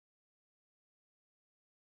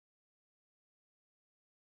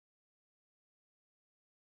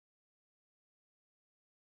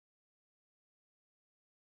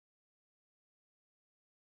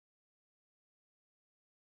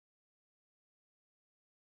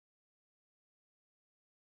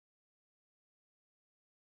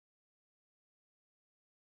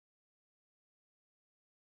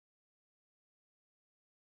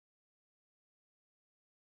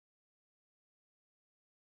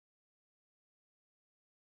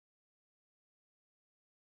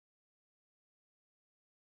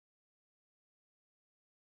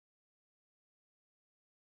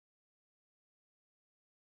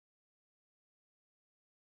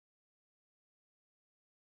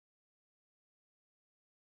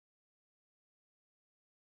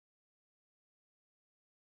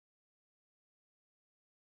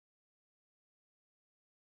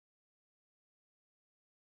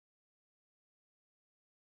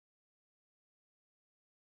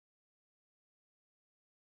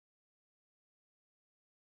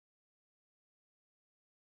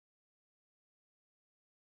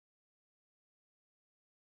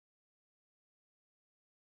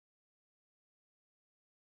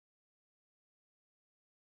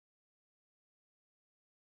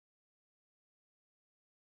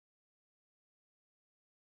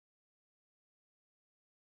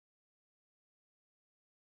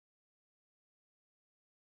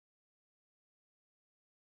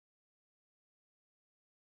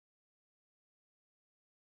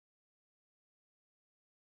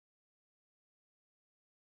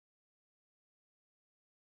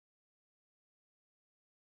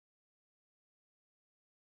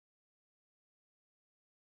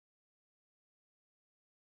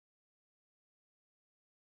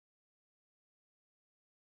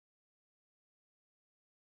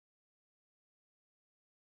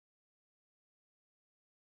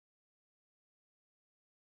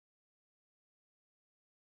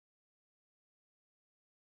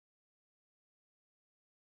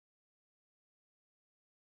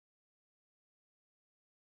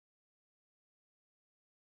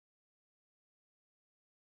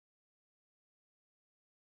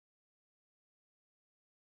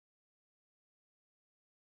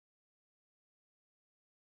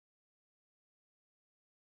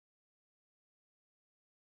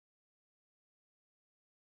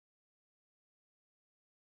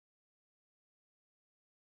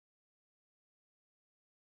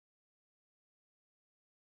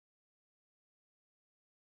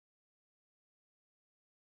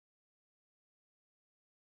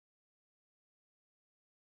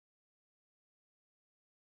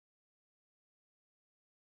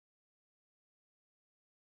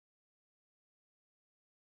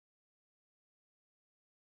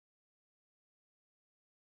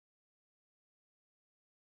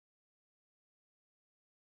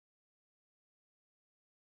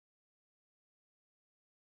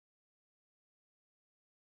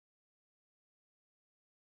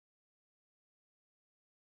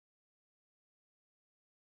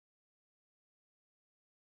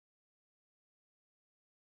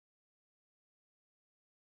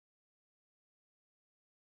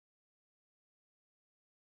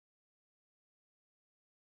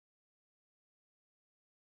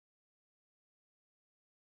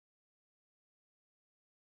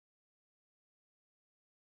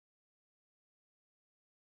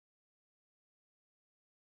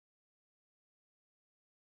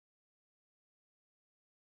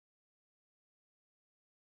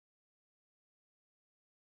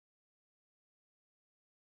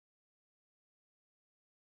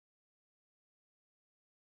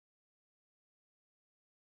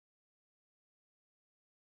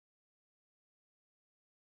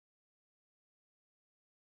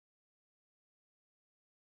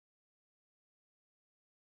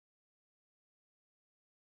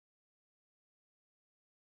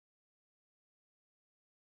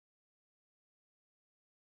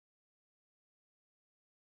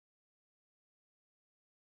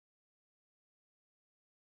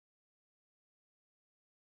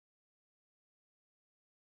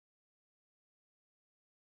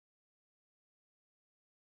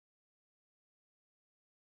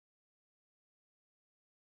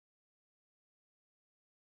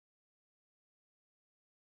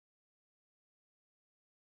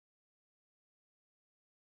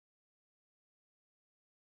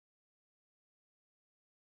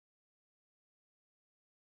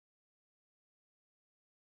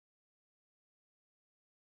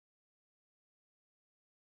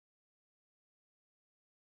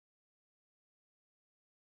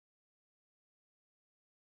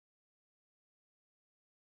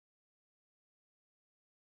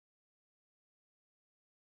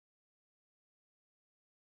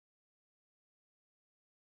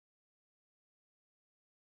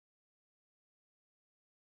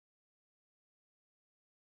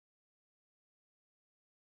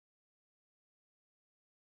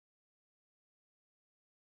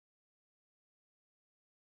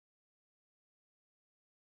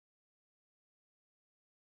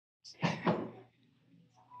I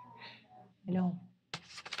know.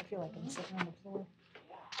 I feel like I'm sitting on the floor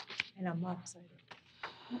and I'm lopsided.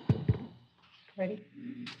 Ready?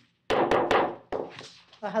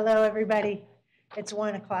 Well, hello, everybody. It's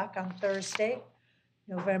 1 o'clock on Thursday,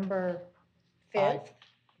 November 5th.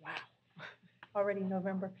 Wow, already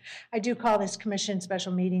November. I do call this commission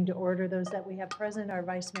special meeting to order. Those that we have present are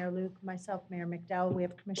Vice Mayor Luke, myself, Mayor McDowell. We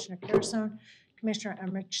have Commissioner Carasone, Commissioner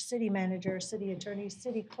Emmerich, City Manager, City Attorney,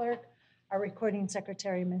 City Clerk, our Recording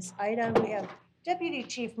Secretary, Ms. Ida. We have Deputy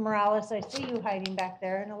Chief Morales. I see you hiding back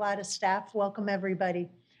there, and a lot of staff. Welcome, everybody.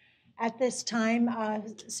 At this time,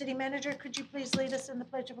 City Manager, could you please lead us in the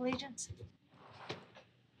Pledge of Allegiance?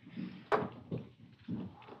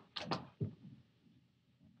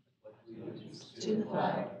 To the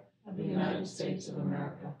flag of the United States of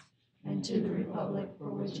America and to the republic for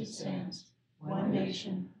which it stands, one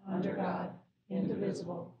nation, under God,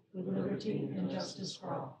 indivisible, with liberty and justice for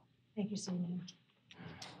all. Thank you, City Manager.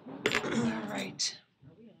 All right.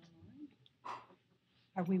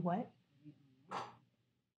 Are we what?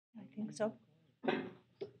 I think so.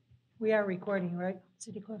 We are recording, right,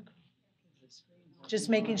 City Clerk? Just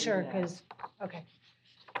making sure, because, okay.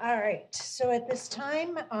 All right, so at this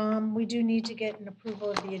time, we do need to get an approval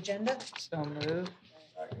of the agenda. So moved.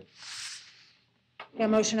 Got a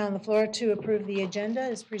motion on the floor to approve the agenda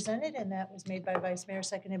as presented, and that was made by Vice Mayor,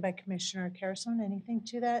 seconded by Commissioner Carasone. Anything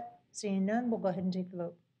to that? Seeing none, we'll go ahead and take the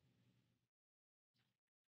vote.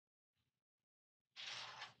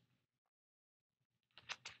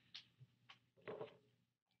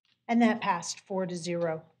 And that passed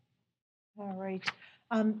 4-0. All right.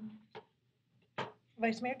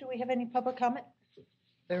 Vice Mayor, do we have any public comment?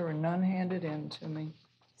 There were none handed in to me.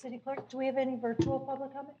 City Clerk, do we have any virtual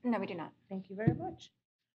public comment? No, we do not. Thank you very much.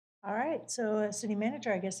 All right, so City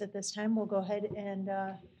Manager, I guess at this time, we'll go ahead and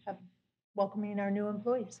have welcoming our new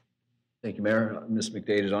employees. Thank you, Mayor. Ms.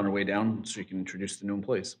 McDade is on her way down, so you can introduce the new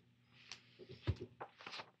employees.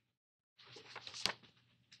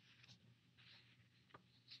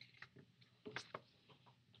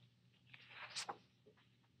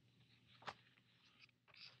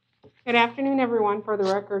 Good afternoon, everyone. For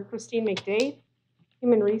the record, Christine McDade,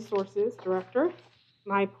 Human Resources Director.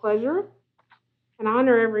 My pleasure and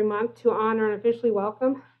honor every month to honor and officially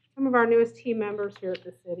welcome some of our newest team members here at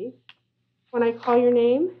the city. When I call your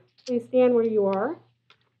name, please stand where you are.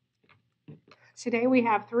 Today we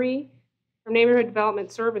have 3 from Neighborhood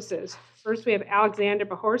Development Services. First, we have Alexander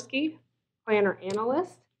Bahorsky, Planner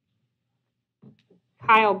Analyst.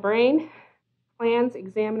 Kyle Brain, Plans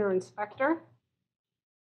Examiner Inspector.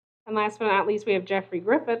 And last but not least, we have Jeffrey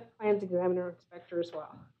Griffith, Plans Examiner Inspector as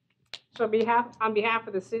well. So on behalf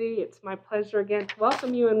of the city, it's my pleasure again to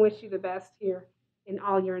welcome you and wish you the best here in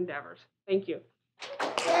all your endeavors. Thank you.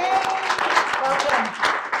 Welcome.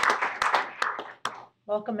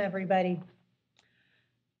 Welcome, everybody.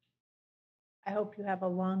 I hope you have a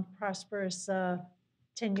long, prosperous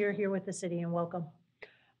tenure here with the city, and welcome.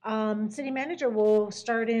 City Manager, we'll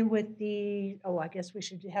start in with the, I guess we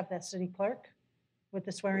should have that City Clerk with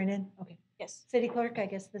the swearing in. Okay. Yes. City Clerk, I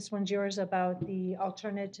guess this one's yours about the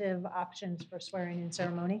alternative options for swearing in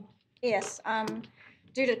ceremony. Yes.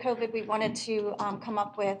 Due to COVID, we wanted to come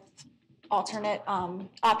up with alternate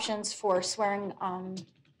options for swearing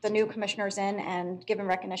the new commissioners in and giving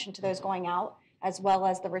recognition to those going out, as well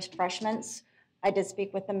as the refreshments. I did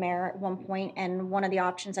speak with the mayor at one point, and one of the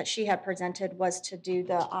options that she had presented was to do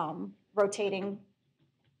the rotating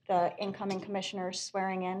the incoming commissioners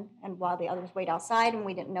swearing in, and while the others wait outside, and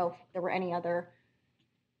we didn't know if there were any other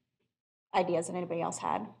ideas that anybody else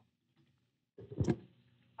had.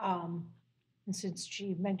 And since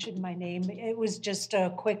she mentioned my name, it was just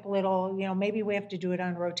a quick little, maybe we have to do it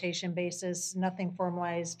on a rotation basis, nothing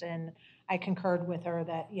formalized, and I concurred with her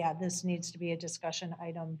that, yeah, this needs to be a discussion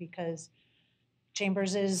item because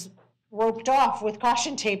Chambers is roped off with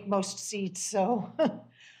caution tape most seats, so.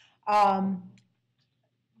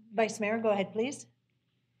 Vice Mayor, go ahead, please.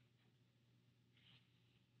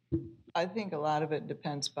 I think a lot of it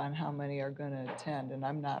depends upon how many are going to attend, and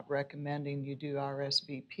I'm not recommending you do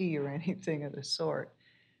RSVP or anything of the sort,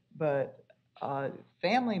 but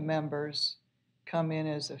family members come in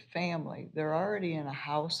as a family. They're already in a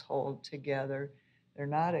household together. They're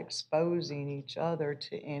not exposing each other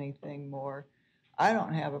to anything more. I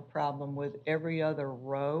don't have a problem with every other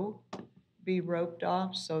row be roped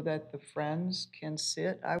off so that the friends can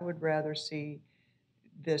sit. I would rather see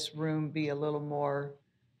this room be a little more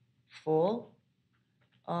full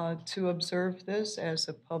to observe this as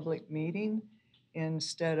a public meeting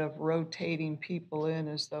instead of rotating people in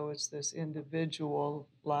as though it's this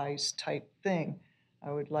individualized type thing.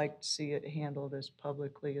 I would like to see it handled as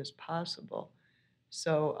publicly as possible.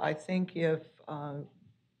 So I think if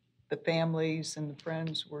the families and the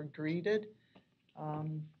friends were greeted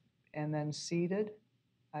and then seated,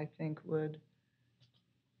 I think would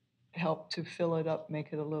help to fill it up,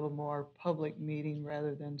 make it a little more public meeting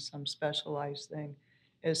rather than some specialized thing.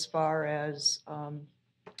 As far as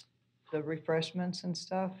the refreshments and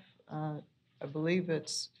stuff, I believe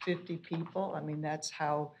it's 50 people. I mean, that's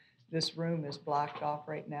how this room is blocked off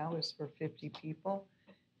right now, is for 50 people.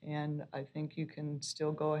 And I think you can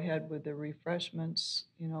still go ahead with the refreshments,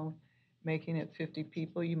 you know, making it 50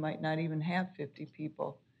 people. You might not even have 50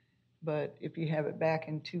 people. But if you have it back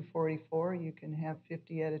in 244, you can have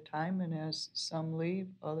 50 at a time, and as some leave,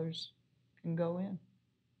 others can go in.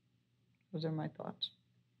 Those are my thoughts.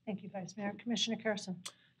 Thank you, Vice Mayor. Commissioner Carrison.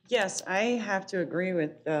 Yes, I have to agree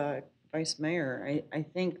with Vice Mayor. I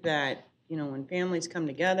think that, you know, when families come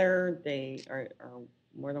together, they are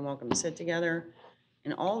more than welcome to sit together.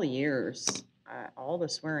 In all the years, all the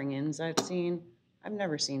swearing-ins I've seen, I've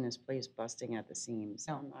never seen this place busting at the seams.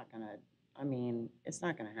 I'm not gonna, I mean, it's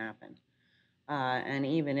not gonna happen. And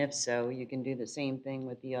even if so, you can do the same thing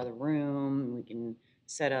with the other room. We can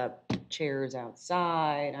set up chairs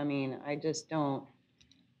outside. I mean, I just don't.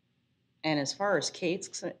 And as far as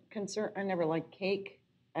cake's concerned, I never liked cake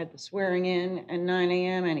at the swearing in at 9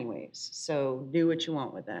 a.m. anyways. So do what you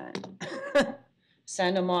want with that.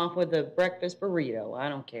 Send them off with a breakfast burrito. I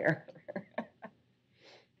don't care.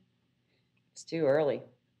 It's too early.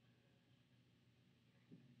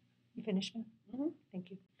 You finished, ma'am? Mhm.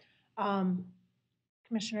 Thank you.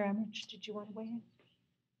 Commissioner Emmerich, did you want to weigh in?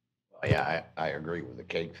 Well, yeah, I agree with the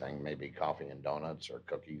cake thing, maybe coffee and donuts or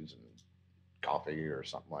cookies and coffee or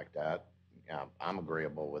something like that. Yeah, I'm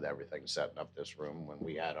agreeable with everything, setting up this room. When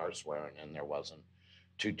we had our swearing in, there wasn't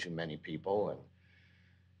too many people. And,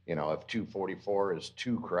 you know, if 244 is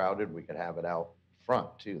too crowded, we could have it out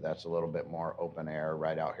front too. That's a little bit more open air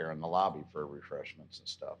right out here in the lobby for refreshments and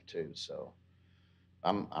stuff too. So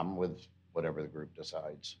I'm with whatever the group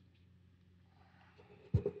decides.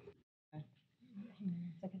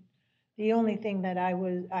 The only thing that I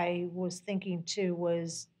was thinking too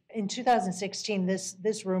was in 2016,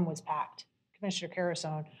 this room was packed. Commissioner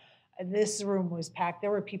Carrison, this room was packed.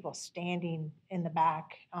 There were people standing in the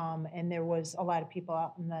back, and there was a lot of people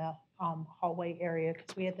out in the hallway area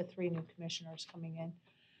because we had the 3 new commissioners coming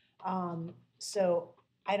in. So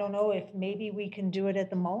I don't know if maybe we can do it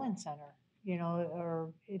at the Mullen Center, you know,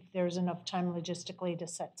 or if there's enough time logistically to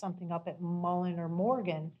set something up at Mullen or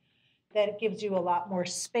Morgan. That it gives you a lot more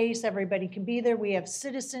space. Everybody can be there. We have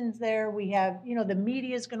citizens there. We have, you know, the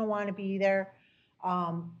media is going to want to be there.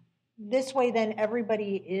 This way, then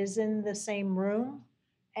everybody is in the same room.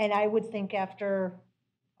 And I would think after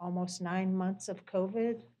almost 9 months of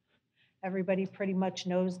COVID, everybody pretty much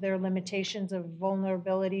knows their limitations of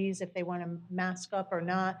vulnerabilities, if they want to mask up or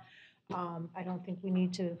not. I don't think we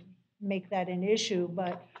need to make that an issue,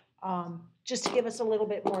 but just to give us a little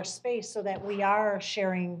bit more space so that we are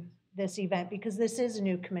sharing this event, because this is a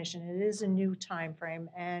new commission, it is a new time frame,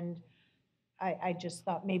 and I just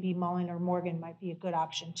thought maybe Mullen or Morgan might be a good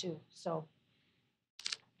option too. So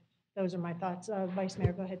those are my thoughts. Vice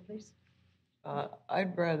Mayor, go ahead, please.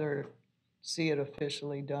 I'd rather see it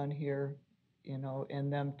officially done here, you know,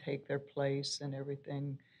 and them take their place and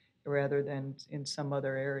everything rather than in some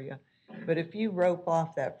other area. But if you rope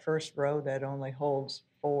off that first row that only holds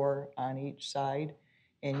 4 on each side,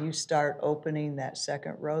 and you start opening that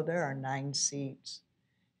second row, there are 9 seats.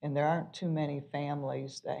 And there aren't too many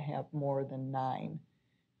families that have more than 9.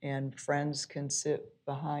 And friends can sit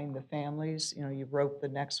behind the families. You know, you rope the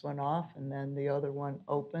next one off and then the other one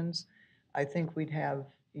opens. I think we'd have,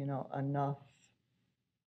 you know, enough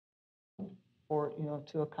for, you know,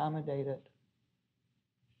 to accommodate it.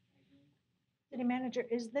 City Manager,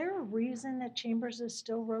 is there a reason that Chambers is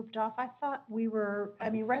still roped off? I thought we were, I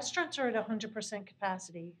mean, restaurants are at 100%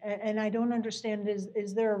 capacity, and I don't understand,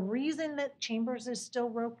 is there a reason that Chambers is still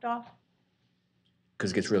roped off?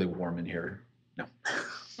 Because it gets really warm in here. No.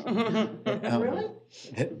 Really?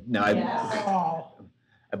 No,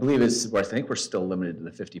 I believe I think we're still limited to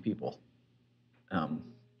the 50 people.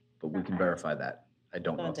 But we can verify that. I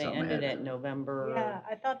don't know Thought off the they top of my ended head. at November. Yeah,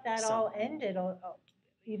 I thought that all ended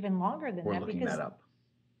even longer than We're that, looking because that up.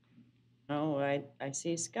 Oh, I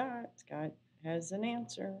see Scott. Scott has an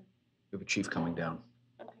answer. We have a chief coming down.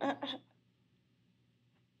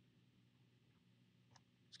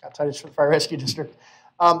 Scott Titus for the Fire Rescue District.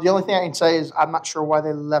 The only thing I can say is I'm not sure why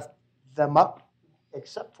they left them up,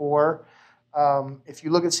 except for if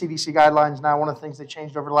you look at CDC guidelines now, one of the things they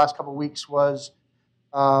changed over the last couple of weeks was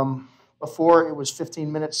Before, it was 15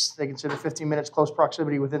 minutes. They considered 15 minutes close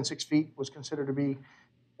proximity within 6 feet was considered to be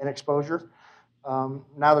an exposure.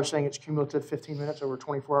 Now they're saying it's cumulative 15 minutes over a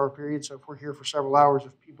 24-hour period. So if we're here for several hours,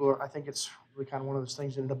 if people are, I think it's really kind of one of those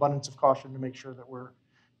things in an abundance of caution to make sure that we're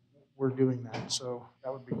doing that. So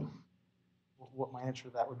that would be what my answer to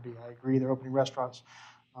that would be. I agree. They're opening restaurants.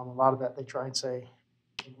 A lot of that they try and say,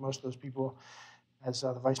 I think most of those people, as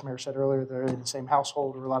the vice mayor said earlier, they're in the same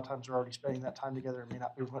household, or a lot of times they're already spending that time together. It may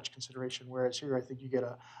not be as much consideration. Whereas here, I think you get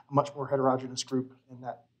a much more heterogeneous group in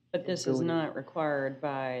that. But this is ability. not required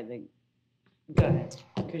by the, go ahead,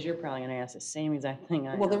 because you're probably gonna ask the same exact thing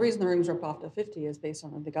I am. Well, the reason the rooms are up to 50 is based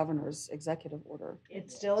on the governor's executive order.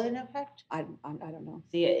 It's still in effect? I don't know.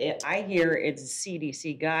 See, I hear it's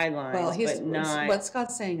CDC Well, guidelines, but not, what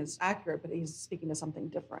Scott's saying is accurate, but he's speaking to something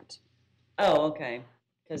different. oh, okay.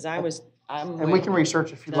 Because I'm. And we can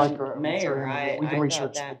research if you'd like. the or I'm Mayor, sure I we can thought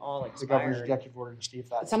research that all the governor's expired. executive order to see if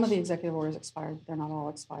that. Some of the executive orders expired. They're not all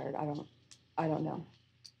expired. I don't know. I don't know.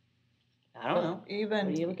 What are you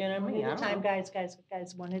Even, looking at One me? at I a don't time, know.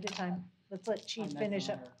 guys, one at a time. Let's let Chief finish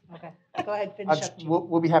up. Okay, go ahead, I'll finish just- up, Chief.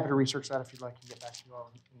 We'll be happy to research that if you'd like and get back to you all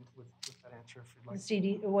with that answer if you'd The like.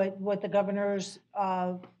 CD, what the governor's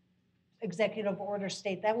executive order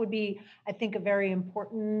state, that would be, I think, a very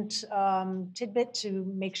important tidbit to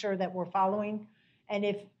make sure that we're following. And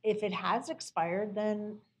if it has expired,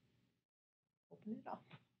 then open it up.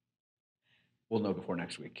 We'll know before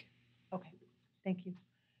next week. Okay, thank you.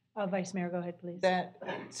 Vice Mayor, go ahead, please. that,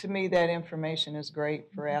 to me, that information is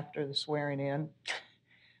great for after the swearing in.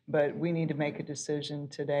 But we need to make a decision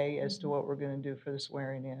today as to what we're going to do for the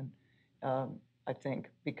swearing in. I think,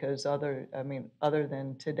 because other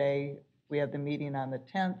than today, we have the meeting on the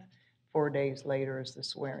 10th, 4 days later is the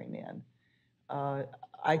swearing in.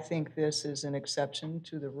 I think this is an exception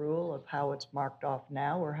to the rule of how it's marked off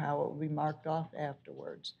now or how it will be marked off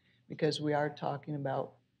afterwards, because we are talking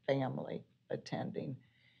about family attending.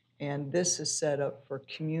 And this is set up for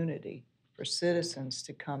community, for citizens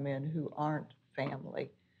to come in who aren't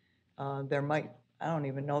family. There might, I don't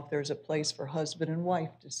even know if there's a place for husband and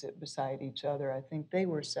wife to sit beside each other. I think they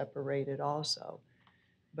were separated also.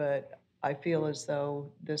 But I feel as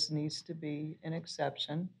though this needs to be an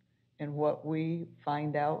exception, and what we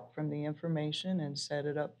find out from the information and set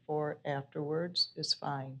it up for afterwards is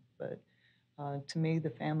fine. But to me,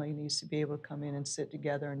 the family needs to be able to come in and sit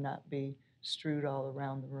together and not be strewed all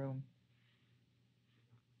around the room.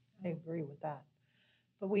 I agree with that.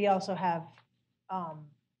 But we also have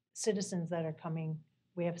citizens that are coming.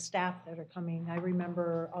 We have staff that are coming. I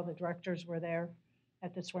remember all the directors were there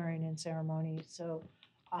at the swearing-in ceremony. So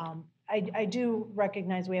I do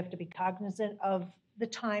recognize we have to be cognizant of the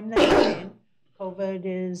time that we're in. COVID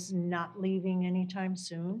is not leaving anytime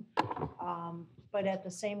soon. But at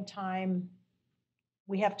the same time,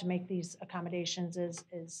 we have to make these accommodations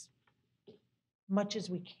as much as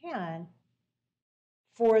we can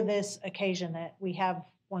for this occasion that we have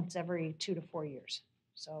once every 2 to 4 years.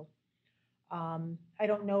 So I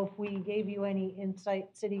don't know if we gave you any insight,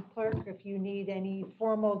 City Clerk, if you need any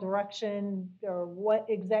formal direction or what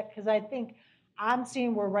exact, because I think I'm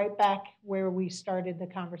seeing we're right back where we started the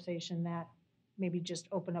conversation, that maybe just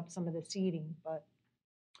open up some of the seating, but,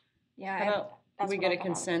 Yeah. How about that's we what get I a thought.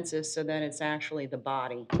 consensus so that it's actually the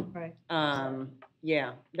body? right.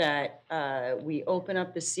 Yeah, that we open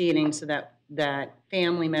up the seating so that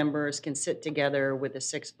family members can sit together with a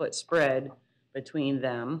 6-foot spread between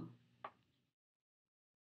them.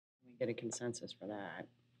 We get a consensus for that.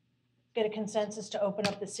 Get a consensus to open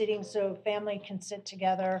up the seating so family can sit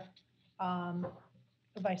together.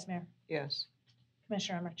 Vice Mayor, Yes.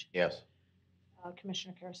 Commissioner Emmerich, Yes.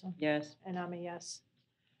 Commissioner Carrison, Yes. and I'm a yes.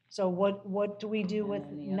 So what do we do with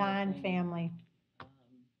And then the other thing. non-family?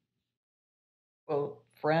 Well,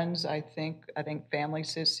 friends, I think family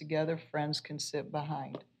sits together, friends can sit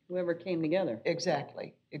behind. Whoever came together.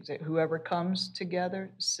 Exactly. Whoever comes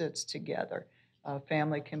together sits together.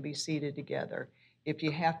 Family can be seated together. If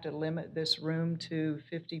you have to limit this room to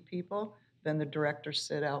 50 people, then the directors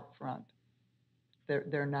sit out front.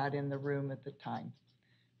 They're not in the room at the time.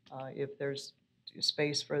 If there's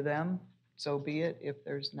space for them, so be it. If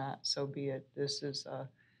there's not, so be it. This is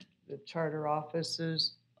the charter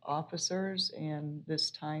officers, and this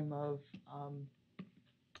time of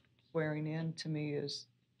swearing in, to me, is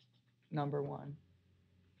number one.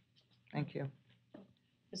 Thank you.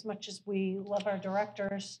 As much as we love our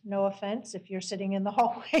directors, no offense, if you're sitting in the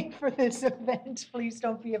hallway for this event, please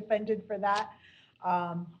don't be offended for that.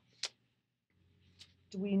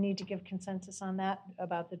 Do we need to give consensus on that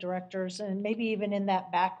about the directors, and maybe even in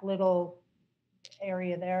that back little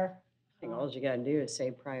area there? think all you gotta do is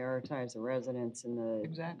say prioritize the residents and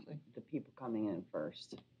Exactly. the people coming in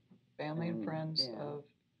first. Family and And, friends yeah.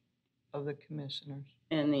 of the commissioners.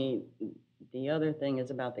 And the other thing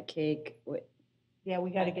is about the cake. Yeah,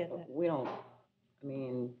 we got to get that. We don't, I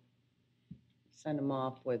mean, send them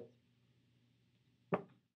off with,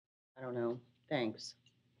 I don't know, thanks.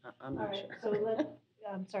 I'm All not right, sure. so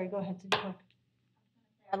I'm sorry, go ahead, City Clerk.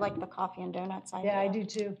 I like the coffee and donuts idea. Yeah, I do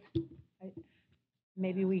too.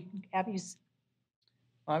 Maybe we, Abby's,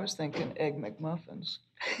 I was thinking egg McMuffins.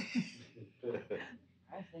 I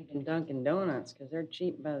was thinking Dunkin' Donuts, because they're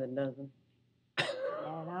cheap by the dozen.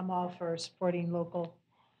 and I'm all for supporting local,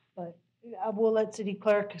 but we'll let City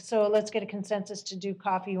Clerk, so let's get a consensus to do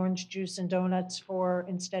coffee, orange juice, and donuts for,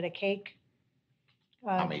 instead of cake.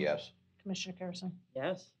 I'm a yes. Commissioner Carrison,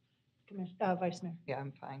 Yes? Vice Mayor, Yeah,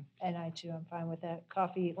 I'm fine. and I too, I'm fine with that.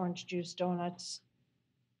 Coffee, orange juice, donuts.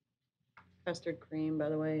 Custard cream, by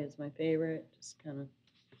the way, is my favorite, just kind of.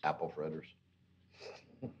 Apple fritters.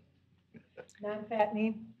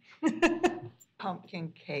 Non-fattening.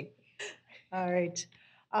 Pumpkin cake. All right.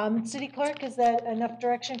 City Clerk, is that enough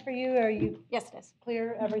direction for you? Are you Yes, it is.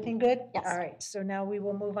 clear? Everything good? Yes. All right, so now we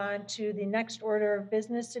will move on to the next order of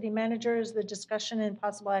business. City Manager is the discussion and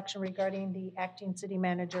possible action regarding the acting city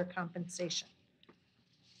manager compensation.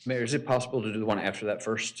 Mayor, is it possible to do the one after that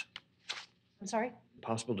first? I'm sorry?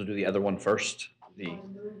 Possible to do the other one first? The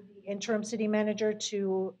Interim city manager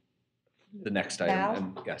to, next Now?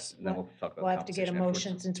 item, and yes, and then we'll talk about we'll have to get a compensation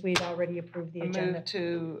motion afterwards. since we'd already approved the I agenda. move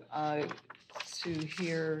to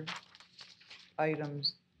hear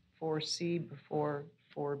items 4C before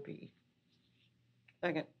 4B.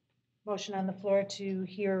 Second. Motion on the floor to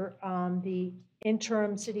hear the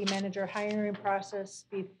interim city manager hiring process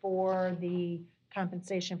before the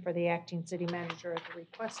compensation for the acting city manager at the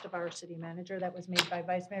request of our city manager. That was made by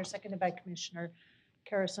Vice Mayor, seconded by Commissioner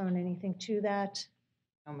Carrison. Anything to that?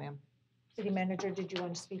 No, ma'am. City manager, did you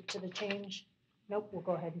want to speak to the change? Nope, we'll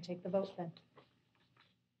go ahead and take the vote then.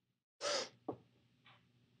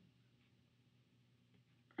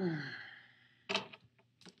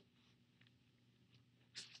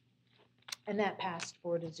 And that passed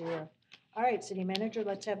 4-0. All right, city manager,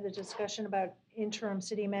 let's have the discussion about interim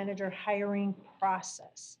city manager hiring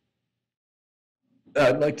process.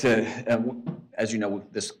 I'd like to, as you know,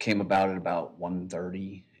 this came about at about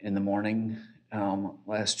 1:30 in the morning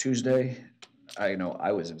last Tuesday. I know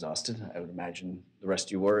I was exhausted. I would imagine the rest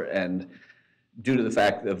of you were. And due to the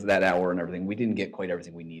fact of that hour and everything, we didn't get quite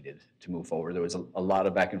everything we needed to move forward. There was a lot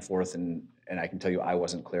of back and forth, and I can tell you I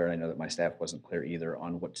wasn't clear, and I know that my staff wasn't clear either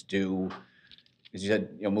on what to do. Because you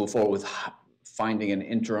said, move forward with finding an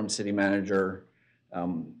interim city manager,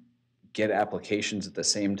 get applications at the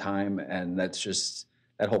same time, and that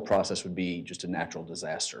whole process would be just a natural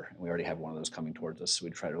disaster. And we already have one of those coming towards us, so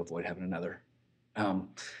we'd try to avoid having another.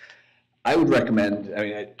 I would recommend,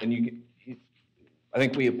 I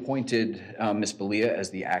think we appointed Ms. Belia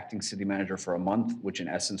as the acting city manager for a month, which in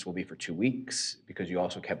essence will be for 2 weeks, because you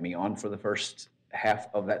also kept me on for the first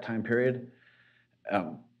half of that time period.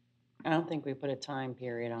 I don't think we put a time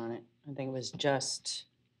period on it. I think it was just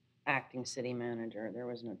acting city manager. There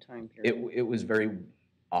was no time period. It was very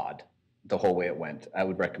odd, the whole way it went. I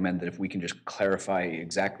would recommend that if we can just clarify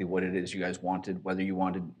exactly what it is you guys wanted, whether you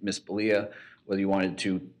wanted Ms. Belia, whether you wanted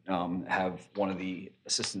to have one of the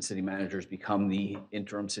assistant city managers become the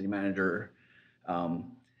interim city manager.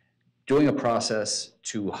 Doing a process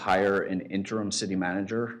to hire an interim city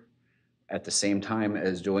manager at the same time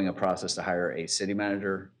as doing a process to hire a city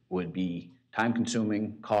manager would be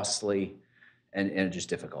time-consuming, costly, and just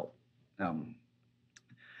difficult.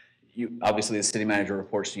 Obviously, the city manager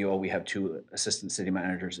reports to you all. We have 2 assistant city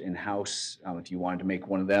managers in-house. If you wanted to make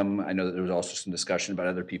one of them, I know that there was also some discussion about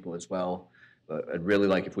other people as well. But I'd really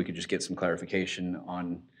like if we could just get some clarification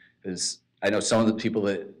on, because I know some of the people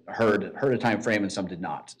that heard a time frame and some did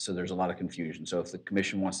not. So there's a lot of confusion. So if the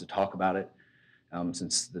commission wants to talk about it,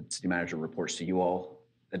 since the city manager reports to you all,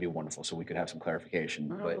 that'd be wonderful, so we could have some clarification.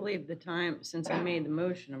 I don't But believe the time, since I made the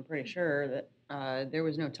motion, I'm pretty sure that there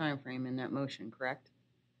was no time frame in that motion, correct?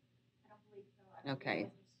 Okay,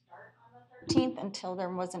 13th until there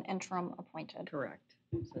was an interim appointed. correct.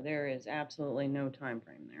 So there is absolutely no time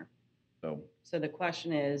frame there. so So the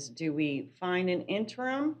question is, do we find an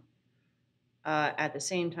interim? At the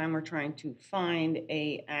same time, we're trying to find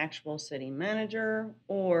a actual city manager,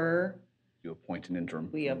 or you appoint an interim.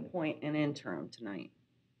 we appoint an interim tonight?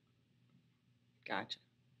 Gotcha.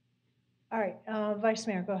 All right, Vice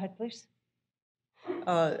Mayor, go ahead, please.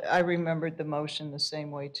 I remembered the motion the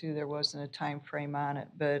same way too. There wasn't a time frame on it,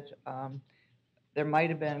 but there might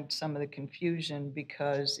have been some of the confusion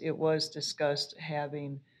because it was discussed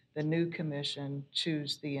having the new commission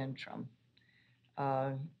choose the interim.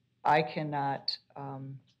 I cannot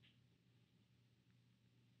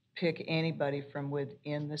pick anybody from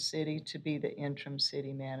within the city to be the interim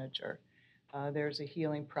city manager. There's a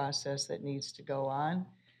healing process that needs to go on,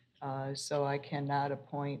 so I cannot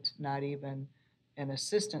appoint not even an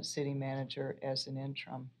assistant city manager as an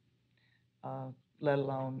interim, let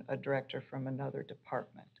alone a director from another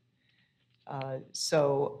department.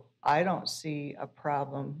 So I don't see a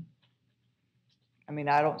problem. I mean,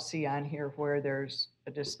 I don't see on here where there's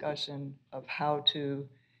a discussion of how to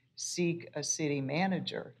seek a city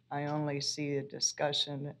manager. I only see a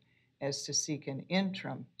discussion as to seek an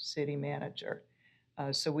interim city manager.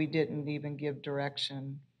 So we didn't even give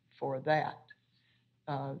direction for that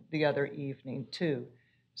the other evening too.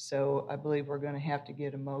 So I believe we're going to have to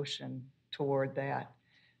get a motion toward that.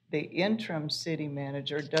 The interim city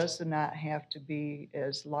manager does not have to be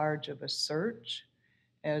as large of a search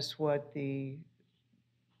as what the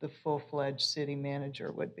full-fledged city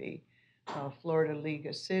manager would be. Florida League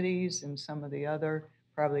of Cities and some of the other,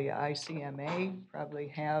 probably ICMA, probably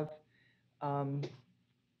have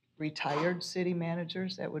retired city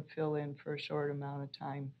managers that would fill in for a short amount of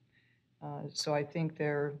time. So I think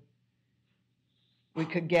we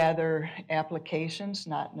could gather applications,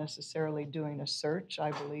 not necessarily doing a search.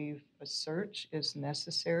 I believe a search is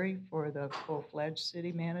necessary for the full-fledged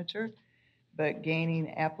city manager, but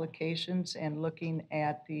gaining applications and looking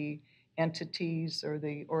at the entities or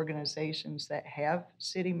the organizations that have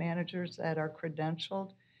city managers that are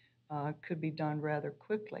credentialed could be done rather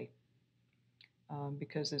quickly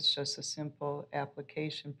because it's just a simple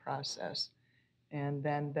application process. And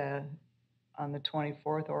then on the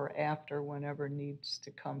 24th or after, whenever needs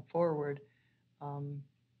to come forward,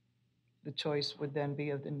 the choice would then be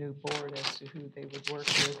of the new board as to who they would work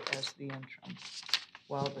with as the interim,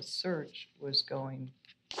 while the search was going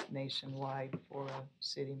nationwide for a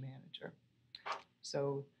city manager.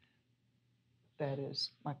 So that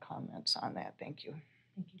is my comments on that. Thank you.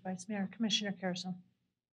 Thank you, Vice Mayor. Commissioner Carrison.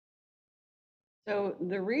 So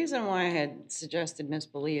the reason why I had suggested Ms.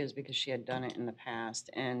 Belia is because she had done it in the past,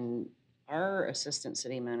 and our assistant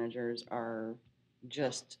city managers are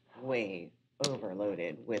just way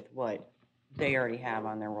overloaded with what they already have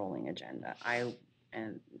on their rolling agenda.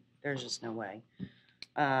 And there's just no way.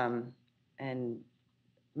 And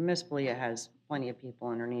Ms. Belia has plenty of people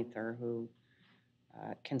underneath her who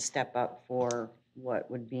can step up for what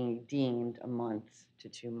would be deemed a month to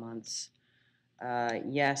 2 months.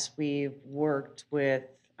 Yes, we've worked with,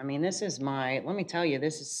 I mean, this is let me tell you,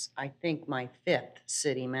 this is, I think, my 5th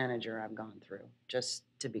city manager I've gone through, just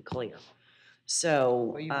to be clear.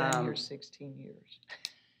 So. Well, you've been here 16 years.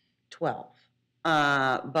 12.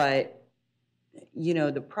 But, you know,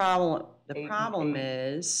 the problem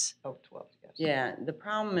is. Oh, 12, yes. Yeah, the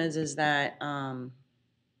problem is that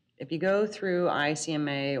if you go through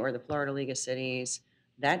ICMA or the Florida League of Cities,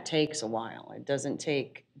 that takes a while. It doesn't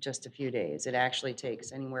take just a few days. It actually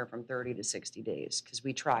takes anywhere from 30 to 60 days because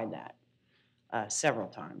we tried that several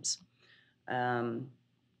times.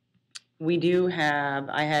 We do have,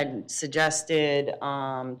 I had suggested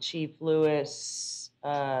Chief Lewis,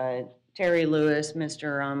 Terry Lewis,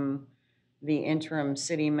 the interim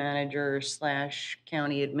city manager /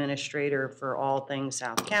 county administrator for all things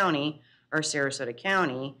South County or Sarasota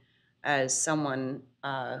County, as someone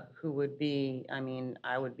who would be, I mean,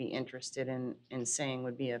 I would be interested in saying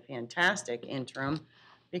would be a fantastic interim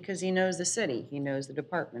because he knows the city, he knows the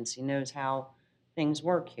departments, he knows how things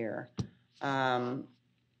work here.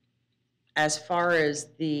 As far as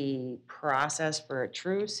the process for a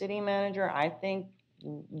true city manager, I think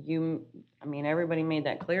everybody made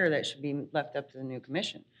that clear that should be left up to the new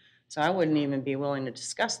commission. So I wouldn't even be willing to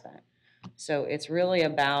discuss that. So it's really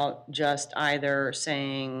about just either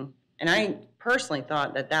saying, and I personally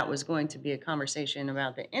thought that was going to be a conversation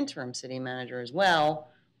about the interim city manager as well,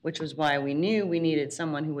 which was why we knew we needed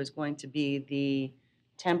someone who was going to be the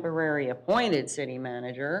temporary appointed city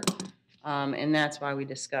manager. And that's why we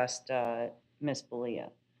discussed Ms. Belia.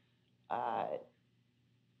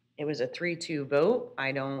 It was a 3-2 vote.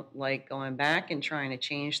 I don't like going back and trying to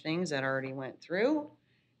change things that already went through.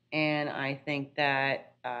 And I think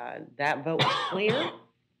that that vote was clear.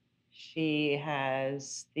 She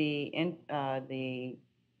has the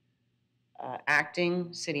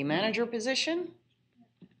acting city manager position,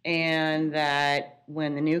 and that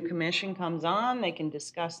when the new commission comes on, they can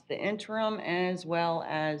discuss the interim as well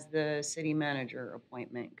as the city manager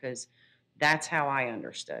appointment, because that's how I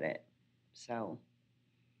understood it. So.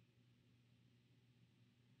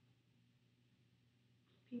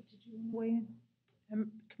 Pete, did you want to weigh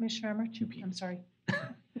in? Commissioner Emmerich? I'm sorry.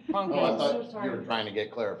 funky. Oh, I thought so you sorry. were trying to get I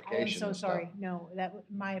am clarification so and stuff. sorry. No,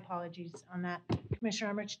 my apologies on that.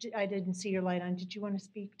 Commissioner Armich, I didn't see your light on. Did you want to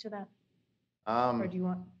speak to that? Or do you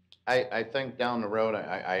want? I think down the road,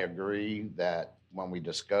 I agree that when we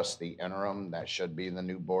discuss the interim, that should be the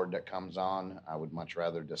new board that comes on. I would much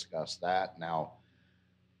rather discuss that. Now,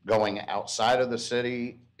 going outside of the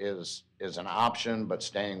city is an option, but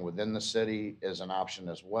staying within the city is an option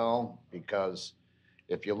as well, because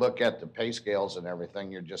if you look at the pay scales and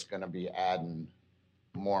everything, you're just gonna be adding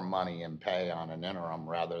more money in pay on an interim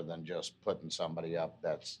rather than just putting somebody up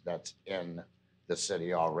that's in the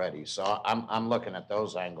city already. So I'm looking at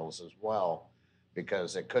those angles as well,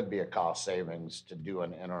 because it could be a cost savings to do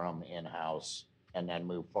an interim in-house and then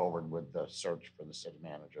move forward with the search for the city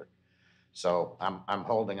manager. So I'm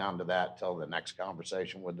holding on to that till the next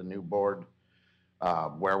conversation with the new board.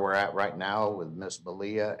 Where we're at right now with Ms.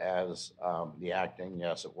 Belia as the acting,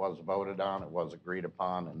 yes, it was voted on, it was agreed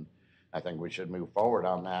upon, and I think we should move forward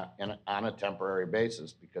on that on a temporary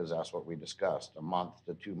basis, because that's what we discussed, a month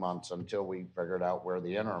to 2 months until we figured out where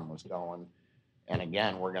the interim was going. And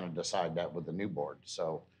again, we're gonna decide that with the new board.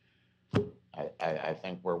 So I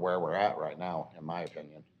think we're where we're at right now, in my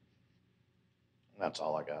opinion. That's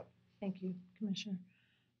all I got. Thank you, Commissioner.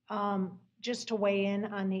 Just to weigh in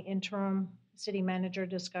on the interim city manager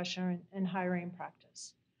discussion and hiring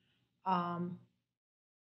practice.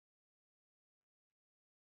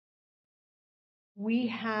 We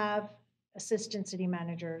have assistant city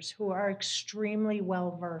managers who are extremely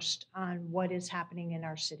well-versed on what is happening in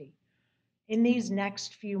our city. In these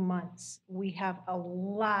next few months, we have a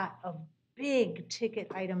lot of big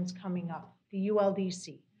ticket items coming up. The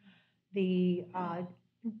ULDC, the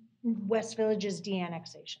West Village's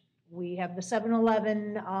de-annexation. We have the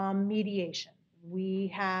 7-Eleven mediation. We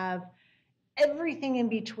have everything in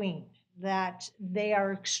between that they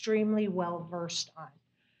are extremely well-versed on.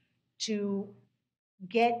 To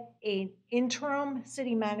get an interim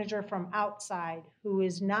city manager from outside who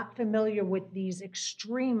is not familiar with these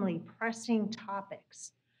extremely pressing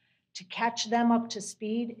topics, to catch them up to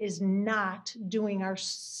speed is not doing our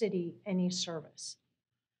city any service.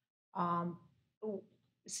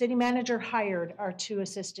 City manager hired our 2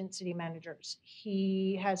 assistant city managers.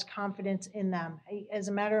 He has confidence in them. As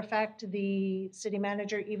a matter of fact, the city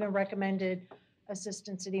manager even recommended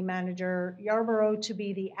Assistant City Manager Yarborough to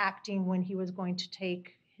be the acting when he was going to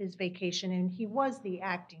take his vacation, and he was the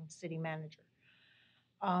acting city manager.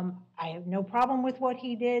 I have no problem with what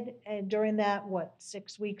he did during that,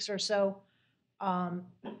 6 weeks or so.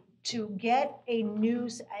 To get a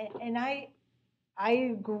news, and I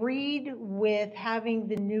agreed with having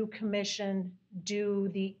the new commission do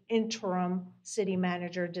the interim city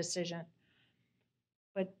manager decision.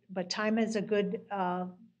 But time is a good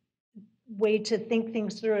way to think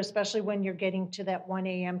things through, especially when you're getting to that 1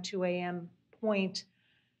 a.m., 2 a.m. point.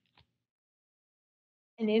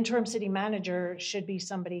 An interim city manager should be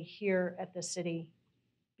somebody here at the city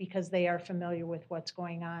because they are familiar with what's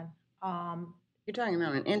going on. You're talking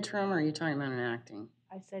about an interim or are you talking about an acting?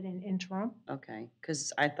 I said an interim. Okay,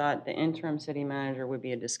 because I thought the interim city manager would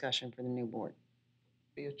be a discussion for the new board.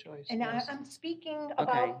 Be a choice. And yes. I'm speaking Okay,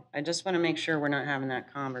 about, I just want to make sure we're not having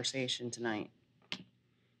that conversation tonight.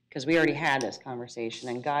 Because we already had this conversation,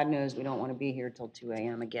 and God knows we don't want to be here till 2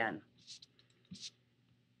 a.m. again.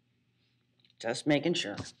 Just making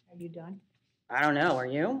sure. are you done? I don't know, are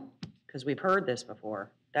you? Because we've heard this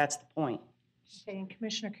before. That's the point. Okay, and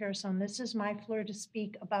Commissioner Carrison, this is my floor to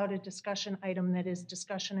speak about a discussion item that is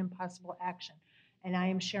discussion and possible action. And I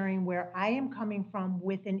am sharing where I am coming from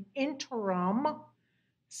with an interim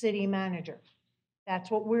city manager.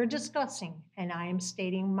 That's what we're discussing, and I am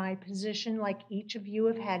stating my position like each of you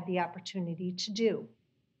have had the opportunity to do.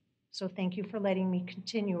 So thank you for letting me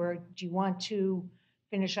continue, or do you want to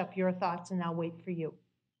finish up your thoughts and I'll wait for you?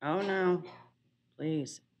 Oh, no.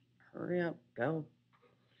 Please, hurry up, go.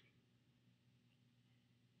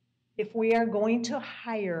 If we are going to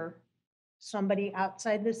hire somebody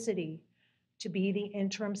outside the city to be the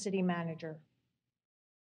interim city manager,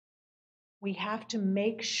 we have to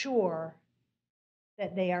make sure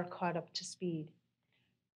that they are caught up to speed.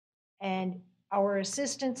 And our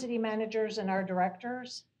assistant city managers and our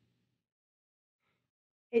directors,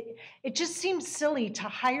 it just seems silly to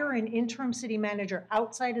hire an interim city manager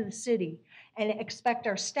outside of the city and expect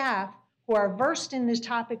our staff who are versed in the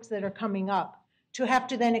topics that are coming up to have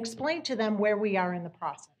to then explain to them where we are in the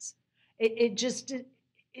process. It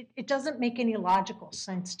doesn't make any logical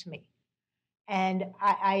sense to me. And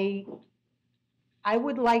I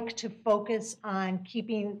would like to focus on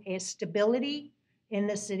keeping a stability in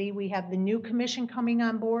the city. We have the new commission coming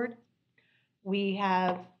on board. We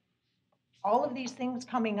have all of these things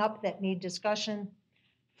coming up that need discussion,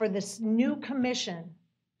 for this new commission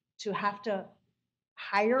to have to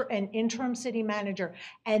hire an interim city manager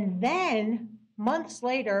and then months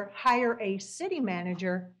later hire a city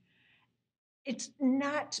manager, it's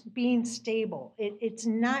not being stable. It's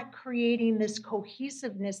not creating this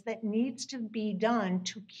cohesiveness that needs to be done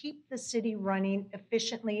to keep the city running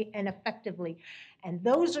efficiently and effectively. And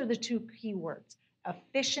those are the two key words,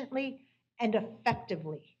 efficiently and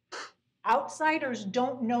effectively. Outsiders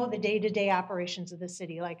don't know the day-to-day operations of the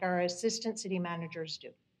city like our assistant city managers do.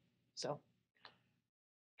 So,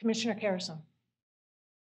 Commissioner Carrison.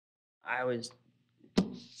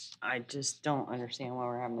 I just don't understand why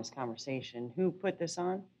we're having this conversation. Who put this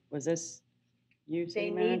on? Was this you, city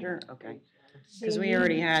They manager? need- Okay. Because we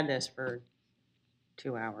already had this for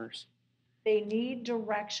 2 hours. They need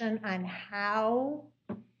direction on how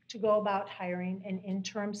to go about hiring an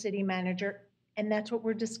interim city manager, and that's what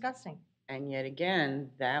we're discussing. And yet again,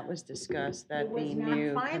 that was discussed, that It was the not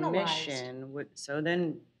new finalized. commission would, so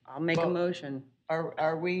then I'll make a Well- motion.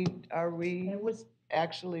 Are we It was,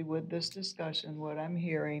 actually with this discussion, what I'm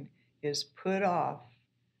hearing is put off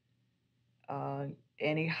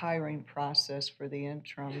any hiring process for the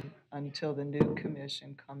interim until the new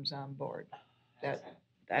commission comes on board. That's what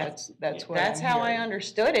I'm That's how I hearing.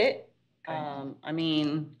 understood it. Okay. I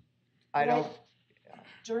mean, I don't,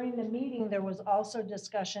 during the meeting, there was also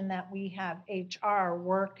discussion that we have HR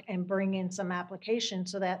work and bring in some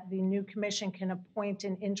applications so that the new commission can appoint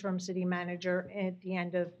an interim city manager at the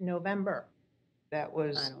end of November. that I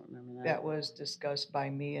was, don't remember that was discussed by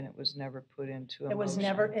me and it was never put into a It was motion.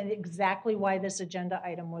 never, and exactly why this agenda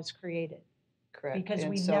item was created, Correct. because And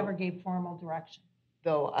we so, never gave formal direction.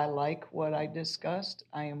 though I like what I discussed,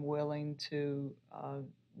 I am willing to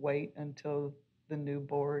wait until the new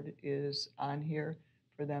board is on here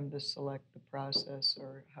for them to select the process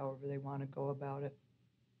or however they want to go about it.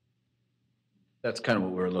 That's kind of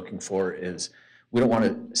what we're looking for is, we don't want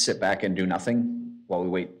to sit back and do nothing while we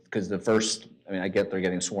wait, because the first, I mean, I get they're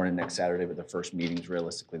getting sworn in next Saturday, but the first meeting's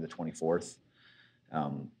realistically the 24th.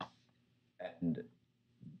 And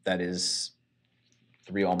that is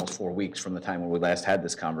almost 4 weeks from the time when we last had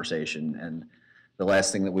this conversation. And the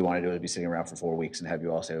last thing that we want to do is be sitting around for 4 weeks and have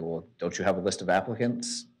you all say, well, don't you have a list of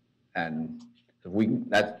applicants? And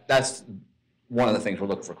that's one of the things we're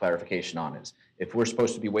looking for clarification on is, if we're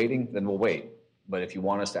supposed to be waiting, then we'll wait. But if you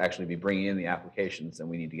want us to actually be bringing in the applications, then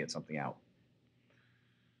we need to get something out.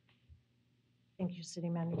 Thank you, City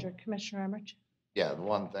Manager. Commissioner Emmerich? Yeah, the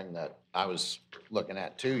one thing that I was looking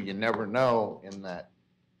at too, you never know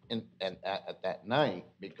at that night,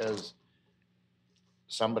 because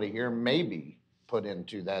somebody here may be put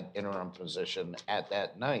into that interim position at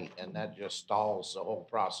that night, and that just stalls the whole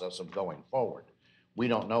process of going forward. We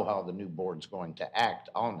don't know how the new board's going to act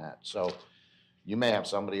on that, so you may have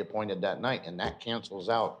somebody appointed that night, and that cancels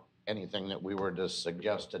out anything that we were to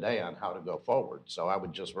suggest today on how to go forward. So I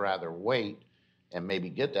would just rather wait and maybe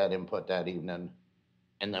get that input that evening,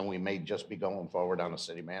 and then we may just be going forward on a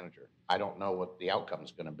city manager. I don't know what the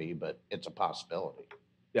outcome's gonna be, but it's a possibility.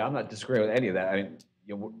 Yeah, I'm not disagreeing with any of that. I mean,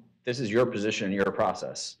 this is your position and your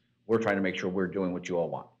process. We're trying to make sure we're doing what you all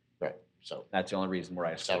want. Right. So, That's the only reason we're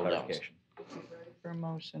asking for Settle down. clarification. For a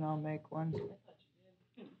motion, I'll make one.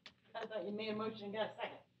 I thought you made a motion and got a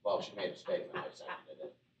second. well, she made a statement, I seconded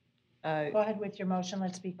it. Go ahead with your motion.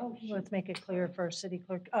 Let's make it clear for City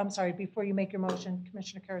Clerk. I'm sorry, before you make your motion,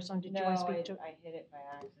 Commissioner Carrison, did you want to speak to? I hit it by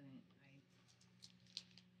accident.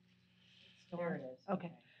 There it is.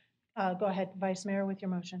 Okay. Go ahead, Vice Mayor, with your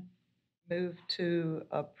motion. Move to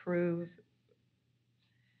approve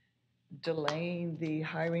delaying the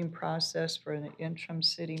hiring process for an interim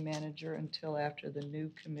city manager until after the new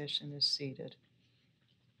commission is seated.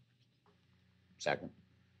 Second.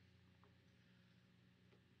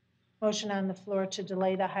 Motion on the floor to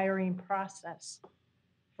delay the hiring process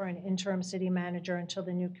for an interim city manager until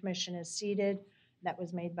the new commission is seated. That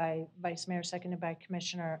was made by Vice Mayor, seconded by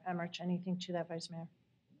Commissioner Emmerich. Anything to that, Vice Mayor?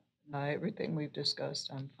 Everything we've discussed,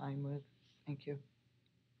 I'm fine with. Thank you.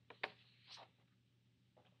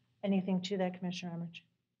 Anything to that, Commissioner Emmerich?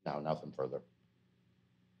 No, nothing further.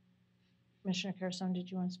 Commissioner Carrison, did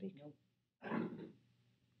you want to speak?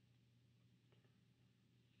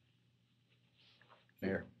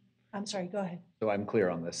 Mayor, I'm sorry, go ahead. so I'm clear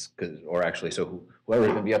on this, so whoever's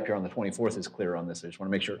going to be up here on the 24th is clear on this. I just want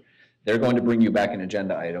to make sure. They're going to bring you back an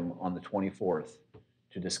agenda item on the 24th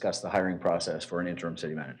to discuss the hiring process for an interim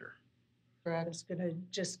city manager. I Correct. was going to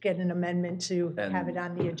just get an amendment to have it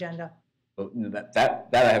on the agenda. But that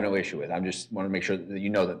I have no issue with. I just want to make sure that you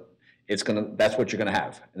know that that's what you're going to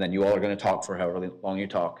have. And then you all are going to talk for however long you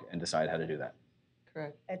talk and decide how to do that.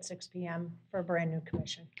 Correct. at 6 PM for a brand-new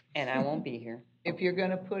commission. And I won't be here. If you're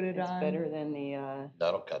gonna put it It's better on, than the,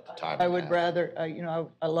 That'll cut the time. I in would half. rather, you know,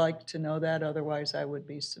 I like to know that, otherwise I would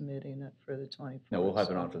be submitting it for the 24th. No, we'll have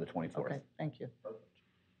it on for the 24th. Okay, thank you.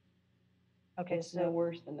 Okay, it's no so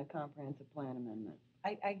worse than the comprehensive plan amendment.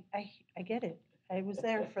 I get it. I was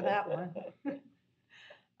there for that one.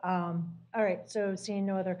 All right, so seeing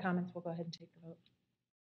no other comments, we'll go ahead and take the vote.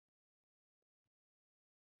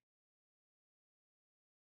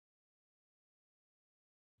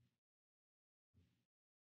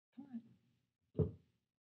 Come on.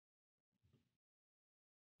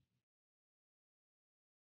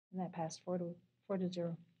 And that passed 4-0.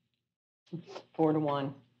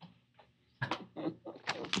 4-1.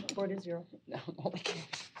 4-0. No, only kidding.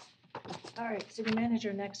 All right, city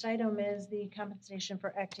manager, next item is the compensation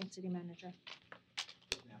for acting city manager.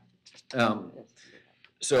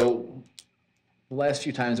 So the last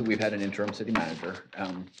few times that we've had an interim city manager,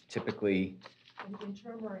 typically An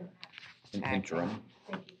interim or an an Acting. interim,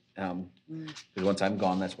 Thank you. because once I'm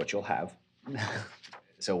gone, that's what you'll have.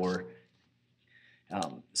 So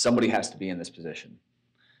somebody has to be in this position.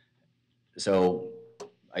 So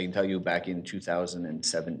I can tell you back in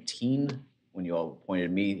 2017, when you all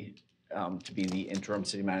appointed me to be the interim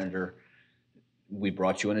city manager, we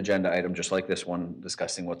brought you an agenda item just like this one,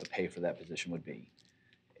 discussing what the pay for that position would be.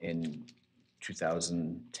 In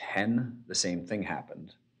 2010, the same thing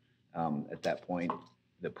happened. At that point,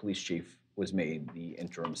 the police chief was made the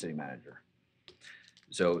interim city manager.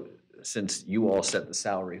 So since you all set the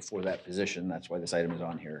salary for that position, that's why this item is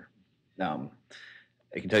on here.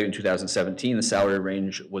 I can tell you in 2017, the salary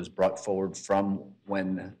range was brought forward from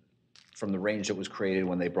the range that was created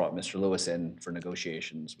when they brought Mr. Lewis in for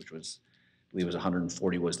negotiations, which was, I believe it was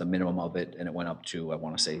 140 was the minimum of it, and it went up to, I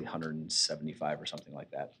want to say 175 or something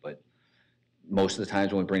like that. But most of the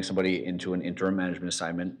times when we bring somebody into an interim management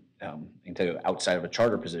assignment, I can tell you outside of a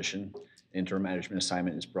charter position, interim management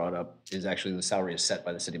assignment is brought up, is actually the salary is set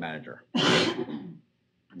by the city manager.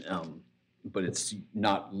 But it's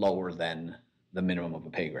not lower than the minimum of a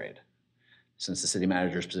pay grade. Since the city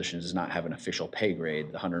manager's position does not have an official pay grade,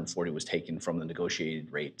 the 140 was taken from the negotiated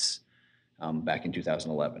rates back in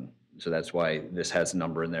 2011. So that's why this has a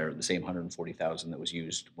number in there, the same 140,000 that was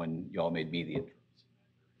used when y'all made me the,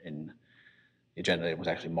 in the agenda, it was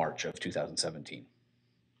actually March of 2017.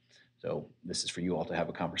 So this is for you all to have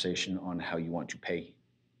a conversation on how you want to pay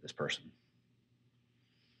this person.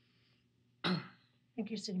 Thank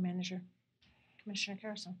you, city manager. Commissioner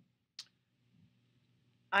Carrison.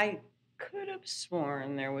 I could have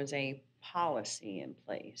sworn there was a policy in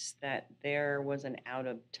place that there was an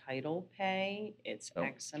out-of-title pay. It's Oh.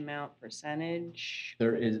 X amount percentage.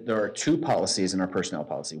 There are two policies in our personnel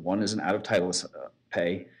policy. One is an out-of-title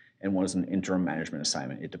pay, and one is an interim management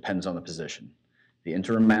assignment. It depends on the position. The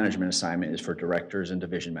interim management assignment is for directors and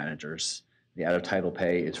division managers. The out-of-title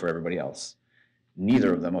pay is for everybody else.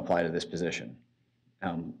 Neither of them apply to this position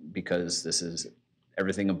because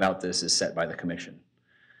everything about this is set by the commission.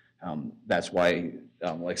 That's why,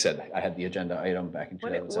 like I said, I had the agenda item back in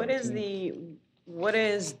 2017. What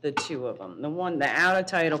is the two of them? The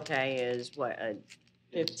out-of-title pay is what, a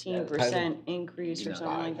 15% increase or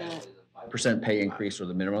something like that? 5% pay increase or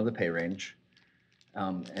the minimum of the pay range,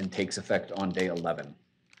 and takes effect on day 11.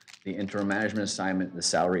 The interim management assignment, the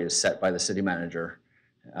salary is set by the city manager,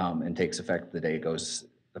 and takes effect the day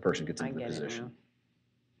the person gets I into the get it position. now.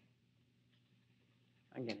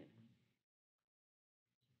 I get it.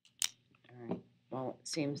 All right, well, it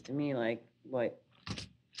seems to me like what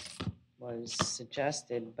was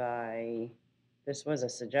suggested this was a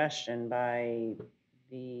suggestion by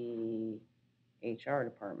the HR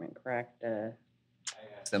department, correct?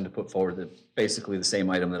 Ask them to put forward basically the same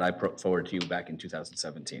item that I put forward to you back in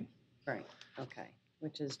 2017. Right, okay,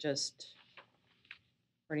 which is just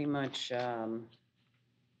pretty much,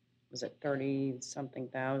 was it 30-something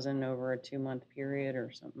thousand over a 2-month period or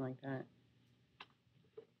something like that?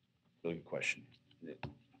 Really good question.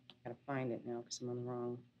 Gotta find it now because I'm on the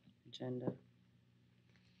wrong agenda.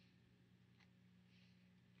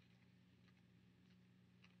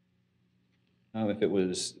 If it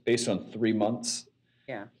was based on 3 months,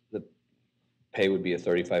 Yeah. the pay would be a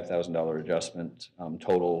 $35,000 adjustment.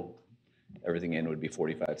 Total, everything in would be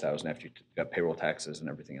 $45,000 after you got payroll taxes and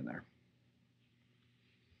everything in there.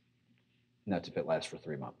 And that's if it lasts for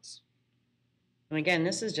 3 months. And again,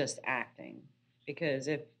 this is just acting, because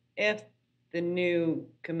if the new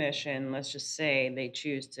commission, let's just say they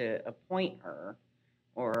choose to appoint her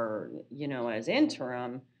or, as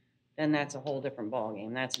interim, then that's a whole different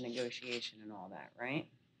ballgame. That's a negotiation and all that, right?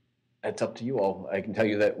 It's up to you all. I can tell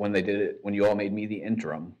you that when they did it, when you all made me the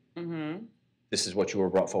interim, Mm-hmm. this is what you were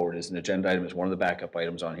brought forward as an agenda item, as one of the backup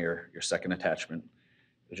items on here, your second attachment.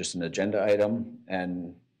 It was just an agenda item,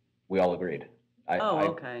 and we all agreed. Oh, I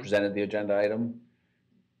okay. presented the agenda item,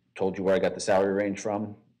 told you where I got the salary range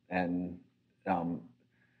from, and I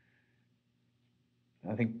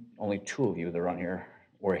think only 2 of you that are on here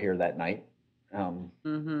were here that night.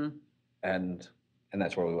 Mm-hmm, And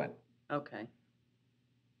that's where we went. okay.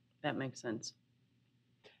 That makes sense.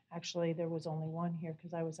 Actually, there was only one here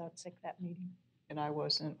because I was out sick that meeting. And I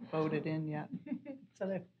wasn't voted in yet. So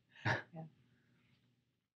there,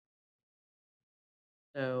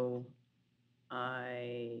 So,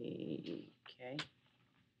 okay.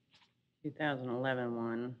 2011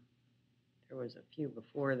 one, there was a few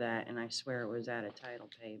before that, and I swear it was out of title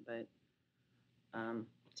pay, but,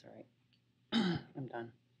 it's all right. I'm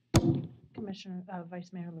done. Commissioner,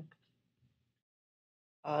 Vice Mayor Luke.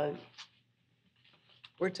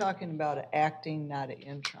 We're talking about an acting, not an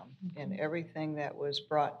interim. And everything that was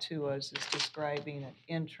brought to us is describing an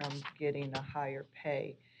interim getting a higher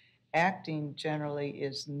pay. Acting generally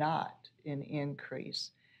is not an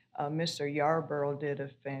increase. Mr. Yarborough did a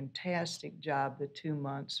fantastic job the 2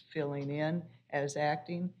 months filling in as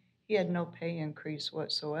acting. He had no pay increase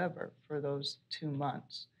whatsoever for those 2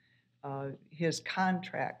 months. His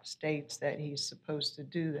contract states that he's supposed to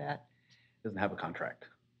do that. Doesn't have a contract.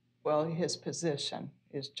 Well, his position,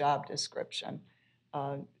 his job description.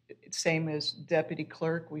 Same as deputy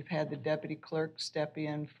clerk. We've had the deputy clerk step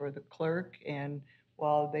in for the clerk, and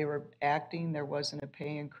while they were acting, there wasn't a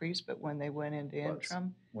pay increase, but when they went into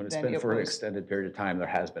interim, When it's then been it for an was- extended period of time, there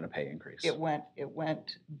has been a pay increase. it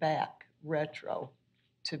went back retro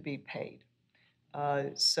to be paid.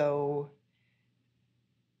 So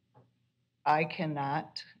I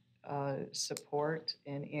cannot support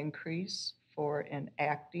an increase for an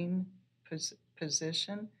acting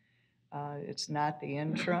position. It's not the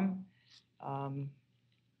interim.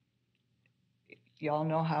 Y'all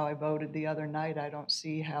know how I voted the other night. I don't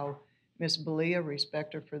see how Ms. Belia,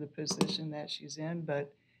 respect her for the position that she's in,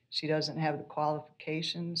 but she doesn't have the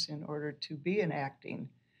qualifications in order to be an acting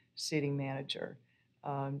city manager.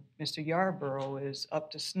 Mr. Yarborough is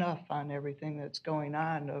up to snuff on everything that's going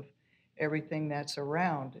on, of everything that's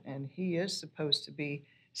around, and he is supposed to be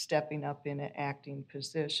stepping up in an acting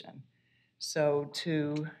position. So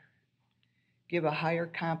to give a higher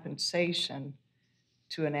compensation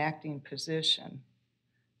to an acting position,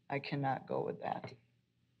 I cannot go with that.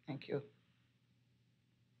 Thank you.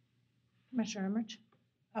 Commissioner Emmerich?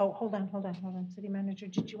 Oh, hold on. City Manager,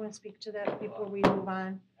 did you want to speak to that before we move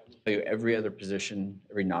on? Every other position,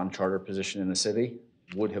 every non-charter position in the city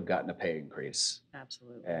would have gotten a pay increase.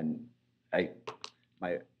 Absolutely. And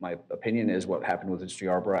my opinion is what happened with Mr.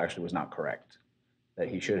 Yarborough actually was not correct. That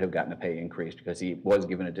he should have gotten a pay increase because he was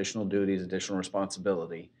given additional duties, additional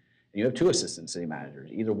responsibility. And you have 2 assistant city managers.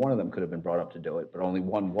 Either one of them could have been brought up to do it, but only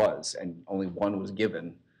one was, and only one was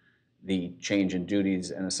given the change in duties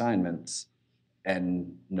and assignments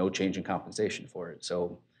and no change in compensation for it.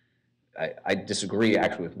 So I disagree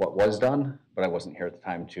actually with what was done, but I wasn't here at the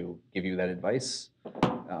time to give you that advice.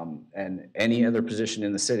 And any other position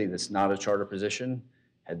in the city that's not a charter position,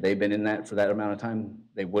 had they been in that for that amount of time,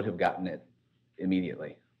 they would have gotten it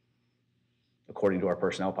immediately, according to our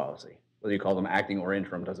personnel policy. Whether you call them acting or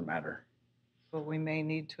interim, doesn't matter. But we may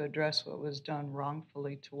need to address what was done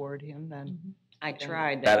wrongfully toward him, then I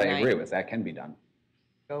tried That that I night. agree with, that can be done.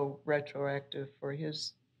 go retroactive for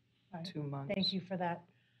his All right, 2 months. Thank you for that.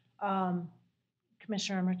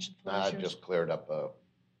 Commissioner Emmerich, the floor I is yours. just cleared up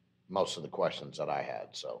most of the questions that I had,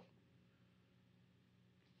 so.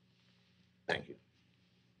 Thank you.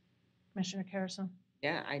 Commissioner Carrison?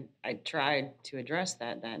 Yeah, I tried to address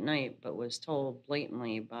that night, but was told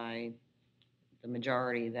blatantly by the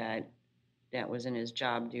majority that that was in his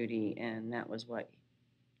job duty and that was what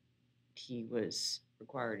he was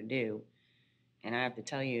required to do. And I have to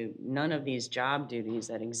tell you, none of these job duties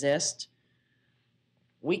that exist,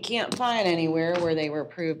 we can't find anywhere where they were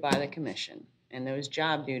approved by the commission. And those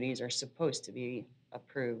job duties are supposed to be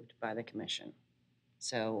approved by the commission.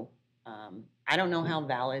 So I don't know how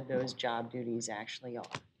valid those job duties actually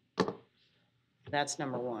are. That's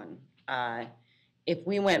number one. If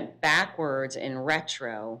we went backwards in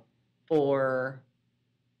retro for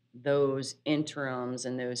those interims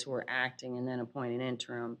and those who are acting and then appoint an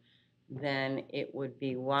interim, then it would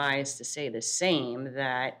be wise to say the same,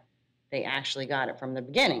 that they actually got it from the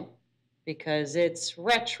beginning, because it's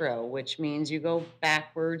retro, which means you go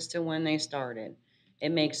backwards to when they started. It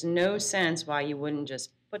makes no sense why you wouldn't just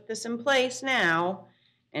put this in place now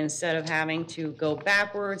instead of having to go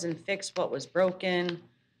backwards and fix what was broken,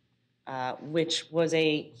 which was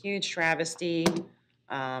a huge travesty.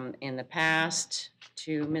 in the past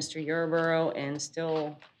to Mr. Yarborough and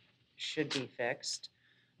still should be fixed,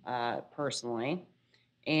 personally.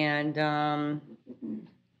 And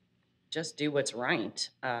just do what's right.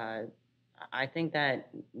 I think that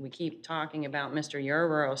we keep talking about Mr.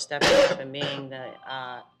 Yarborough stepping up and being the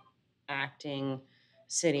acting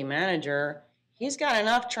city manager. He's got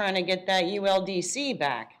enough trying to get that ULDC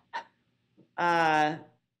back.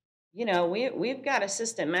 You know, we've got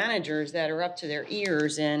assistant managers that are up to their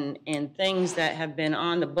ears in things that have been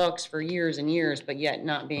on the books for years and years, but yet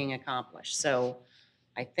not being accomplished. So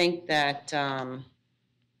I think that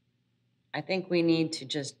I think we need to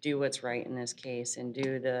just do what's right in this case and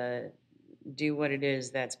do what it is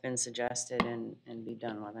that's been suggested and be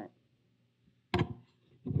done with it.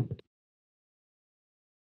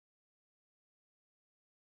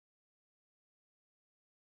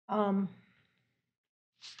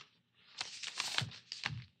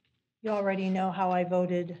 You already know how I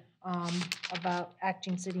voted about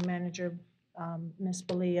acting city manager, Ms.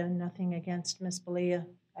 Belia. Nothing against Ms. Belia.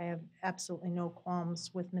 I have absolutely no qualms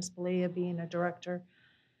with Ms. Belia being a director.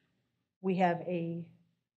 We have a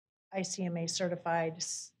ICMA certified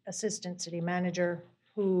assistant city manager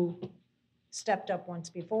who stepped up once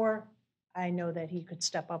before. I know that he could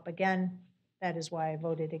step up again. That is why I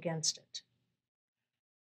voted against it.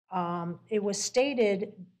 It was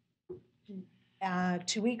stated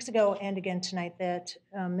 2 weeks ago and again tonight that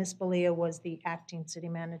Ms. Belia was the acting city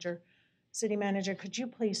manager. City manager, could you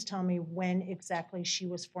please tell me when exactly she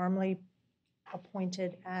was formally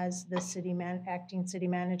appointed as the acting city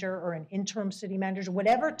manager or an interim city manager,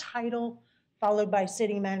 whatever title followed by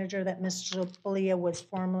city manager that Mr. Belia was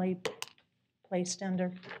formally placed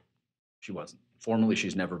under? She wasn't. Formally,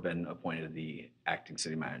 she's never been appointed the acting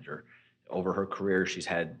city manager. Over her career, she's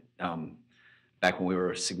had, back when we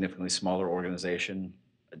were a significantly smaller organization,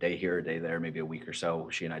 a day here, a day there, maybe a week or so,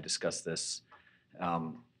 she and I discussed this,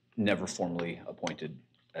 never formally appointed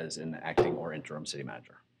as an acting or interim city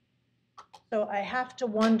manager. So I have to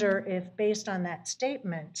wonder if, based on that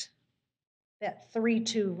statement, that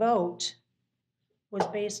 3-2 vote was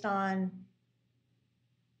based on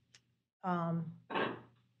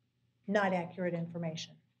not accurate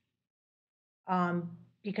information.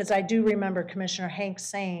 Because I do remember Commissioner Hanks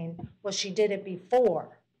saying, well, she did it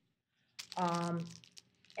before,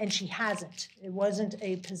 and she hasn't. It wasn't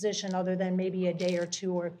a position other than maybe a day or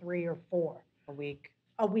 2 or 3 or 4. A week.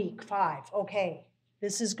 A week, 5, okay.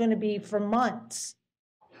 This is gonna be for months.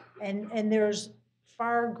 And there's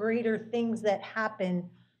far greater things that happen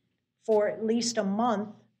for at least a month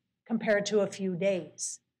compared to a few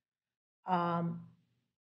days.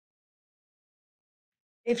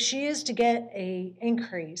 If she is to get an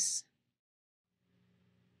increase,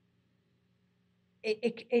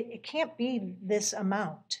 it can't be this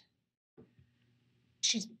amount.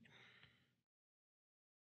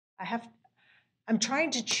 I'm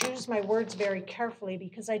trying to choose my words very carefully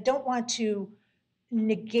because I don't want to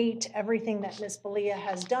negate everything that Ms. Belia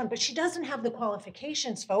has done, but she doesn't have the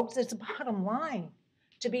qualifications, folks. It's a bottom line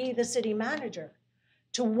to be the city manager,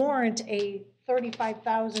 to warrant a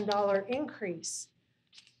 $35,000 increase.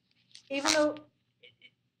 Even though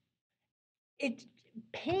it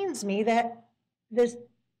pains me that the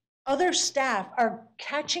other staff are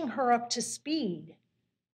catching her up to speed.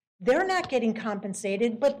 They're not getting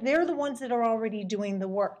compensated, but they're the ones that are already doing the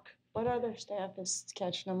work. What other staff is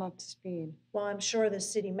catching them up to speed? Well, I'm sure the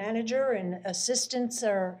city manager and assistants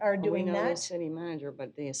are doing We know the that. city manager,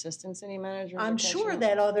 but the assistant city manager? I'm sure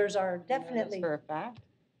that others are You know this definitely. for a fact?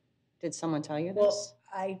 Did someone tell you Well, this?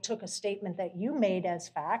 I took a statement that you made as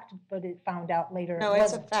fact, but it found out later No, it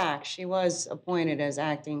it's a wasn't. fact. She was appointed as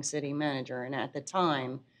acting city manager, and at the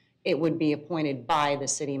time, it would be appointed by the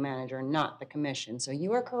city manager, not the commission. So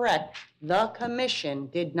you are correct. The commission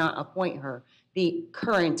did not appoint her. The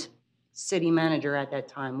current city manager at that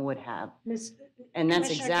time would have. And that's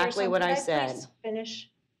Commissioner exactly Gerson, what could I said. please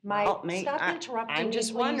finish Well, stop interrupting me, I'm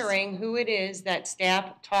just please. wondering who it is that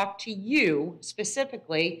staff talked to you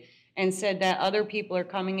specifically and said that other people are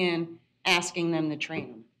coming in asking them to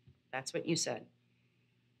train them. That's what you said.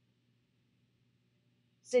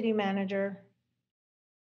 City manager,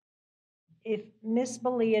 if Ms.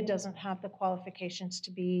 Belia doesn't have the qualifications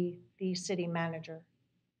to be the city manager,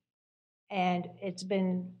 and it's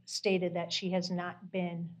been stated that she has not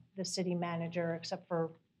been the city manager except for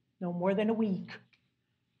no more than a week,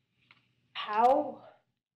 how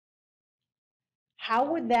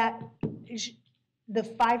would that, the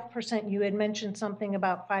 5%, you had mentioned something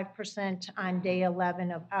about 5% on day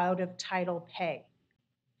 11 of out-of-title pay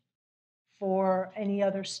for any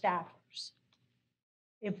other staffers.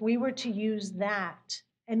 If we were to use that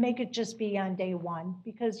and make it just be on day one,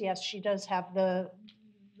 because yes, she does have the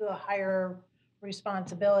higher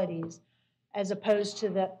responsibilities, as opposed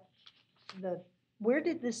to where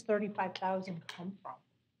did this 35,000 come from?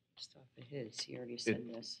 Just off of his, he already said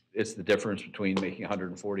this. It's the difference between making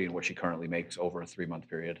 140 and what she currently makes over a 3-month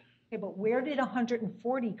period. Okay, but where did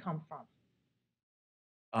 140 come from?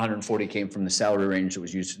 140 came from the salary range that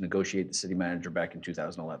was used to negotiate the city manager back in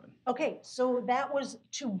 2011. Okay, so that was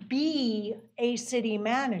to be a city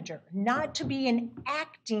manager, not to be an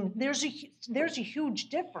acting. There's a huge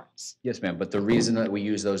difference. Yes, ma'am, but the reason that we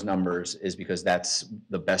use those numbers is because that's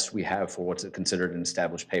the best we have for what's considered an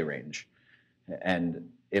established pay range. And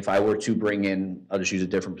if I were to bring in, I'll just use a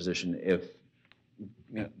different position, if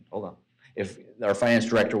our finance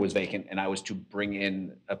director was vacant and I was to bring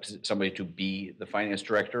in somebody to be the finance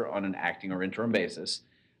director on an acting or interim basis,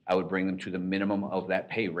 I would bring them to the minimum of that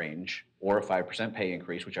pay range or a 5% pay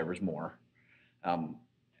increase, whichever is more.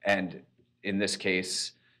 And in this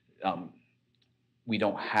case, we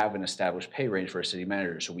don't have an established pay range for a city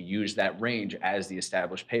manager. So we use that range as the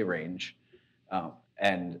established pay range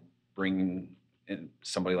and bring in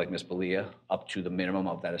somebody like Ms. Belia up to the minimum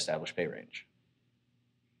of that established pay range.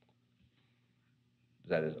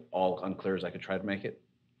 That is all unclear as I could try to make it.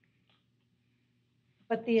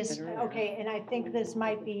 But okay, and I think this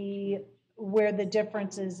might be where the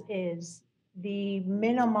differences is. The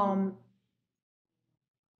minimum,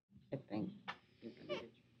 I think.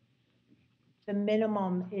 the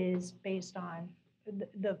minimum is based on,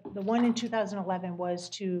 the one in 2011 was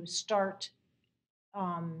to start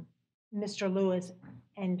Mr. Lewis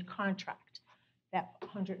and contract. That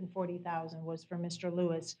 140,000 was for Mr.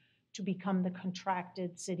 Lewis to become the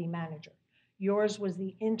contracted city manager. Yours was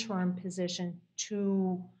the interim position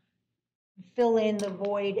to fill in the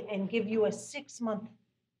void and give you a 6-month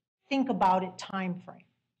think about it time frame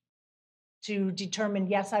to determine,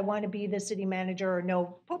 yes, I want to be the city manager, or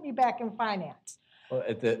no, put me back in finance. Well,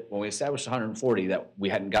 when we established 140, that we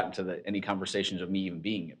hadn't gotten to any conversations of me even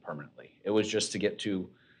being it permanently. It was just to get to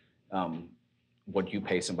what you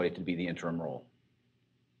pay somebody to be the interim role.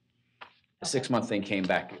 The 6-month thing came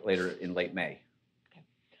back later in late May.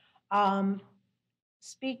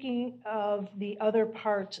 Speaking of the other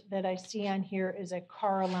part that I see on here is a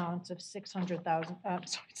car allowance of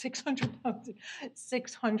 $600,000.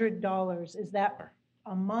 $600. Is that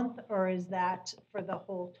a month, or is that for the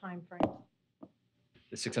whole time frame?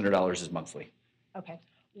 The $600 is monthly. Okay.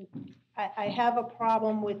 I have a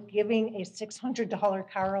problem with giving a $600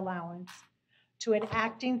 car allowance to an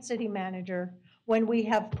acting city manager when we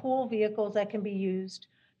have pool vehicles that can be used.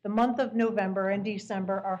 The month of November and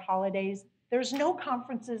December are holidays. There's no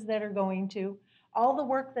conferences that are going to. All the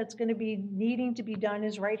work that's going to be needing to be done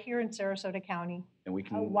is right here in Sarasota County. And we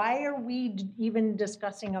can, Why are we even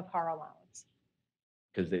discussing a car allowance?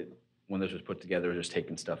 because when this was put together, just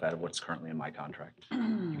taking stuff out of what's currently in my contract.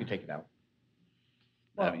 You can take it out.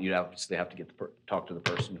 I mean, you'd obviously have to talk to the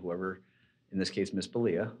person, whoever, in this case, Ms.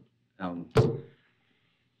 Belia.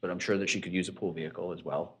 But I'm sure that she could use a pool vehicle as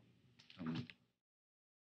well.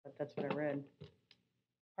 But that's what I read.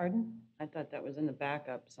 Pardon? I thought that was in the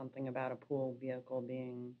backup, something about a pool vehicle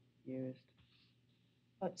being used.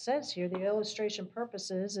 Well, it says here, the illustration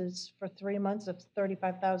purposes is for 3 months of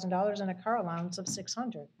 $35,000 and a car allowance of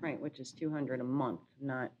 $600. Right, which is $200 a month,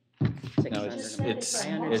 not No, $600 a month. it's-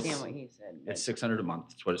 I understand what he said. but It's $600 a month.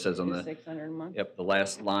 That's what it says on it's the, $600 a month? yep, the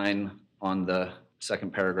last line on the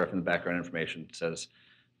second paragraph in the background information says,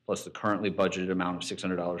 plus the currently budgeted amount of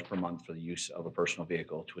 $600 per month for the use of a personal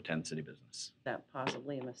vehicle to attend city business. Is that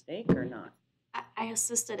possibly a mistake or not? I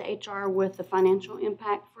assisted HR with the financial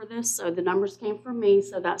impact for this, so the numbers came from me,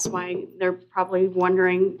 so that's why they're probably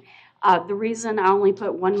wondering. The reason I only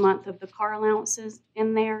put 1 month of the car allowances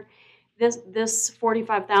in there, this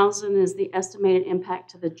 45,000 is the estimated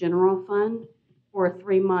impact to the general fund for a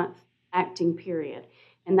 3-month acting period.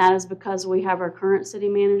 And that is because we have our current city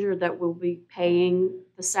manager that will be paying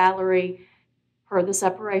the salary per the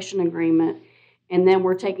separation agreement, and then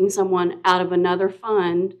we're taking someone out of another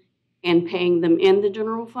fund and paying them in the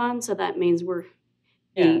general fund, so that means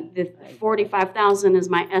the 45,000 is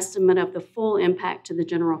my estimate of the full impact to the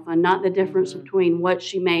general fund, not the difference between what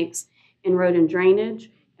she makes in road and drainage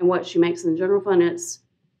and what she makes in the general fund. It's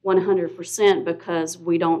 100% because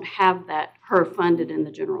we don't have her funded in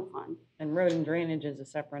the general fund. And road and drainage is a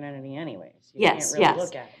separate entity anyways. You Yes, can't really yes.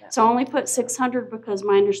 look at it that So I way. only put 600 because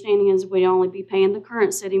my understanding is we'd only be paying the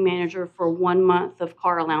current city manager for 1 month of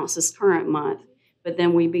car allowance this current month, but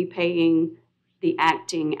then we'd be paying the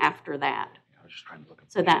acting after that. I was just trying to look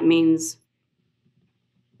up. So that means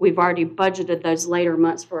we've already budgeted those later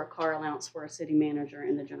months for a car allowance for a city manager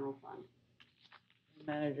in the general fund.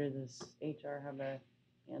 Manager, does HR have a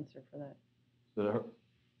answer for that? So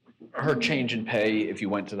her change in pay, if you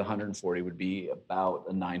went to the 140, would be about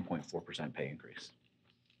a 9.4% pay increase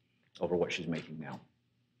over what she's making now.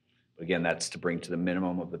 But again, that's to bring to the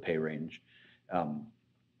minimum of the pay range.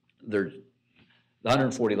 The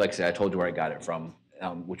 140, like I said, I told you where I got it from,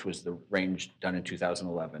 which was the range done in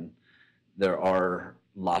 2011. There are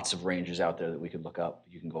lots of ranges out there that we could look up.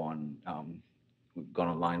 You can go on, go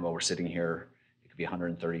online while we're sitting here. It could be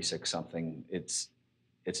 136 something. It's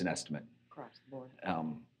an estimate. Across the board.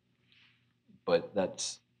 But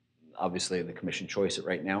that's obviously the commission choice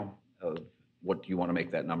right now of what do you want to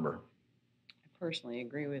make that number. I personally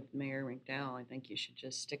agree with Mayor McDowell. I think you should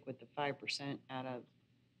just stick with the 5% out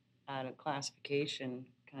of classification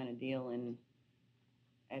kind of deal, and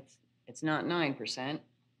it's not 9%,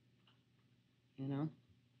 you know?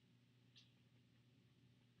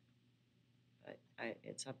 But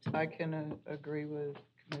it's up to. I can agree with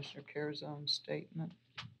Commissioner Carazone's statement.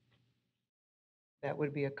 That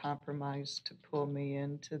would be a compromise to pull me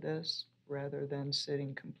into this rather than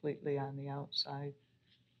sitting completely on the outside.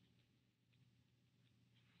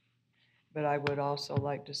 But I would also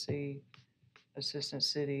like to see Assistant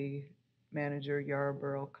City Manager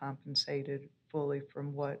Yarborough compensated fully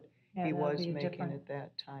from what Yeah, he that'll was be a making different- at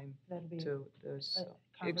that time That'd be to this.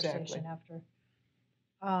 a Exactly. conversation after.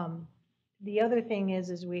 The other thing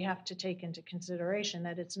is we have to take into consideration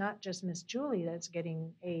that it's not just Miss Julie that's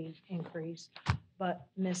getting a increase, but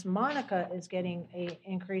Miss Monica is getting a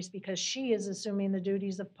increase because she is assuming the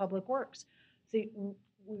duties of Public Works. See,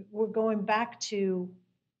 we're going back to,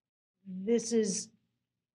 this is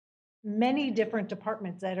many different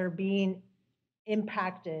departments that are being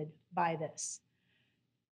impacted by this.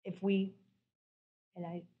 If we,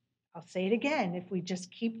 and I'll say it again, if we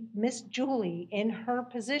just keep Miss Julie in her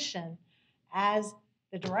position as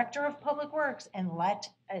the Director of Public Works and let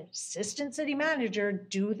Assistant City Manager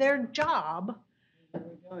do their job. There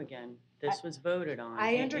we go again. This was voted on.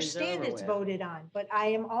 I It is understand over it's with. voted on, but I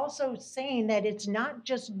am also saying that it's not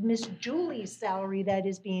just Miss Julie's salary that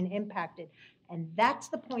is being impacted. And that's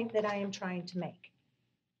the point that I am trying to make.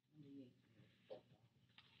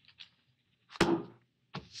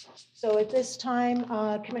 So at this time,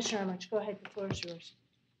 Commissioner Emmerich, go ahead, the floor is yours.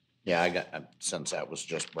 Yeah, since that was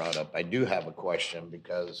just brought up, I do have a question,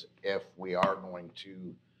 because if we are going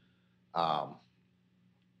to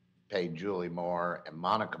pay Julie more and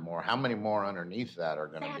Monica more, how many more underneath that are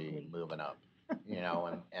gonna be Exactly. moving up? You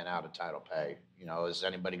know, and out of title pay? You know, is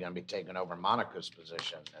anybody gonna be taking over Monica's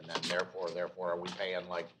position? And then therefore, are we paying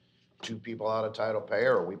like 2 people out of title pay,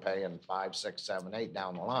 or are we paying 5, 6, 7, 8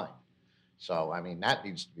 down the line? So, I mean, that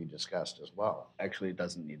needs to be discussed as well. Actually, it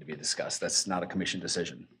doesn't need to be discussed. That's not a commission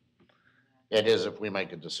decision. It is if we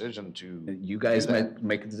make a decision to. You guys do that.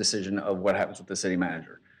 make the decision of what happens with the city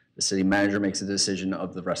manager. The city manager makes a decision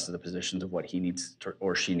of the rest of the positions of what he needs to,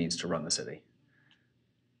 or she needs to run the city.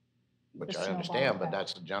 Which The I snowball understand, but effect.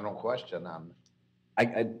 that's a general question.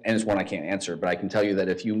 And it's one I can't answer, but I can tell you that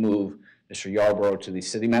if you move Mr. Yarborough to the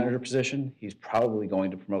city manager position, he's probably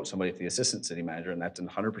going to promote somebody to the assistant city manager, and that's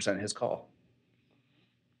 100% his call.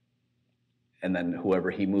 And then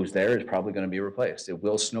whoever he moves there is probably going to be replaced. It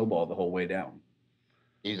will snowball the whole way down.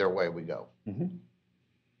 Either way we go.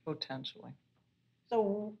 Potentially.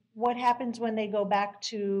 So what happens when they go back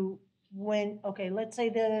to okay, let's say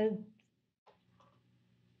You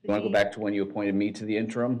want to go back to when you appointed me to the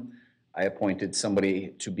interim? I appointed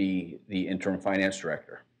somebody to be the interim finance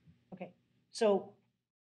director. Okay, so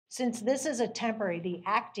since this is a temporary, the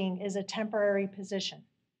acting is a temporary position.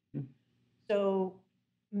 So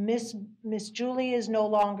Miss Julie is no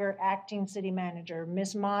longer acting city manager.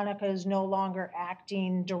 Miss Monica is no longer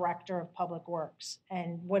acting director of public works,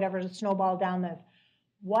 and whatever the snowball down the,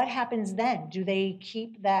 what happens then? Do they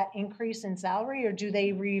keep that increase in salary, or do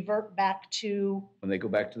they revert back to? When they go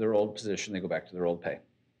back to their old position, they go back to their old pay.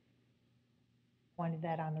 Wanted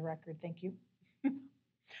that on the record, thank you.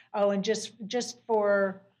 Oh, and just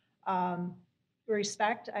for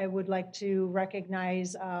respect, I would like to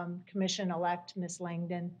recognize Commission-elect Ms.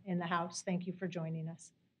 Langdon in the House. Thank you for joining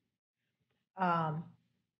us. I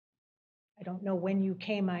don't know when you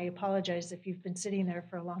came. I apologize if you've been sitting there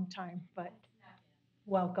for a long time, but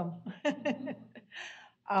welcome.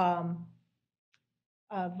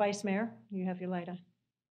 Vice Mayor, you have your light on.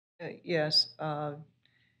 Yes,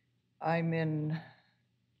 I'm in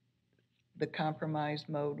the compromise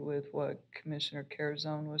mode with what Commissioner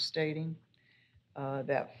Carazone was stating,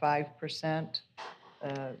 that 5%,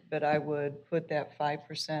 but I would put that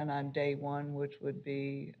 5% on day one, which would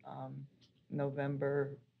be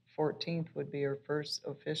November 14th would be her first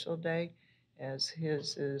official day, as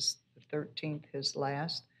his is the the 13th his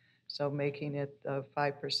last, so making it a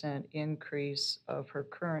 5% increase of her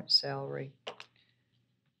current salary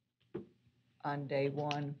on day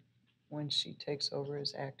one when she takes over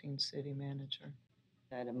as acting city manager. Is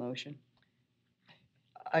that a motion?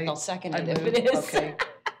 I'll second it if it is. Okay.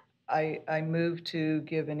 I move to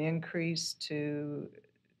give an increase to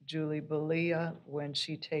Julie Belia when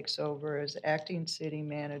she takes over as acting city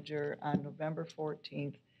manager on November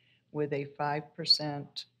 14th with a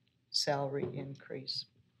 5% salary increase.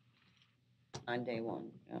 On day one,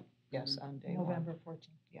 yeah. Yes, on day one. November 14th.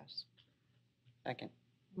 Yes. Second.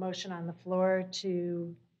 Motion on the floor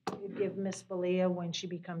to give Ms. Belia, when she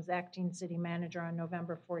becomes acting city manager on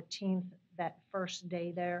November 14th, that first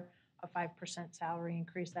day there, a 5% salary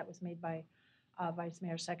increase. That was made by Vice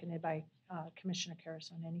Mayor, seconded by Commissioner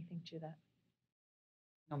Carrison. Anything to that?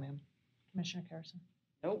 No, ma'am. Commissioner Carrison?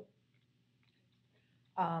 Nope.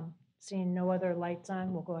 Seeing no other lights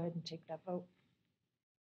on, we'll go ahead and take that vote.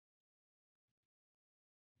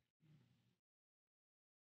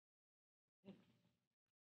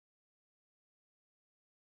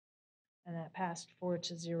 And that passed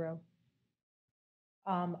 4-0.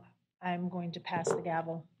 I'm going to pass the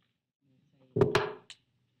gavel.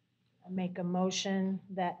 I make a motion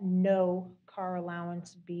that no car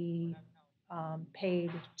allowance be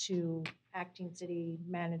paid to acting city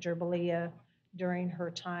manager Belia during her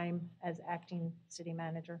time as acting city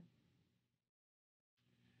manager.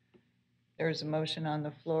 There's a motion on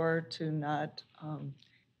the floor to not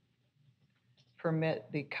permit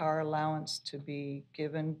the car allowance to be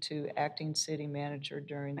given to acting city manager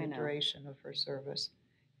during I the know. duration of her service.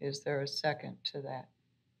 Is there a second to that?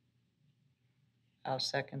 I'll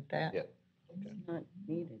second that. Yeah. It's not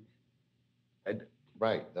needed.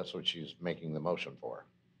 Right, that's what she's making the motion for.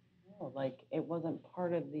 No, like, it wasn't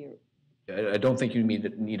part of the, I don't think you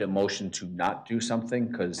need a motion to not do something,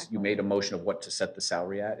 because you made a motion of what to set the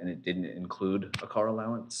salary at, and it didn't include a car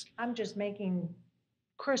allowance. I'm just making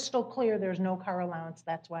crystal clear there's no car allowance.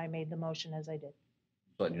 That's why I made the motion as I did.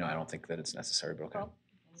 But, I don't think that it's necessary, but okay. Well,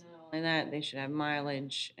 not only that, they should have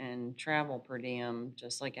mileage and travel per diem,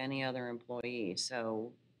 just like any other employee.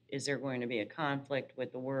 So is there going to be a conflict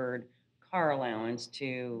with the word car allowance No,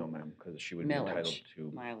 to ma'am, because she would be entitled millage,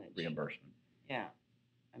 to mileage? reimbursement. Yeah,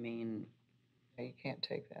 I mean, You can't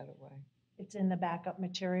take that away. it's in the backup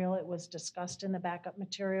material. It was discussed in the backup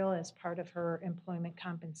material as part of her employment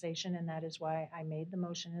compensation, and that is why I made the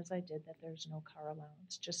motion as I did, that there's no car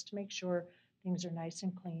allowance, just to make sure things are nice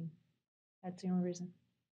and clean. That's the only reason.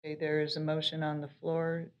 Okay, there is a motion on the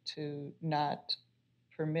floor to not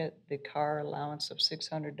permit the car allowance of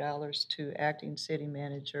 $600 to acting city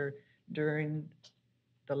manager during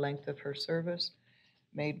the length of her service,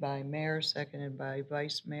 made by mayor, seconded by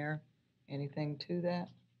vice mayor. Anything to that?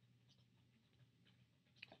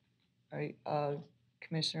 All right,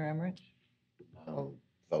 Commissioner Emmerich? Oh.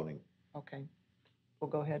 Voting. Okay, we'll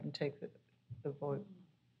go ahead and take the vote.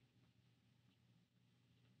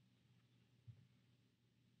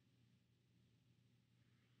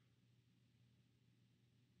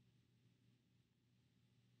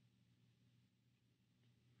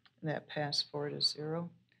 And that passed 4-0.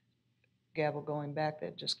 Gavel going back,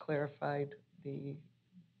 that just clarified the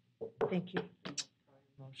Thank you.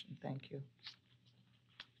 motion. Thank you.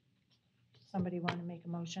 Somebody want to make a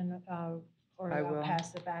motion, or I I'll will.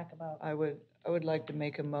 pass it back about, I would like to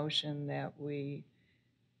make a motion that we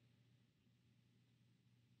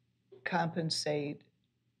compensate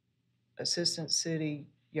Assistant City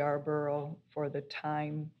Yarborough for the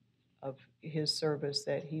time of his service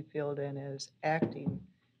that he filled in as acting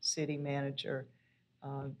city manager,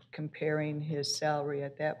 comparing his salary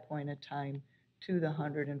at that point in time to the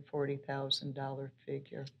 $140,000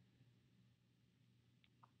 figure.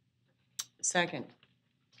 second.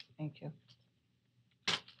 Thank you.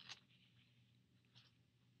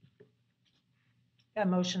 a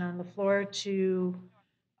motion on the floor to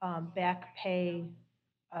back pay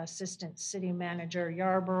Assistant City Manager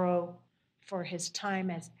Yarborough for his time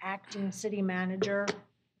as acting city manager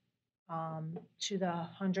to the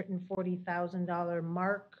 $140,000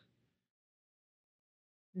 mark.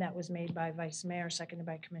 That was made by Vice Mayor, seconded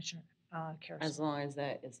by Commissioner Carrison. As long as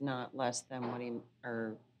that is not less than what he,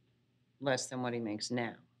 or less than what he makes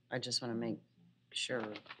now. I just want to make sure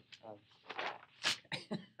of.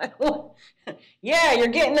 Yeah, you're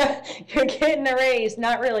getting a raise.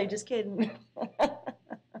 Not really, just kidding.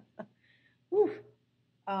 Whew.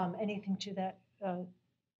 Anything to that,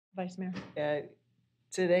 Vice Mayor?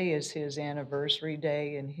 Today is his anniversary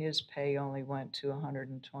day, and his pay only went to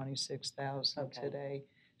 $126,000 Okay. today.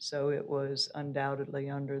 So it was undoubtedly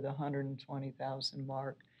under the $120,000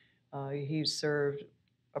 mark. He served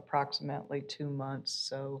approximately 2 months,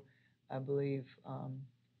 so I believe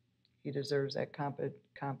he deserves that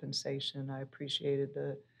compensation. I appreciated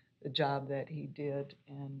the job that he did,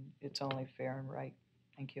 and it's only fair and right.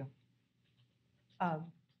 Thank you.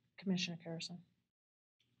 Commissioner Carrison.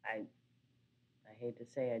 I hate to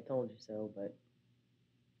say I told you so, but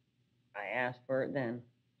I asked for it then,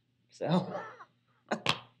 so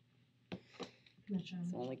Commissioner.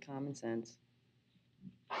 it's only common sense.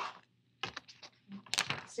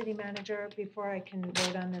 City Manager, before I can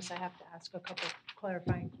vote on this, I have to ask a couple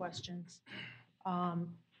clarifying questions.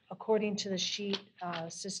 According to the sheet,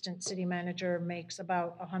 Assistant City Manager makes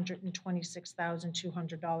about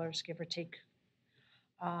 $126,200, give or take.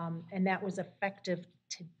 And that was effective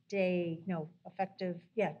today,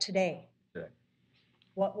 today. Today.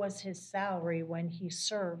 What was his salary when he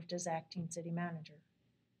served as acting city manager?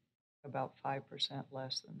 About 5%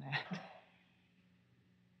 less than that.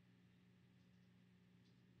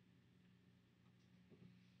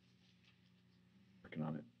 Working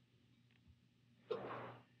on it.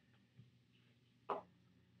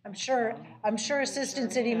 I'm sure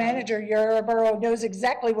Assistant City Manager Yarborough knows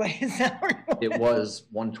exactly what his salary was. It was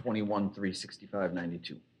 121,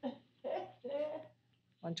 365.92.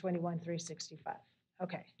 121, 365.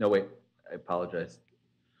 Okay. No, wait, I apologize.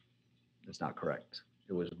 That's not correct.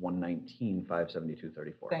 It was 119,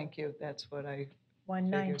 572.34. Thank you, that's what I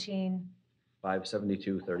 119.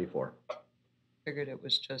 572.34. figured, it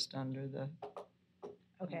was just under the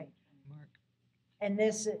Okay. mark. And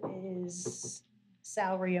this is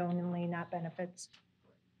salary only, not benefits.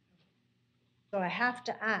 So I have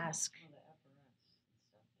to ask,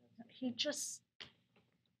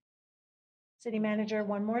 City Manager,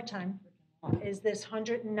 one more time. Is this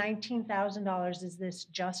 $119,000, is this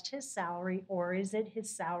just his salary or is it his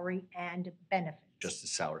salary and benefits? Just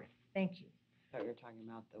his salary. Thank you. I thought you were talking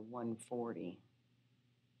about the 140.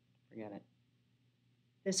 Forget it.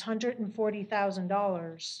 This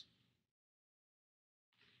 $140,000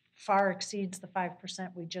 far exceeds the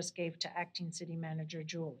 5% we just gave to acting city manager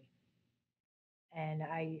Julie. And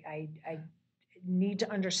I need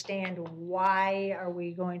to understand, why are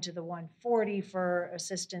we going to the 140 for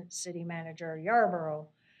assistant city manager Yarborough,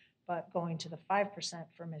 but going to the 5%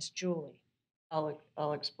 for Miss Julie?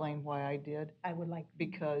 I'll explain why I did. I would like.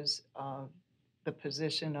 Because the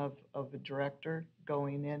position of a director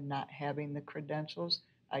going in, not having the credentials,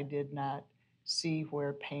 I did not see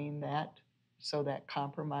where paying that, so that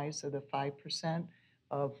compromise of the 5%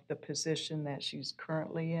 of the position that she's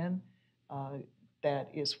currently in, that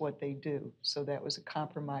is what they do. So that was a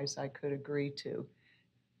compromise I could agree to.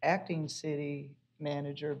 Acting city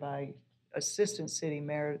manager by assistant city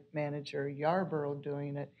manager Yarborough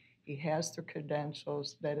doing it, he has the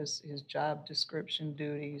credentials, that is his job description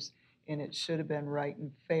duties, and it should have been right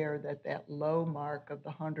and fair that that low mark of the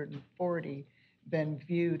 140 been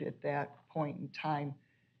viewed at that point in time,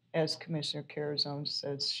 as Commissioner Carrison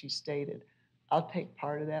says she stated. I'll take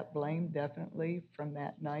part of that blame, definitely, from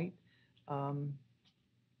that night.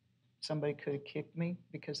 Somebody could have kicked me,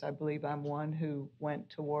 because I believe I'm one who went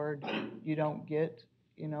toward, you don't get,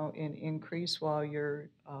 an increase while you're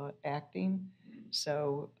acting.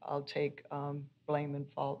 So I'll take blame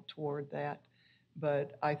and fault toward that.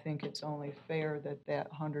 But I think it's only fair that that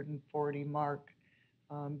 140 mark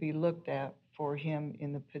be looked at for him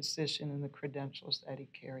in the position and the credentials that he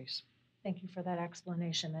carries. Thank you for that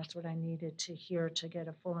explanation. That's what I needed to hear to get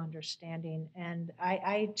a full understanding. And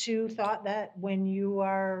I too thought that when you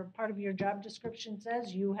are, part of your job description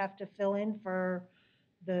says you have to fill in for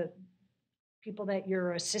the people that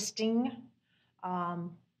you're assisting,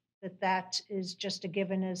 that is just a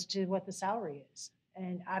given as to what the salary is.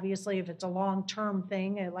 And obviously, if it's a long-term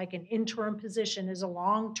thing, like an interim position is a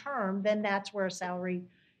long-term, then that's where a salary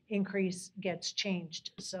increase gets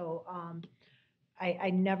changed. So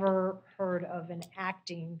I never heard of an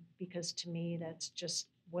acting, because to me, that's just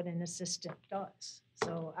what an assistant does.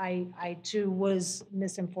 So I too was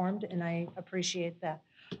misinformed, and I appreciate that.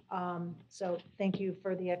 So thank you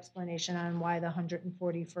for the explanation on why the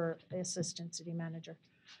 140 for the assistant city manager.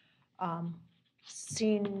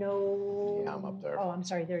 Seeing no. Yeah, I'm up there. Oh, I'm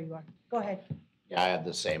sorry, there you are. Go ahead. Yeah, I had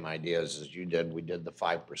the same ideas as you did. We did the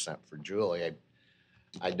 5% for Julie.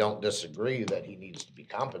 I don't disagree that he needs to be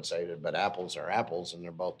compensated, but apples are apples, and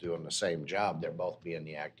they're both doing the same job. They're both being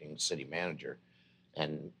the acting city manager.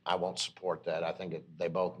 And I won't support that. I think they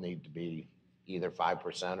both need to be either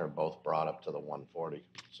 5% or both brought up to the 140.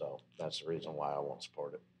 So that's the reason why I won't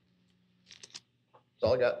support it. That's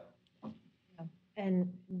all I got.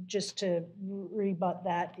 And just to rebut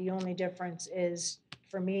that, the only difference is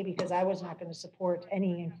for me, because I was not going to support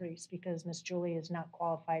any increase, because Miss Julie is not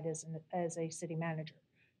qualified as a city manager.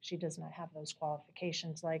 She does not have those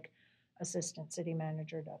qualifications like assistant city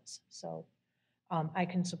manager does. So I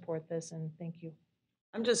can support this, and thank you.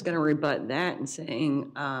 I'm just gonna rebut that and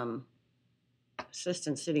saying,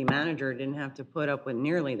 assistant city manager didn't have to put up with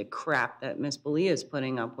nearly the crap that Miss Belia is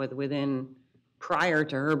putting up with prior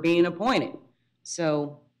to her being appointed.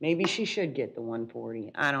 So maybe she should get the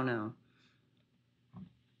 140. I don't know. I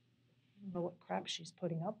don't know what crap she's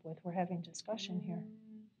putting up with. We're having discussion here.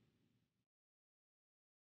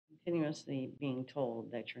 Continuously being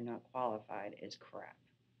told that you're not qualified is crap,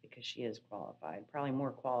 because she is qualified, probably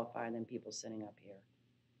more qualified than people sitting up here.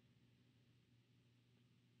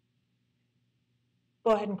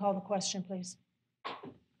 Go ahead and call the question, please.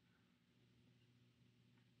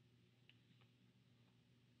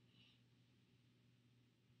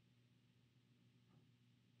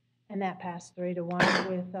 And that passed 3-1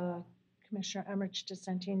 with Commissioner Emmerich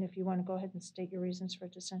dissenting. If you want to go ahead and state your reasons for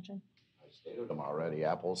dissension. I stated them already,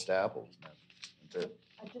 apples to apples. That's it.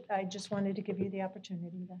 I just wanted to give you the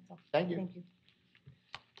opportunity, that's all. Thank you. Thank you.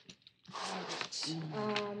 All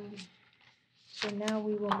right. So now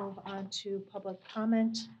we will move on to public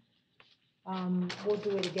comment. We'll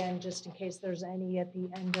do it again just in case there's any at the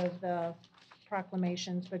end of the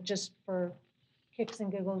proclamations, but just for kicks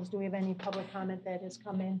and giggles, do we have any public comment that has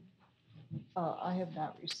come in? I have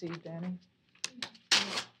not received any.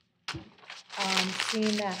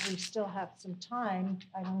 Seeing that we still have some time,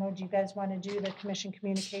 I don't know, do you guys want to do the commission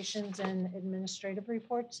communications and administrative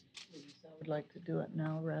reports? I would like to do it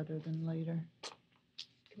now rather than later.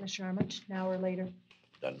 Commissioner Armich, now or later?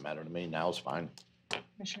 Doesn't matter to me, now's fine.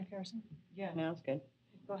 Commissioner Harrison? Yeah, now it's good.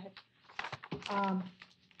 Go ahead.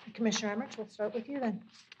 Commissioner Emmerich, we'll start with you then.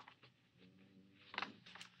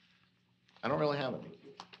 I don't really have any.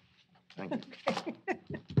 Thank you. Okay.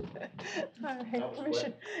 All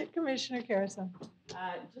right, Commissioner Carrison.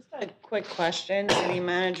 Just a quick question, city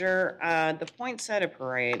manager. The Poinsettia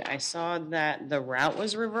Parade, I saw that the route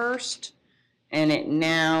was reversed and it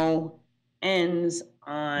now ends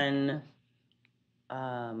on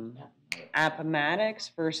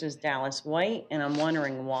Appomattox versus Dallas White, and I'm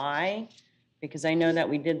wondering why, because I know that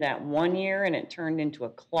we did that one year and it turned into a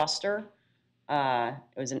cluster.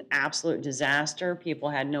 It was an absolute disaster. People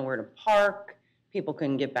had nowhere to park. People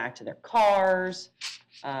couldn't get back to their cars.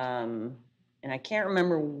 And I can't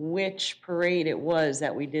remember which parade it was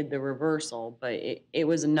that we did the reversal, but it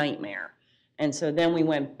was a nightmare. And so then we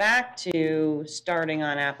went back to starting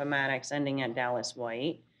on Appomattox, ending at Dallas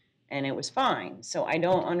White, and it was fine. So I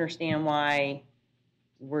don't understand why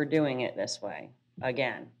we're doing it this way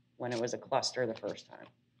again, when it was a cluster the first time.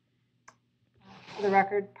 For the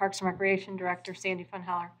record, Parks and Recreation Director Sandy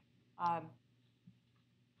Funheller.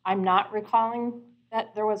 I'm not recalling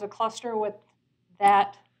that there was a cluster with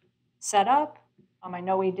that setup. I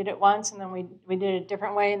know we did it once, and then we did it a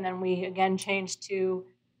different way, and then we again changed to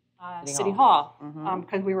City Hall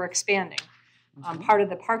because we were expanding. Part of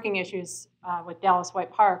the parking issues with Dallas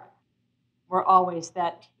White Park were always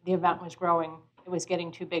that the event was growing. It was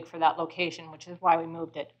getting too big for that location, which is why we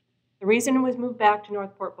moved it. The reason it was moved back to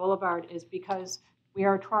Northport Boulevard is because we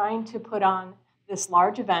are trying to put on this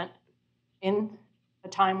large event in a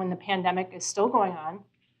time when the pandemic is still going on.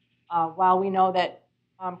 While we know that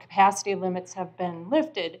capacity limits have been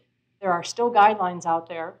lifted, there are still guidelines out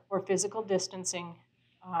there for physical distancing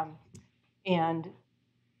and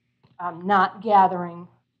not gathering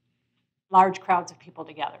large crowds of people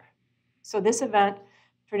together. So this event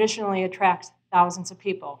traditionally attracts thousands of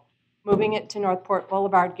people. Moving it to Northport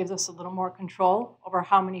Boulevard gives us a little more control over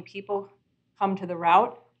how many people come to the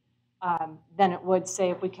route than it would, say,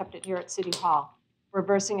 if we kept it here at City Hall.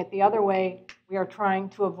 Reversing it the other way, we are trying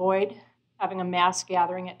to avoid having a mass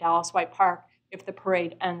gathering at Dallas White Park if the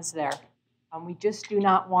parade ends there. We just do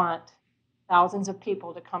not want thousands of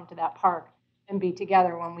people to come to that park and be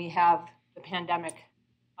together when we have the pandemic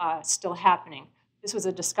still happening. This was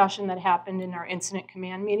a discussion that happened in our incident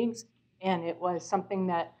command meetings, and it was something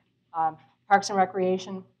that Parks and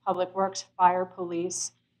Recreation, Public Works, Fire,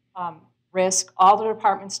 Police, Risk, all the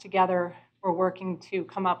departments together were working to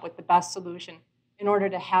come up with the best solution in order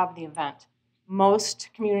to have the event. Most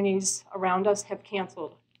communities around us have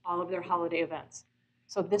canceled all of their holiday events.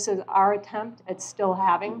 So this is our attempt at still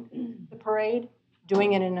having the parade,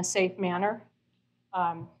 doing it in a safe manner,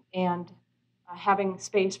 and having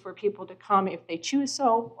space for people to come if they choose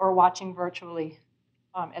so, or watching virtually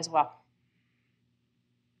as well.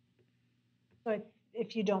 So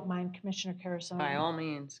if you don't mind, Commissioner Carrison. By all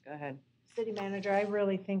means, go ahead. City Manager, I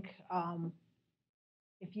really think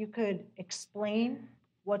if you could explain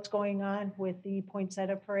what's going on with the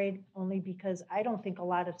Poinsettia Parade, only because I don't think a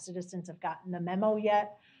lot of citizens have gotten the memo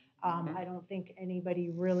yet. I don't think anybody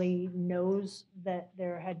really knows that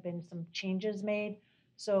there had been some changes made.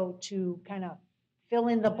 So to kind of fill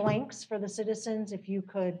in the blanks for the citizens, if you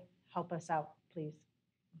could help us out, please.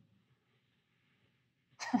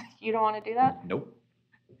 You don't want to do that? Nope.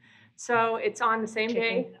 So it's on the same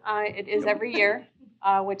day. It is every year,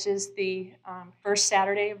 which is the first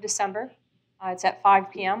Saturday of December. It's at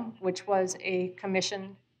 5 p.m., which was a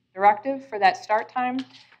commission directive for that start time.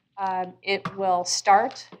 It will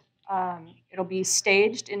start, it'll be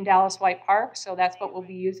staged in Dallas White Park, so that's what we'll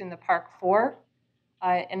be using the park for.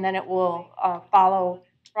 And then it will follow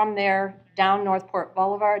from there down Northport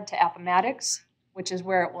Boulevard to Appomattox, which is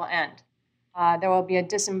where it will end. There will be a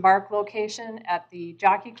disembark location at the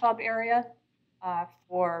Jockey Club area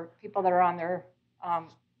for people that are on their,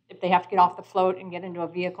 if they have to get off the float and get into a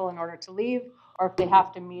vehicle in order to leave, or if they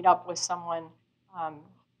have to meet up with someone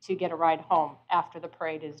to get a ride home after the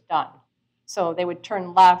parade is done. So they would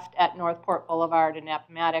turn left at Northport Boulevard in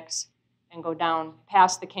Appomattox and go down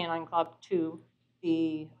past the Canine Club to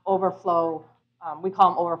the overflow, we call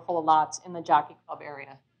them overflow lots in the Jockey Club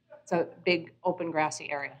area. It's a big open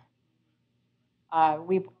grassy area.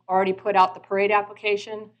 We've already put out the parade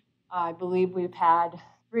application. I believe we've had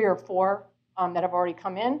 3 or 4 that have already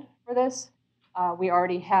come in for this. We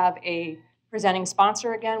already have a presenting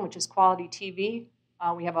sponsor again, which is Quality TV.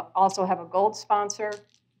 We also have a gold sponsor.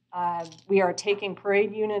 We are taking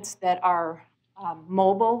parade units that are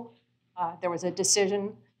mobile. There was a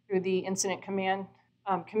decision through the Incident Command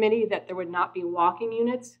Committee that there would not be walking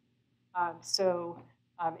units.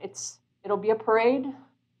 It'll be a parade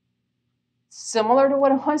similar to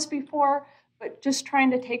what it was before, but just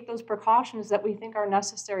trying to take those precautions that we think are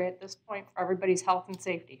necessary at this point for everybody's health and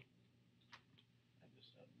safety. I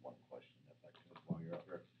just have one question, if I could, while you're up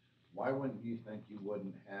here. Why wouldn't you think you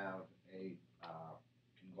wouldn't have a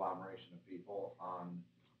conglomeration of people on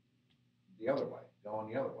the other way,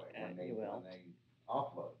 going the other way when they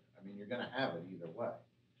offload? I mean, you're going to have it either way.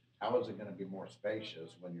 How is it going to be more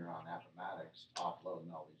spacious when you're on Appomattox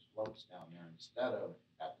offloading all these floats down there instead of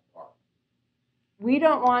at the park? We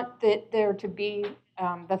don't want there to be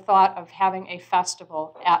the thought of having a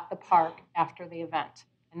festival at the park after the event.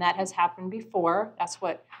 And that has happened before. That's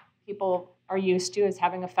what people are used to, is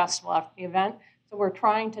having a festival after the event. So we're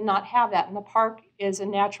trying to not have that. And the park is a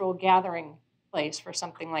natural gathering place for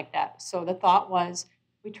something like that. So the thought was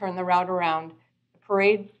we turn the route around. The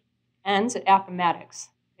parade ends at Appomattox.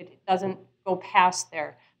 It doesn't go past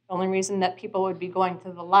there. The only reason that people would be going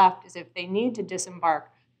to the left is if they need to disembark.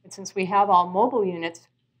 But since we have all mobile units,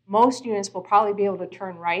 most units will probably be able to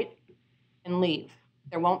turn right and leave.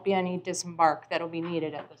 There won't be any disembark that'll be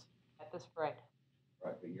needed at this parade.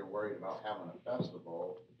 Right, but you're worried about having a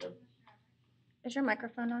festival. Is your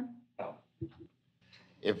microphone on? No.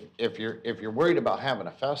 If you're worried about having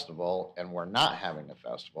a festival and we're not having a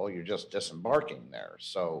festival, you're just disembarking there.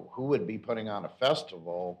 So who would be putting on a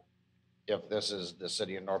festival if this is the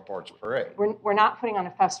city of Northport's parade? We're not putting on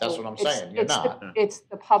a festival. That's what I'm saying, you're not. It's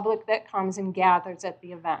the public that comes and gathers at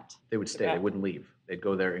the event. They would stay, they wouldn't leave. They'd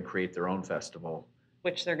go there and create their own festival.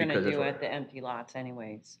 Which they're gonna Because if do we're- at the empty lots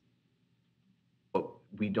anyways. But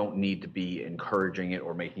we don't need to be encouraging it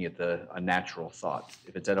or making it a natural thought.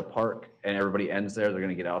 If it's at a park and everybody ends there, they're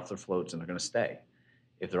gonna get off their floats and they're gonna stay.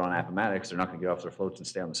 If they're on Appomattox, they're not gonna get off their floats and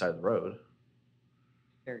stay on the side of the road.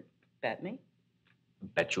 Bet me,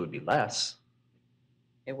 Bet you would be less,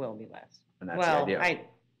 it will be less. and that's the Well, idea.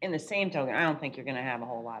 in the same token, I don't think you're gonna have a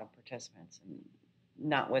whole lot of participants, and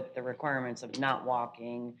not with the requirements of not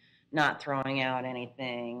walking, not throwing out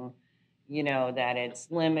anything, that it's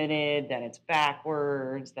limited, that it's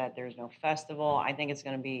backwards, that there's no festival. I think it's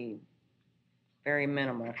gonna be very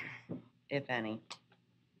minimal, if any.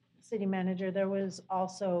 City manager, there was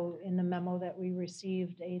also in the memo that we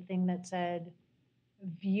received a thing that said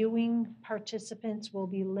viewing participants will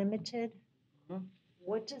be limited. Mhm.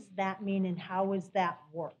 What does that mean and how does that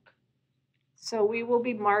work? So we will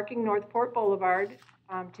be marking Northport Boulevard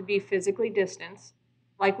to be physically distanced,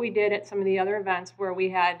 like we did at some of the other events where we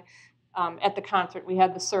had, at the concert, we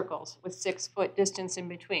had the circles with 6-foot distance in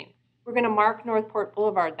between. We're going to mark Northport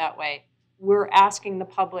Boulevard that way. We're asking the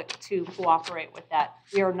public to cooperate with that.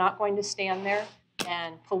 We are not going to stand there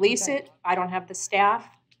and police it. I don't have the staff.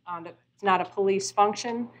 It's not a police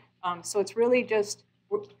function. So it's really just,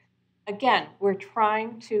 again, we're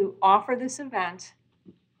trying to offer this event.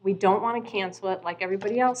 We don't want to cancel it like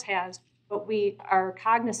everybody else has, but we are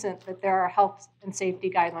cognizant that there are health and safety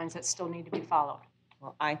guidelines that still need to be followed.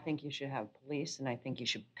 Well, I think you should have police, and I think you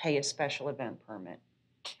should pay a special event permit.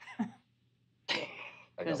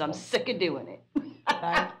 Because I'm sick of doing it. Can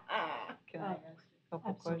I ask a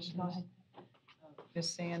couple Absolutely. questions? Go ahead. Miss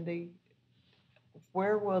Sandy,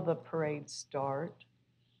 where will the parade start?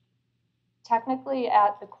 Technically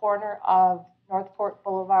at the corner of Northport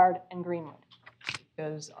Boulevard and Greenwood.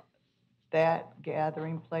 Because that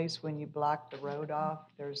gathering place, when you block the road off,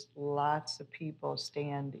 there's lots of people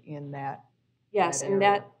stand in that. Yes, and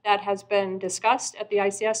area. that has been discussed at the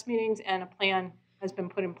ICS meetings, and a plan has been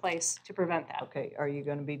put in place to prevent that. Okay, are you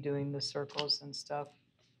gonna be doing the circles and stuff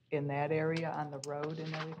in that area on the road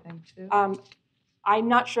and everything too? I'm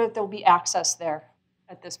not sure that there'll be access there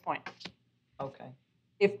at this point. Okay,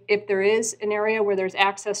 If there is an area where there's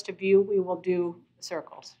access to view, we will do the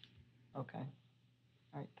circles. okay.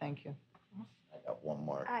 All right, thank you. I got one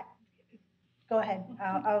more. Go ahead.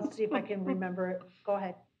 I'll see if I can remember it. Go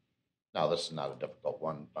ahead. No, this is not a difficult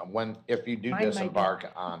one. If you do Mine might be.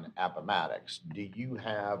 disembark on Appomattox, do you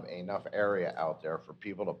have enough area out there for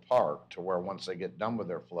people to park to where once they get done with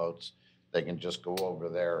their floats, they can just go over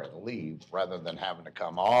there and leave rather than having to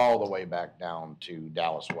come all the way back down to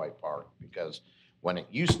Dallas White Park? Because when it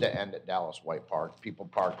used to end at Dallas White Park, people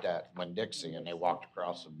parked at Winn-Dixie and they walked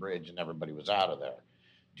across the bridge and everybody was out of there.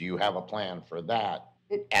 Do you have a plan for that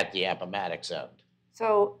at the Appomattox end?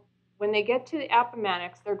 So when they get to the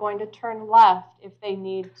Appomattox, they're going to turn left if they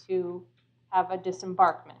need to have a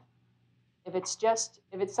disembarkment. If it's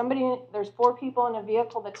somebody, there's 4 people in a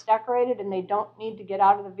vehicle that's decorated and they don't need to get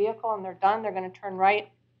out of the vehicle and they're done, they're going to turn right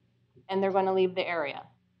and they're going to leave the area.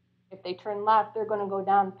 If they turn left, they're going to go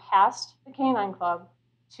down past the Canine Club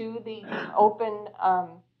to the open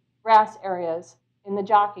grass areas in the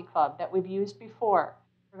Jockey Club that we've used before.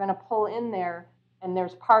 They're going to pull in there, and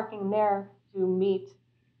there's parking there to meet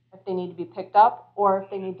if they need to be picked up or if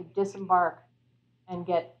they need to disembark and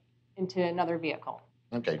get into another vehicle.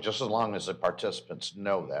 Okay, just as long as the participants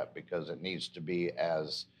know that, because it needs to be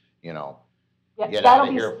as, you know, Yeah, get out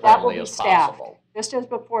of here that will friendly be as staffed. possible. Just as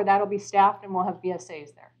before, that'll be staffed and we'll have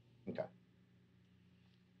BSAs there. Okay.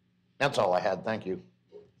 That's all I had. Thank you.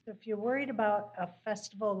 So if you're worried about a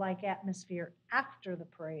festival-like atmosphere after the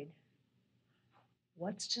parade,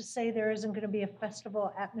 what's to say there isn't going to be a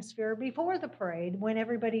festival atmosphere before the parade when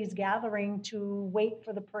everybody's gathering to wait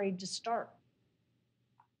for the parade to start?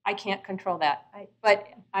 I can't control that. But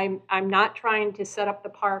I'm not trying to set up the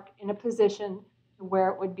park in a position to where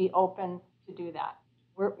it would be open to do that.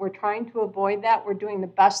 We're trying to avoid that. We're doing the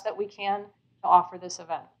best that we can to offer this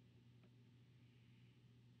event.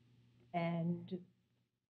 And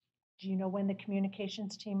do you know when the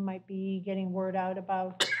communications team might be getting word out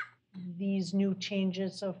about these new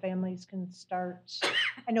changes so families can start?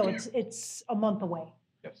 I know it's a month away,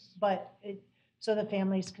 Yes. but so the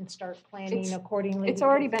families can start planning accordingly. It's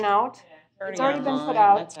already been out. It's already been put online.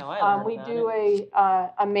 out. That's how I learned We about do it.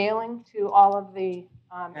 a mailing to all of the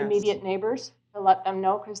Yes. immediate neighbors to let them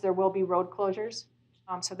know because there will be road closures.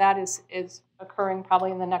 So that is occurring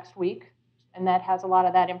probably in the next week, and that has a lot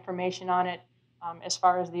of that information on it as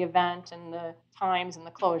far as the event and the times and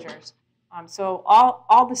the closures. So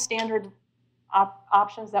all the standard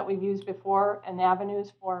options that we've used before and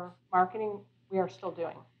avenues for marketing, we are still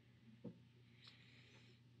doing.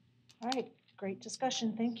 All right, great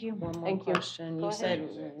discussion. Thank you. One more Thank you. question. Go You ahead.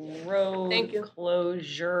 said road Thank you.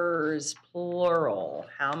 closures, plural.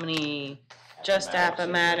 How many? Just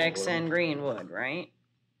Appomattox and Greenwood, right?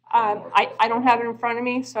 I don't have it in front of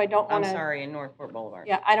me, so I don't I'm want to. sorry, in Northport Boulevard.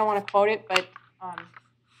 Yeah, I don't want to quote it, but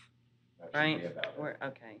Right?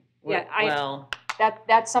 Okay. Yeah, Well,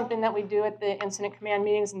 that's something that we do at the incident command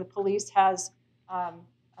meetings, and the police has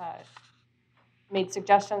made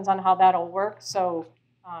suggestions on how that'll work. So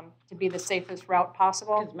to be the safest route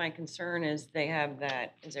possible. because my concern is they have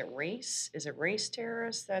that, is it race? Is it race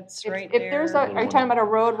terrorists that's If, right if there? there's are you talking about a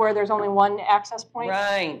road where there's only one access point?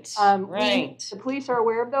 Right, right. The police are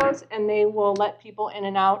aware of those, and they will let people in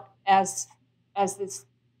and out as it's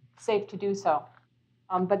safe to do so.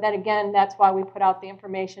 But then again, that's why we put out the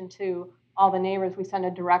information to all the neighbors. We send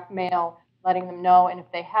a direct mail letting them know, and if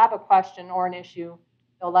they have a question or an issue,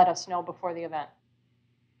 they'll let us know before the event.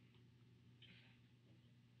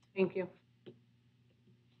 Thank you.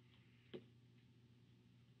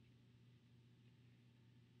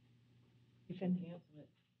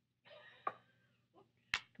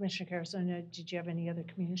 Commissioner Carrasona, did you have any other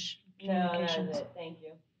communications? Thank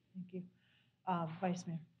you. Thank you. Vice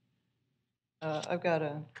Mayor. I've got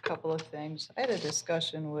a couple of things. I had a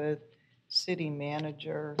discussion with city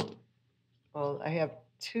manager. Well, I have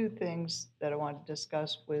 2 things that I want to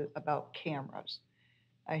discuss about cameras.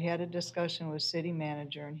 I had a discussion with city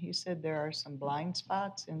manager, and he said there are some blind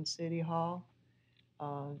spots in City Hall.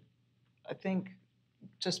 I think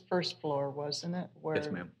just first floor, wasn't it? Yes,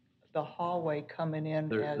 ma'am. The hallway coming in.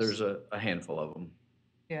 There's a handful of them.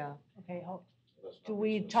 Yeah. Okay, hold. This do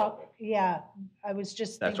we talk, yeah, I was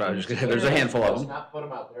just That's what I was thinking. just gonna, there's a handful of Let's them. not put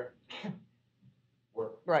them out there.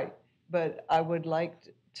 Right, but I would like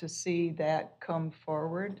to see that come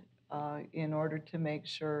forward in order to make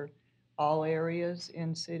sure all areas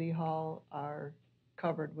in City Hall are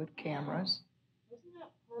covered with cameras. Wasn't that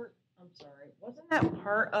part, I'm sorry, wasn't that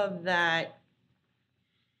part of that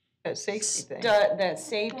That safety thing. that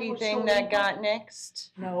safety was thing so that legal. got nixed?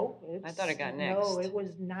 No. I thought it got No, nixed. it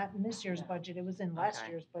was not in this year's budget, it was in last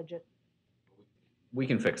Okay. year's budget. We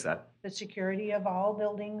can fix that. The security of all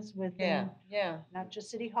buildings Yeah, within, yeah, not just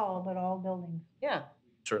City Hall, but all buildings. yeah.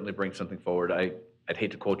 Certainly bring something forward. I'd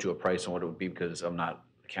hate to quote you a price on what it would be because I'm not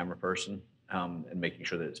a camera person, and making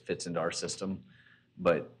sure that it fits into our system.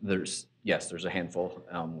 But there's a handful,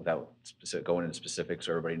 without going into specifics,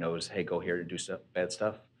 so everybody knows, hey, go here to do bad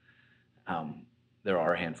stuff. There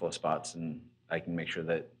are a handful of spots, and I can make sure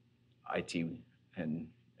that IT and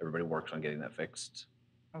everybody works on getting that fixed.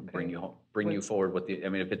 Bring you forward with the, I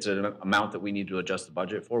mean, if it's an amount that we need to adjust the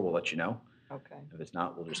budget for, we'll let you know. Okay, If it's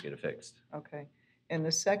not, we'll just get it fixed. okay. And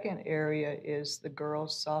the second area is the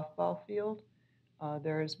girls' softball field.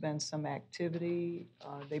 There has been some activity.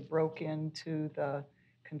 They broke into the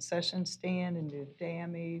concession stand and did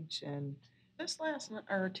damage, and This last,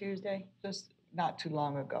 or Tuesday? just not too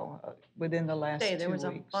long ago, within the last 2 Say, weeks. there was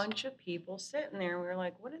a bunch of people sitting there, we were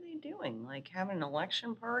like, what are they doing? Like having an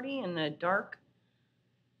election party in the dark?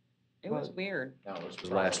 It was Well, weird. No, it was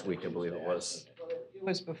Last week, I believe it was. It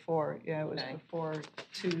was before, yeah, it was Okay. before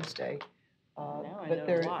Tuesday. Now I know But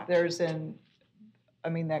to watch.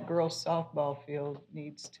 that girls' softball field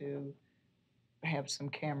needs to have some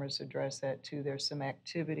cameras address that too. There's some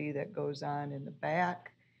activity that goes on in the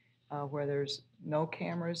back where there's no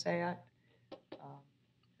cameras at.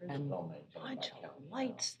 And Bunch of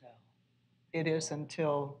lights though. it is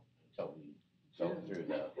until Until we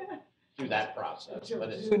go through that process, but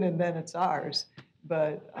it's. soon, and then it's ours.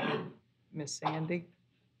 But Miss Sandy?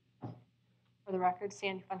 For the record,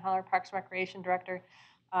 Sandy Funheller, Parks and Recreation Director.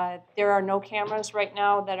 There are no cameras right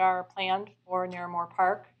now that are planned for Narramore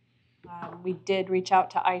Park. We did reach out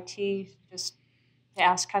to IT just to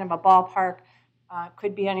ask kind of a ballpark.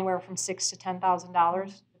 Could be anywhere from $6,000 to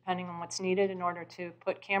 $10,000, depending on what's needed in order to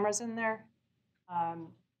put cameras in there.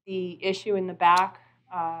 The issue in the back,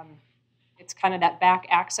 it's kind of that back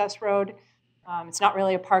access road. It's not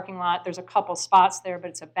really a parking lot. There's a couple spots there, but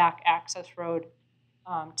it's a back access road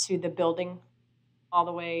to the building all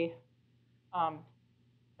the way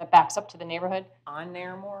that backs up to the neighborhood. On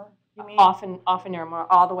Narramore, you mean? Often Narramore,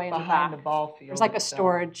 all the way in the Behind the back. ball field. There's like a itself.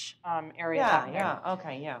 storage area Yeah, back there. yeah,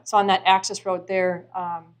 okay, yeah. So on that access road there,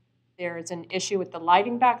 there is an issue with the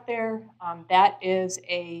lighting back there. That is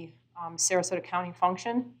a Sarasota County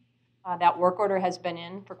function. That work order has been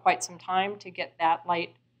in for quite some time to get that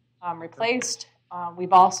light replaced.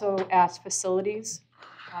 We've also asked facilities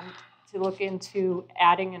to look into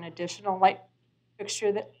adding an additional light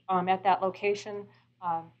fixture that, at that location.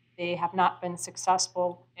 They have not been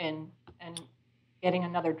successful in getting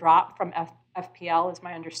another drop from FPL, is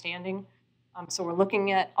my understanding. So we're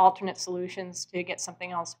looking at alternate solutions to get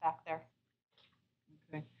something else back there.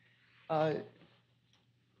 Okay.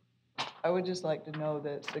 I would just like to know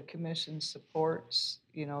that the commission supports,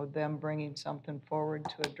 them bringing something forward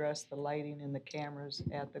to address the lighting and the cameras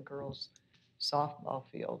at the girls' softball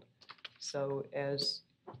field. So as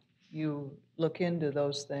you look into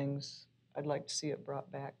those things, I'd like to see it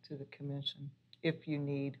brought back to the commission if you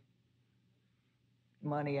need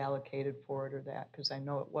money allocated for it or that, because I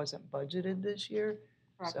know it wasn't budgeted this year.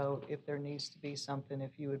 Correct. So if there needs to be something,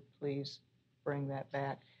 if you would please bring that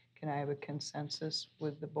back. Can I have a consensus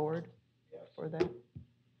with the board for that?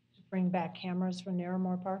 Bring back cameras for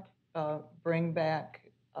Narramore Park? Bring back,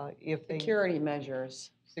 if they. Security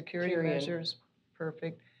measures. Security period. measures,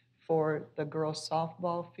 perfect. For the girls'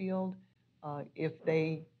 softball field, if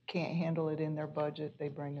they can't handle it in their budget, they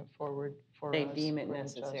bring it forward for us. They deem it for an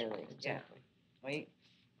adjustment. necessary, yeah. Exactly. Wait.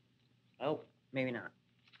 Oh, maybe not.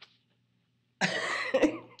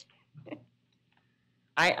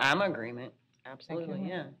 I'm agreement, absolutely, you.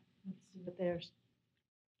 yeah. Let's see what there's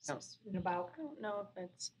No. about. I don't know if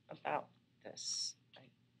it's about this.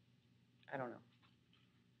 I don't know.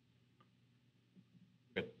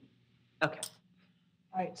 Good. Okay.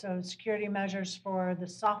 All right, so security measures for the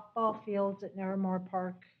softball fields at Narramore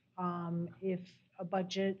Park, if a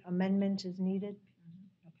budget amendment is needed.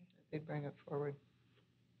 Okay. They bring it forward.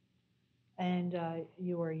 And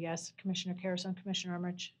you were yes, Commissioner Carrison, Commissioner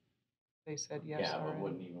Armich? They said yes Yeah, but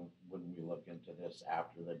already. wouldn't we look into this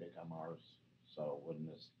after they become ours? So wouldn't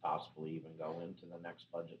this possibly even go into the next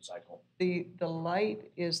budget cycle? The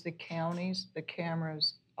light is the county's, the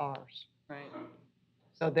camera's ours. Right.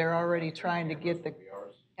 So they're already trying to get the,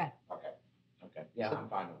 Yeah. Okay, yeah, I'm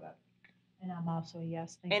fine with that. And I'm also a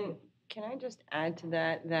yes, thank And you. can I just add to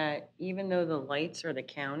that, that even though the lights are the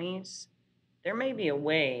county's, there may be a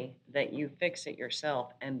way that you fix it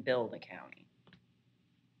yourself and bill the county.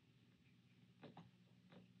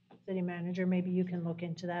 City manager, maybe you can look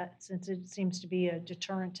into that, since it seems to be a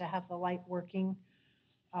deterrent to have the light working,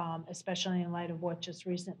 especially in light of what just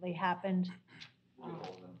recently happened.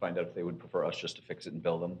 Find out if they would prefer us just to fix it and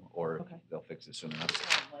bill them, or if Okay. they'll fix it soon enough.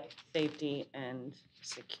 Safety and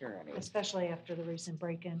security. Especially after the recent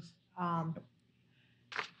break-in.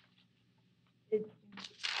 It,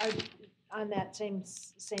 on that same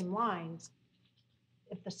lines,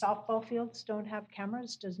 if the softball fields don't have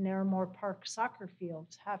cameras, does Narramore Park soccer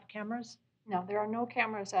fields have cameras? No, there are no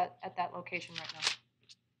cameras at that location right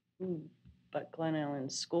now. But Glen Ellen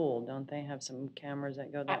School, don't they have some cameras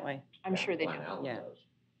that go that way? I'm sure they do. Yeah.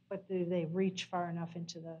 But do they reach far enough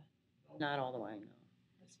into the, Not all the way, no.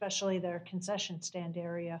 especially their concession stand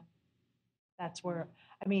area? That's where,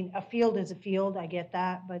 I mean, a field is a field, I get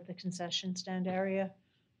that, but the concession stand area,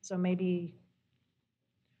 so maybe,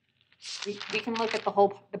 We can look at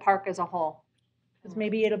the park as a whole. because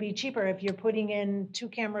maybe it'll be cheaper if you're putting in 2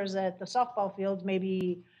 cameras at the softball fields,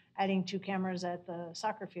 maybe adding 2 cameras at the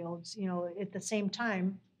soccer fields, you know, at the same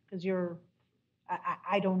time, because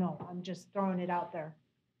I don't know, I'm just throwing it out there.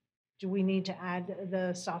 Do we need to add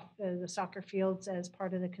the soccer fields as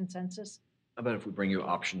part of the consensus? How about if we bring you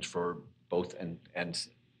options for both and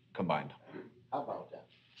combined? How about that?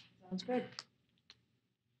 Sounds good.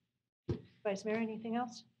 Vice Mayor, anything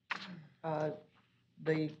else?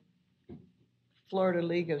 the Florida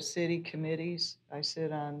League of City Committees. I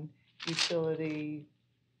sit on utility,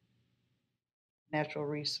 natural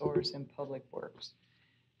resource, and public works.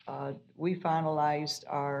 We finalized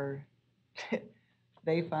our,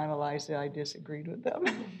 they finalized it, I disagreed with them.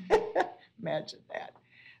 Imagine that.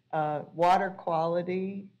 Water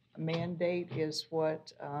quality mandate is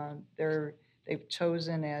what they've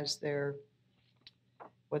chosen as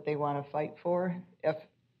what they want to fight for. If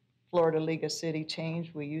Florida League of City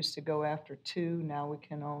changed, we used to go after 2, now we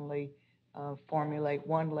can only formulate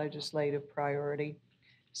 1 legislative priority.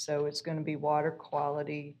 So it's going to be water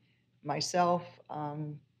quality. Myself,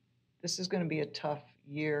 this is going to be a tough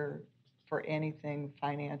year for anything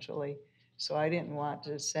financially. So I didn't want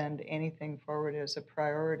to send anything forward as a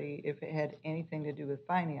priority if it had anything to do with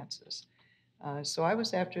finances. So I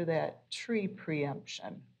was after that tree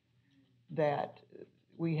preemption that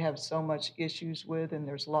we have so much issues with, and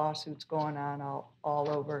there's lawsuits going on all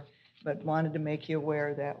over, but wanted to make you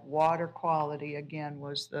aware that water quality, again,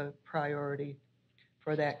 was the priority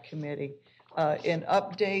for that committee. An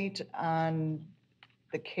update on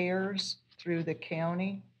the CARES through the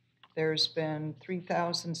county. There's been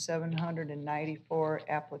 3,794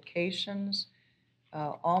 applications.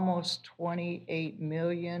 Almost $28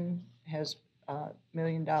 million has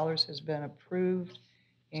been approved,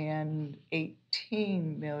 and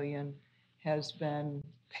 18 million has been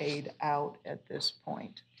paid out at this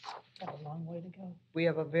point. Got a long way to go. We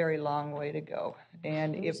have a very long way to go.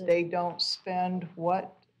 And if they don't spend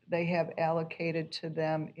what they have allocated to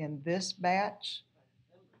them in this batch,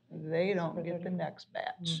 they don't get the next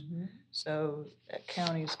batch. So that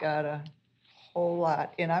county's got a whole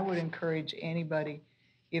lot. And I would encourage anybody,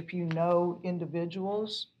 if you know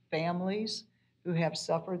individuals, families who have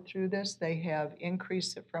suffered through this, they have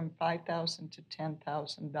increased it from $5,000 to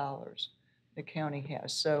 $10,000, the county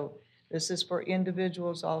has. So this is for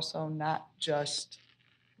individuals also, not just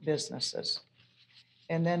businesses.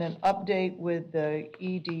 And then an update with the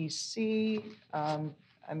EDC.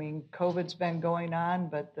 I mean, COVID's been going on,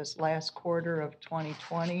 but this last quarter of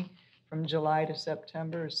 2020, from July to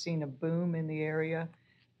September, has seen a boom in the area.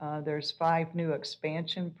 There's 5 new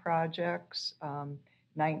expansion projects,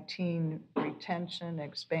 19 retention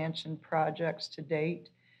expansion projects to date.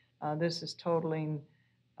 This is totaling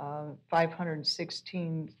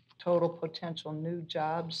 516 total potential new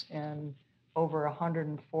jobs and over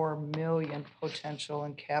 104 million potential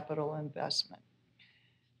in capital investment.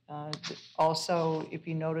 Also, if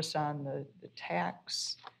you notice on the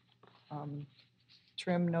tax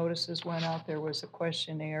trim notices went out, there was a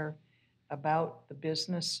questionnaire about the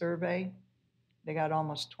business survey. They got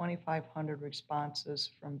almost 2,500 responses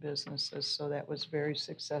from businesses, so that was very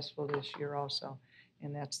successful this year also.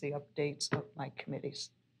 And that's the updates of my committees.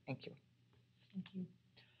 Thank you. Thank you.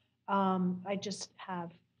 I just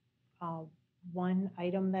have one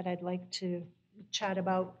item that I'd like to chat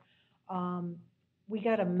about. We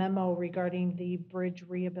got a memo regarding the bridge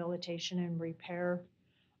rehabilitation and repair.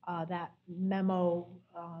 That memo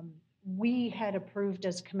we had approved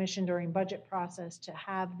as commission during budget process to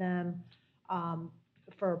have them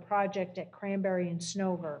for a project at Cranberry and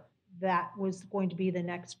Snover. That was going to be the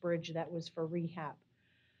next bridge that was for rehab.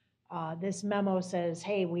 This memo says,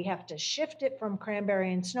 hey, we have to shift it from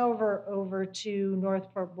Cranberry and Snover over to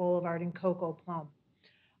Northport Boulevard and Coco Plum.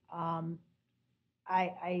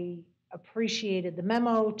 I appreciated the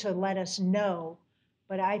memo to let us know,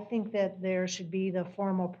 but I think that there should be the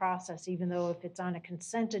formal process, even though if it's on a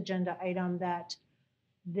consent agenda item, that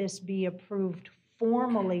this be approved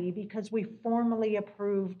formally, because we formally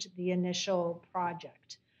approved the initial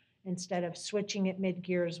project instead of switching it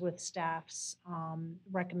mid-gears with staff's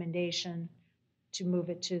recommendation to move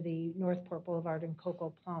it to the Northport Boulevard and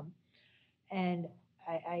Coco Plum. And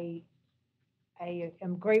I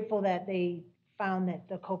am grateful that they found that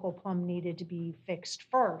the Coco Plum needed to be fixed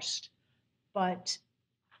first. But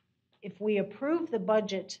if we approve the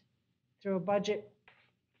budget through a budget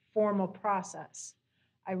formal process,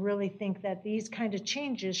 I really think that these kind of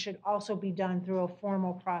changes should also be done through a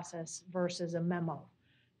formal process versus a memo.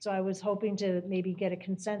 So I was hoping to maybe get a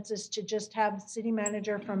consensus to just have the city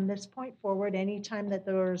manager from this point forward, anytime that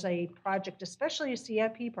there's a project, especially a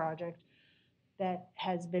CIP project, that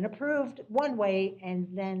has been approved one way and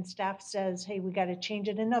then staff says, hey, we got to change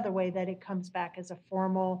it another way, that it comes back as a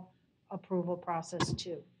formal approval process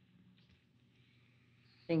too.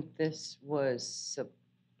 I think this was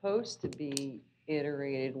supposed to be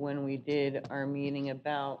iterated when we did our meeting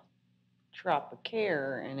about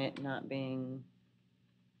Tropicare and it not being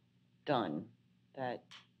done, that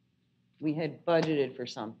we had budgeted for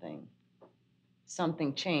something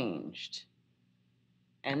changed,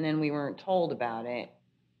 and then we weren't told about it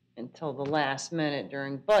until the last minute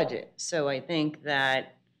during budget. So I think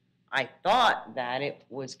that I thought that it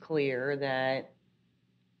was clear that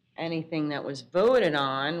anything that was voted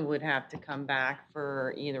on would have to come back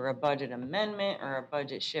for either a budget amendment or a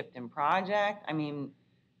budget shift in project. I mean,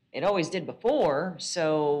 it always did before,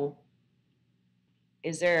 so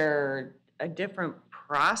is there a different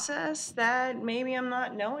process that maybe I'm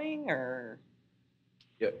not knowing, or?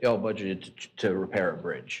 Y'all budgeted to repair a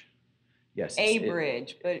bridge. Yes.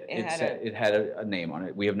 Bridge, but it had a name on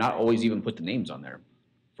it. We have not always even put the names on there.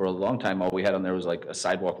 For a long time, all we had on there was like a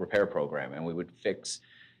sidewalk repair program, and we would fix,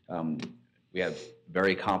 we have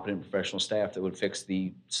very competent professional staff that would fix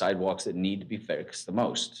the sidewalks that need to be fixed the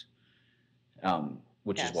most,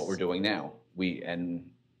 which is what we're doing now. And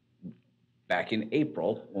back in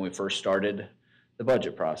April, when we first started the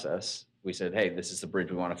budget process, we said, hey, this is the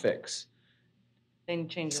bridge we want to fix. Then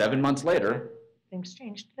change. 7 months later, things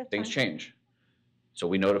changed. Things change. So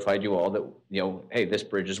we notified you all that, hey, this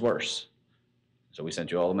bridge is worse. So we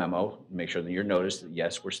sent you all a memo, make sure that you're noticed that,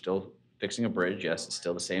 yes, we're still fixing a bridge. Yes, it's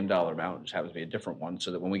still the same dollar amount. It just happens to be a different one.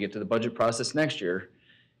 So that when we get to the budget process next year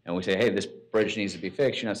and we say, hey, this bridge needs to be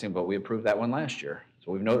fixed, you're not saying, but we approved that one last year.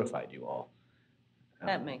 So we've notified you all.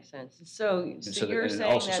 That makes sense. So you're saying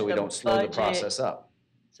also, that so we don't slow the process up.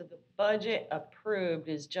 So the budget approved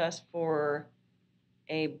is just for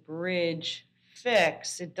a bridge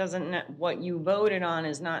fix. It doesn't, what you voted on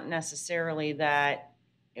is not necessarily that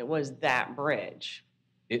it was that bridge.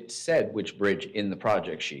 It said which bridge in the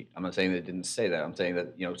project sheet. I'm not saying that it didn't say that. I'm saying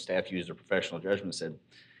that, staff used their professional judgment and said,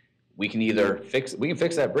 we can either fix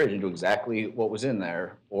that bridge and do exactly what was in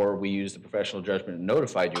there, or we used the professional judgment and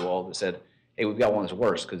notified you all that said, hey, we've got one that's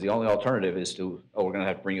worse, because the only alternative is to, we're going to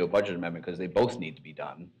have to bring you a budget amendment because they both need to be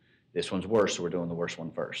done. This one's worse, so we're doing the worst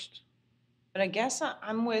one first. But I guess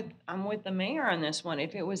I'm with the mayor on this one.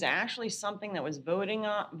 If it was actually something that was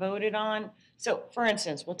voted on. So for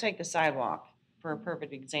instance, we'll take the sidewalk for a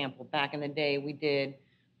perfect example. Back in the day, we did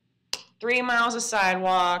 3 miles of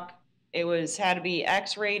sidewalk. It had to be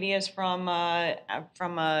X radius from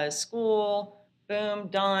a school. Boom,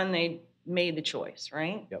 done. They made the choice,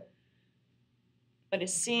 right? Yep. But it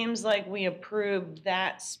seems like we approved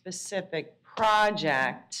that specific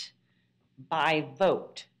project by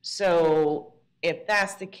vote. So if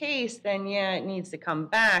that's the case, then yeah, it needs to come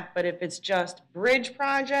back. But if it's just bridge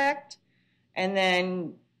project, and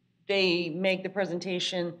then they make the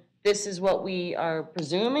presentation, this is what we are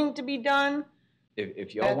presuming to be done.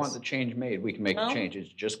 If y'all want the change made, we can make the change.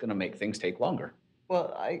 It's just going to make things take longer.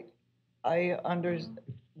 Well,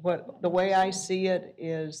 the way I see it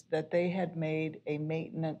is that they had made a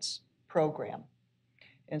maintenance program.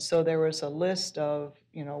 And so there was a list of,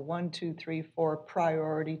 1, 2, 3, 4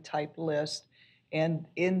 priority type list. And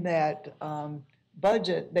in that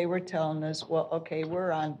budget, they were telling us, well, okay,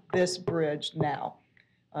 we're on this bridge now.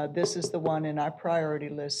 This is the one in our priority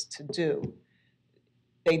list to do.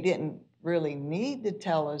 They didn't really need to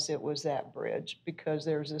tell us it was that bridge because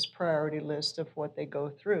there's this priority list of what they go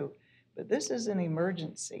through. but this is an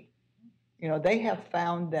emergency. You know, they have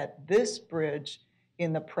found that this bridge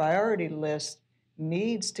in the priority list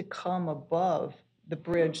needs to come above the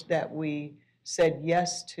bridge that we said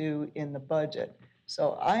yes to in the budget.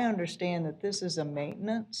 So I understand that this is a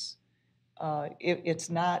maintenance. It's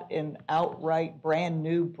not an outright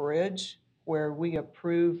brand-new bridge where we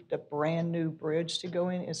approved a brand-new bridge to go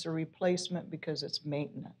in. It's a replacement because it's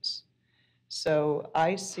maintenance. So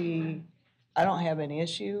I don't have an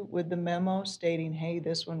issue with the memo stating, hey,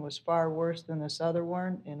 this one was far worse than this other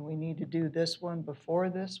one, and we need to do this one before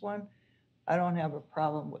this one. I don't have a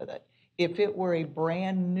problem with it. If it were a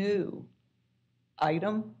brand-new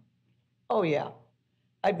item, oh yeah,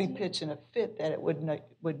 I'd be pitching a fit that it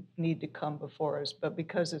would need to come before us. But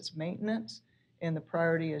because it's maintenance and the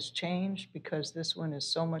priority has changed because this one is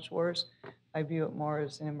so much worse, I view it more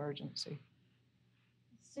as an emergency.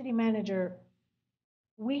 City Manager,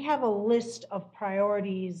 we have a list of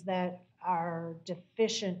priorities that are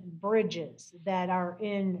deficient bridges that are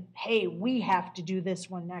in, hey, we have to do this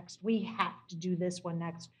one next. We have to do this one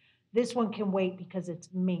next. This one can wait because it's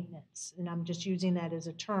maintenance. And I'm just using that as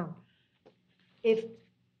a term.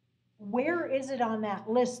 Where is it on that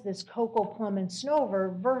list, this Cocoa Plum and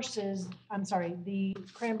Snover versus, I'm sorry, the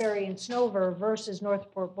Cranberry and Snover versus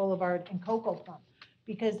Northport Boulevard and Cocoa Plum?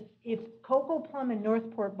 Because if Cocoa Plum and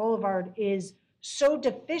Northport Boulevard is so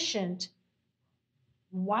deficient,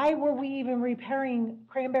 why were we even repairing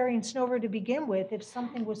Cranberry and Snover to begin with if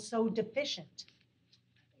something was so deficient?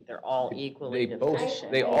 They're all equally They both-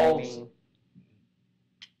 deficient. they all- I mean,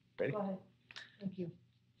 Ready? Go ahead. Thank you.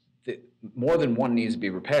 More than one needs to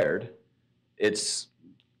be repaired. It's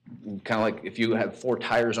kind of like if you have 4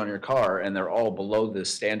 tires on your car and they're all below the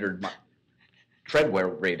standard tread wear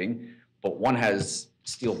rating, but one has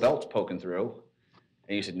steel belts poking through,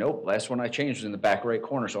 and you said, nope, last one I changed was in the back right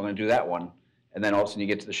corner, so I'm going to do that one. And then all of a sudden you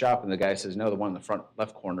get to the shop and the guy says, no, the one in the front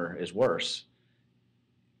left corner is worse.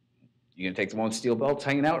 You going to take the one with steel belts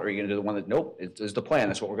hanging out, or are you going to do the one that, nope, it's the plan,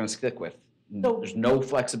 that's what we're going to stick with? There's no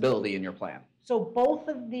flexibility in your plan. So both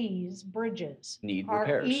of these bridges Need are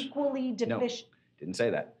repairs. equally deficient. Didn't say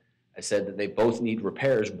that. I said that they both need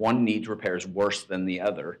repairs. One needs repairs worse than the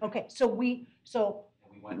other. Okay, so We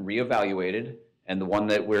went and reevaluated, and the one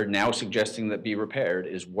that we're now suggesting that be repaired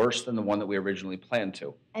is worse than the one that we originally planned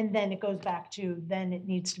to. and then it goes back to, then it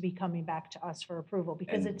needs to be coming back to us for approval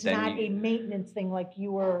because And it's then not you- a maintenance thing like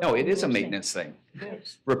you were. No, it you is a were saying. maintenance thing. It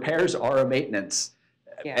is. Repairs are a maintenance.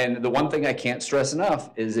 Yeah. And the one thing I can't stress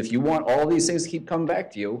enough is if you want all these things to keep coming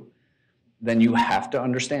back to you, then you have to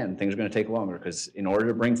understand things are going to take longer, because in order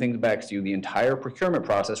to bring things back to you, the entire procurement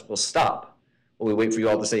process will stop while we wait for you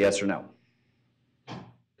all to say yes or no. Because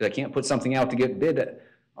I can't put something out to get bid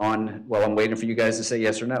on while I'm waiting for you guys to say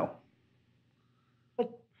yes or no.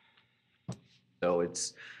 But- So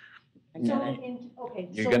it's, So, okay.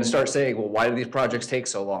 you're so- going to start saying, well, why do these projects take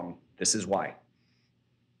so long? This is why.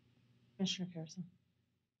 Commissioner Carrison.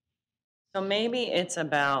 So maybe it's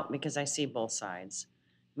about, because I see both sides,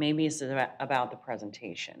 maybe it's about the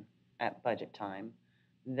presentation at budget time,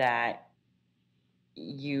 that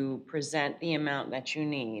you present the amount that you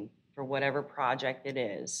need for whatever project it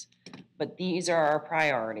is, but these are our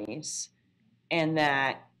priorities, and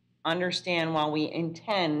that understand while we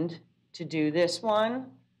intend to do this one,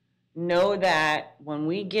 know that when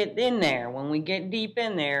we get in there, when we get deep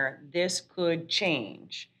in there, this could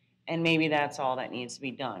change. And maybe that's all that needs to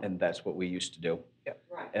be done. And that's what we used to do.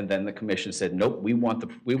 Right. And then the commission said, nope, we want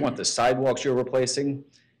the sidewalks you're replacing,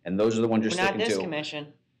 and those are the ones you're We're not sticking this to. commission.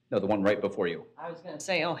 No, the one right before you. I was gonna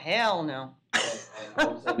say, oh, hell no.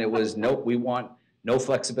 And it was, nope, we want no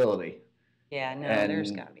flexibility. Yeah, no, And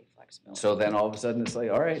there's gotta be flexibility. So then all of a sudden it's like,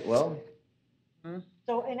 all right, well,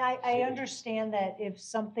 So, and I understand that if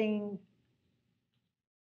something,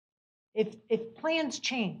 if plans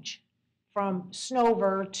change from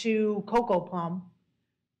Snover to Cocoa Plum,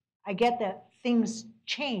 I get that things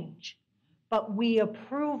change, but we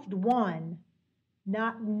approved one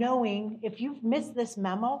not knowing, if you've missed this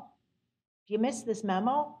memo,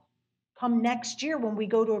 come next year when we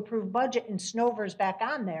go to approve budget and Snover's back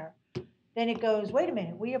on there, then it goes, wait a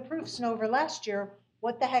minute, we approved Snover last year,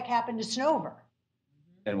 what the heck happened to Snover?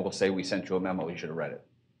 and we'll say we sent you a memo, you should have read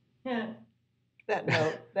it.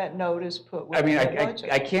 That note is put with I mean, the I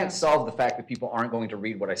budget. can't solve the fact that people aren't going to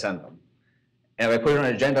read what I send them. And if I put it on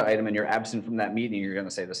an agenda item and you're absent from that meeting, you're going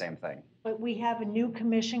to say the same thing. But we have a new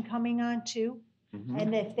commission coming on too.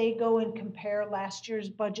 And if they go and compare last year's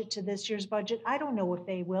budget to this year's budget, I don't know if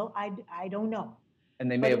they will. I don't know.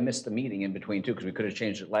 And they may have missed the meeting in between too, because we could have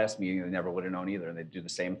changed it last meeting and they never would have known either, and they'd do the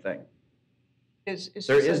same thing. It's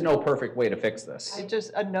There just is a- no perfect way to fix this. It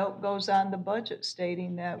just, a note goes on the budget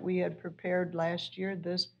stating that we had prepared last year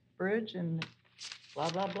this bridge and blah,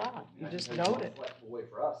 blah, blah. You just note it. Way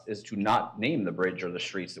for us is to not name the bridge or the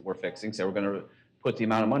streets that we're fixing, so we're gonna put the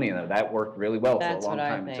amount of money in there. That worked really well for a That's long what I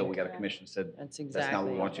time until we think. got a commission that said, That's that's not what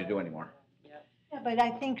exactly. we want you to do anymore. Yeah, but I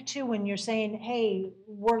think too, when you're saying, hey,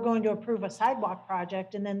 we're going to approve a sidewalk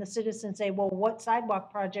project, and then the citizens say, well, what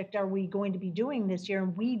sidewalk project are we going to be doing this year?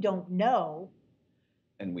 And we don't know.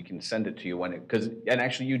 And we can send it to you when it, because, and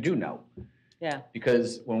actually you do know. Yeah.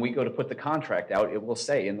 Because when we go to put the contract out, it will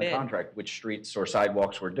say in the Bid. contract which streets or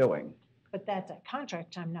sidewalks we're doing. But that's at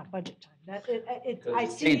contract time, not budget time. That, I Because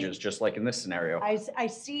it see. changes, just like in this scenario. I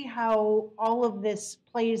see how all of this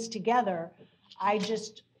plays together.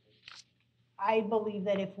 I believe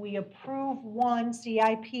that if we approve one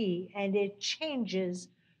CIP and it changes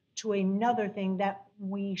to another thing, that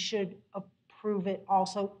we should approve it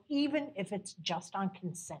also, even if it's just on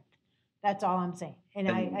consent. That's all I'm saying. And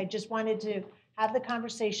I just wanted to have the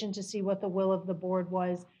conversation to see what the will of the board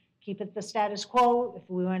was. Keep it the status quo, if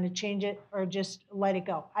we want to change it, or just let it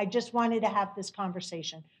go. I just wanted to have this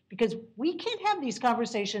conversation, because we can't have these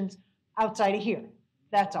conversations outside of here.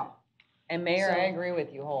 That's all. And Mayor, I So- agree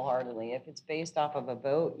with you wholeheartedly. If it's based off of a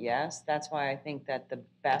vote, yes, that's why I think that the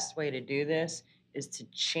best way to do this is to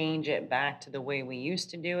change it back to the way we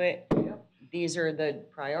used to do it. These are the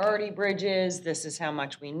priority bridges, this is how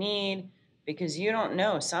much we need, because you don't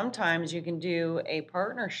know. Sometimes you can do a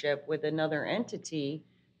partnership with another entity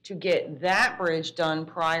to get that bridge done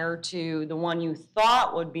prior to the one you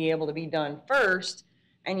thought would be able to be done first.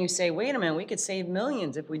 And you say, wait a minute, we could save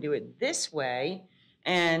millions if we do it this way.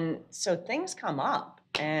 And so things come up,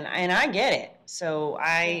 and I get it. So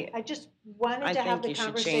I just wanted I to have think the you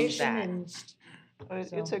should change conversation that. and. But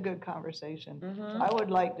it's So- a good conversation. Mhm. I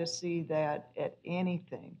would like to see that at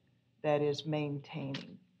anything that is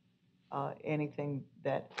maintaining, anything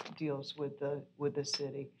that deals with the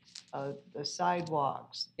city, the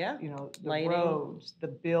sidewalks. Yeah, You know, the lighting. roads, the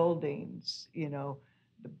buildings, you know,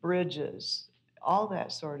 the bridges, all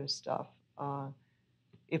that sort of stuff.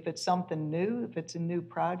 If it's something new, if it's a new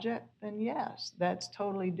project, then yes, that's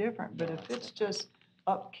totally different. But if it's just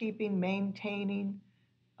upkeeping, maintaining,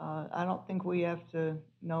 I don't think we have to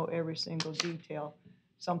know every single detail.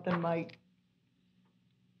 Something might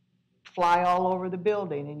fly all over the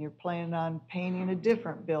building and you're planning on painting a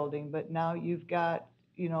different building, but now you've got,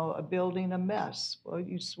 you know, a building a mess. Well,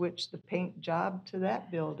 you switch the paint job to that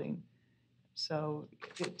building. So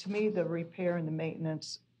to me, the repair and the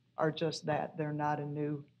maintenance are just that. They're not a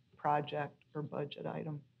new project or budget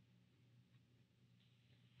item.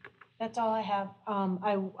 That's all I have.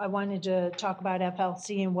 I wanted to talk about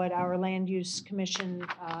FLC and what our Land Use Commission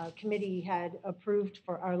committee had approved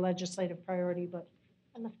for our legislative priority, but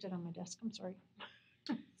I left it on my desk, I'm sorry.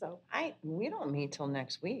 So, we don't meet till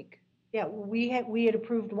next week. yeah, we had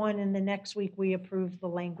approved one, and the next week we approved the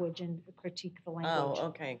language and critique the language. Oh,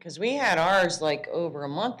 okay, because we had ours like over a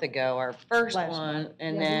month ago, our first Last one, month.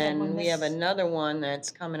 and Yeah, we had one then we have this- another one that's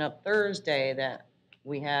coming up Thursday that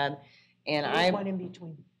we had, and There's one in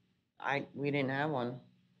between. we didn't have one.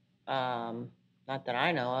 Not that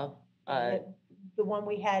I know of. The one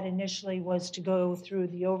we had initially was to go through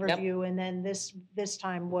the overview, and then this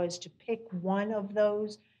time was to pick one of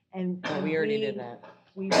those, and. Oh, we already did that.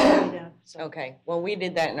 We already did, so. Okay, well, we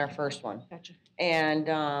did that in our first one. Gotcha. And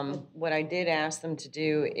what I did ask them to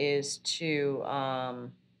do is to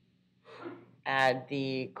add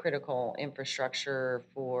the critical infrastructure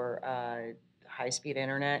for high-speed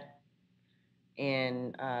internet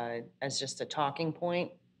in, as just a talking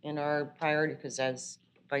point in our priority, because as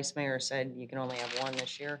Vice Mayor said, you can only have one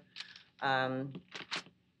this year.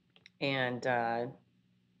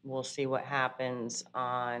 We'll see what happens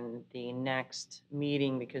on the next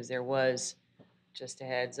meeting, because there was, just a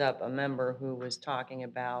heads up, a member who was talking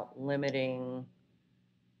about limiting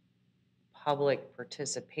public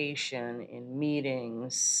participation in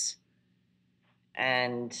meetings.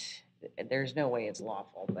 And there's no way it's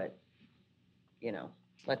lawful, but, you know,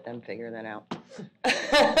 let them figure that out.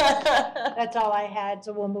 That's all I had,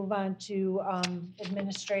 so we'll move on to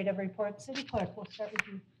administrative report. City Clerk, we'll start with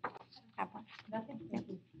you. Have one. Nothing? Thank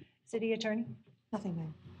you. City Attorney? Nothing, Mayor.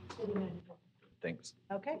 City Manager? Thanks.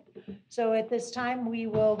 Okay, so at this time, we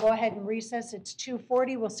will go ahead and recess. It's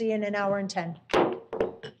 2:40. We'll see you in an hour and 10.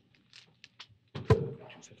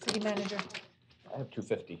 City Manager? I have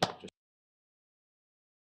 250, just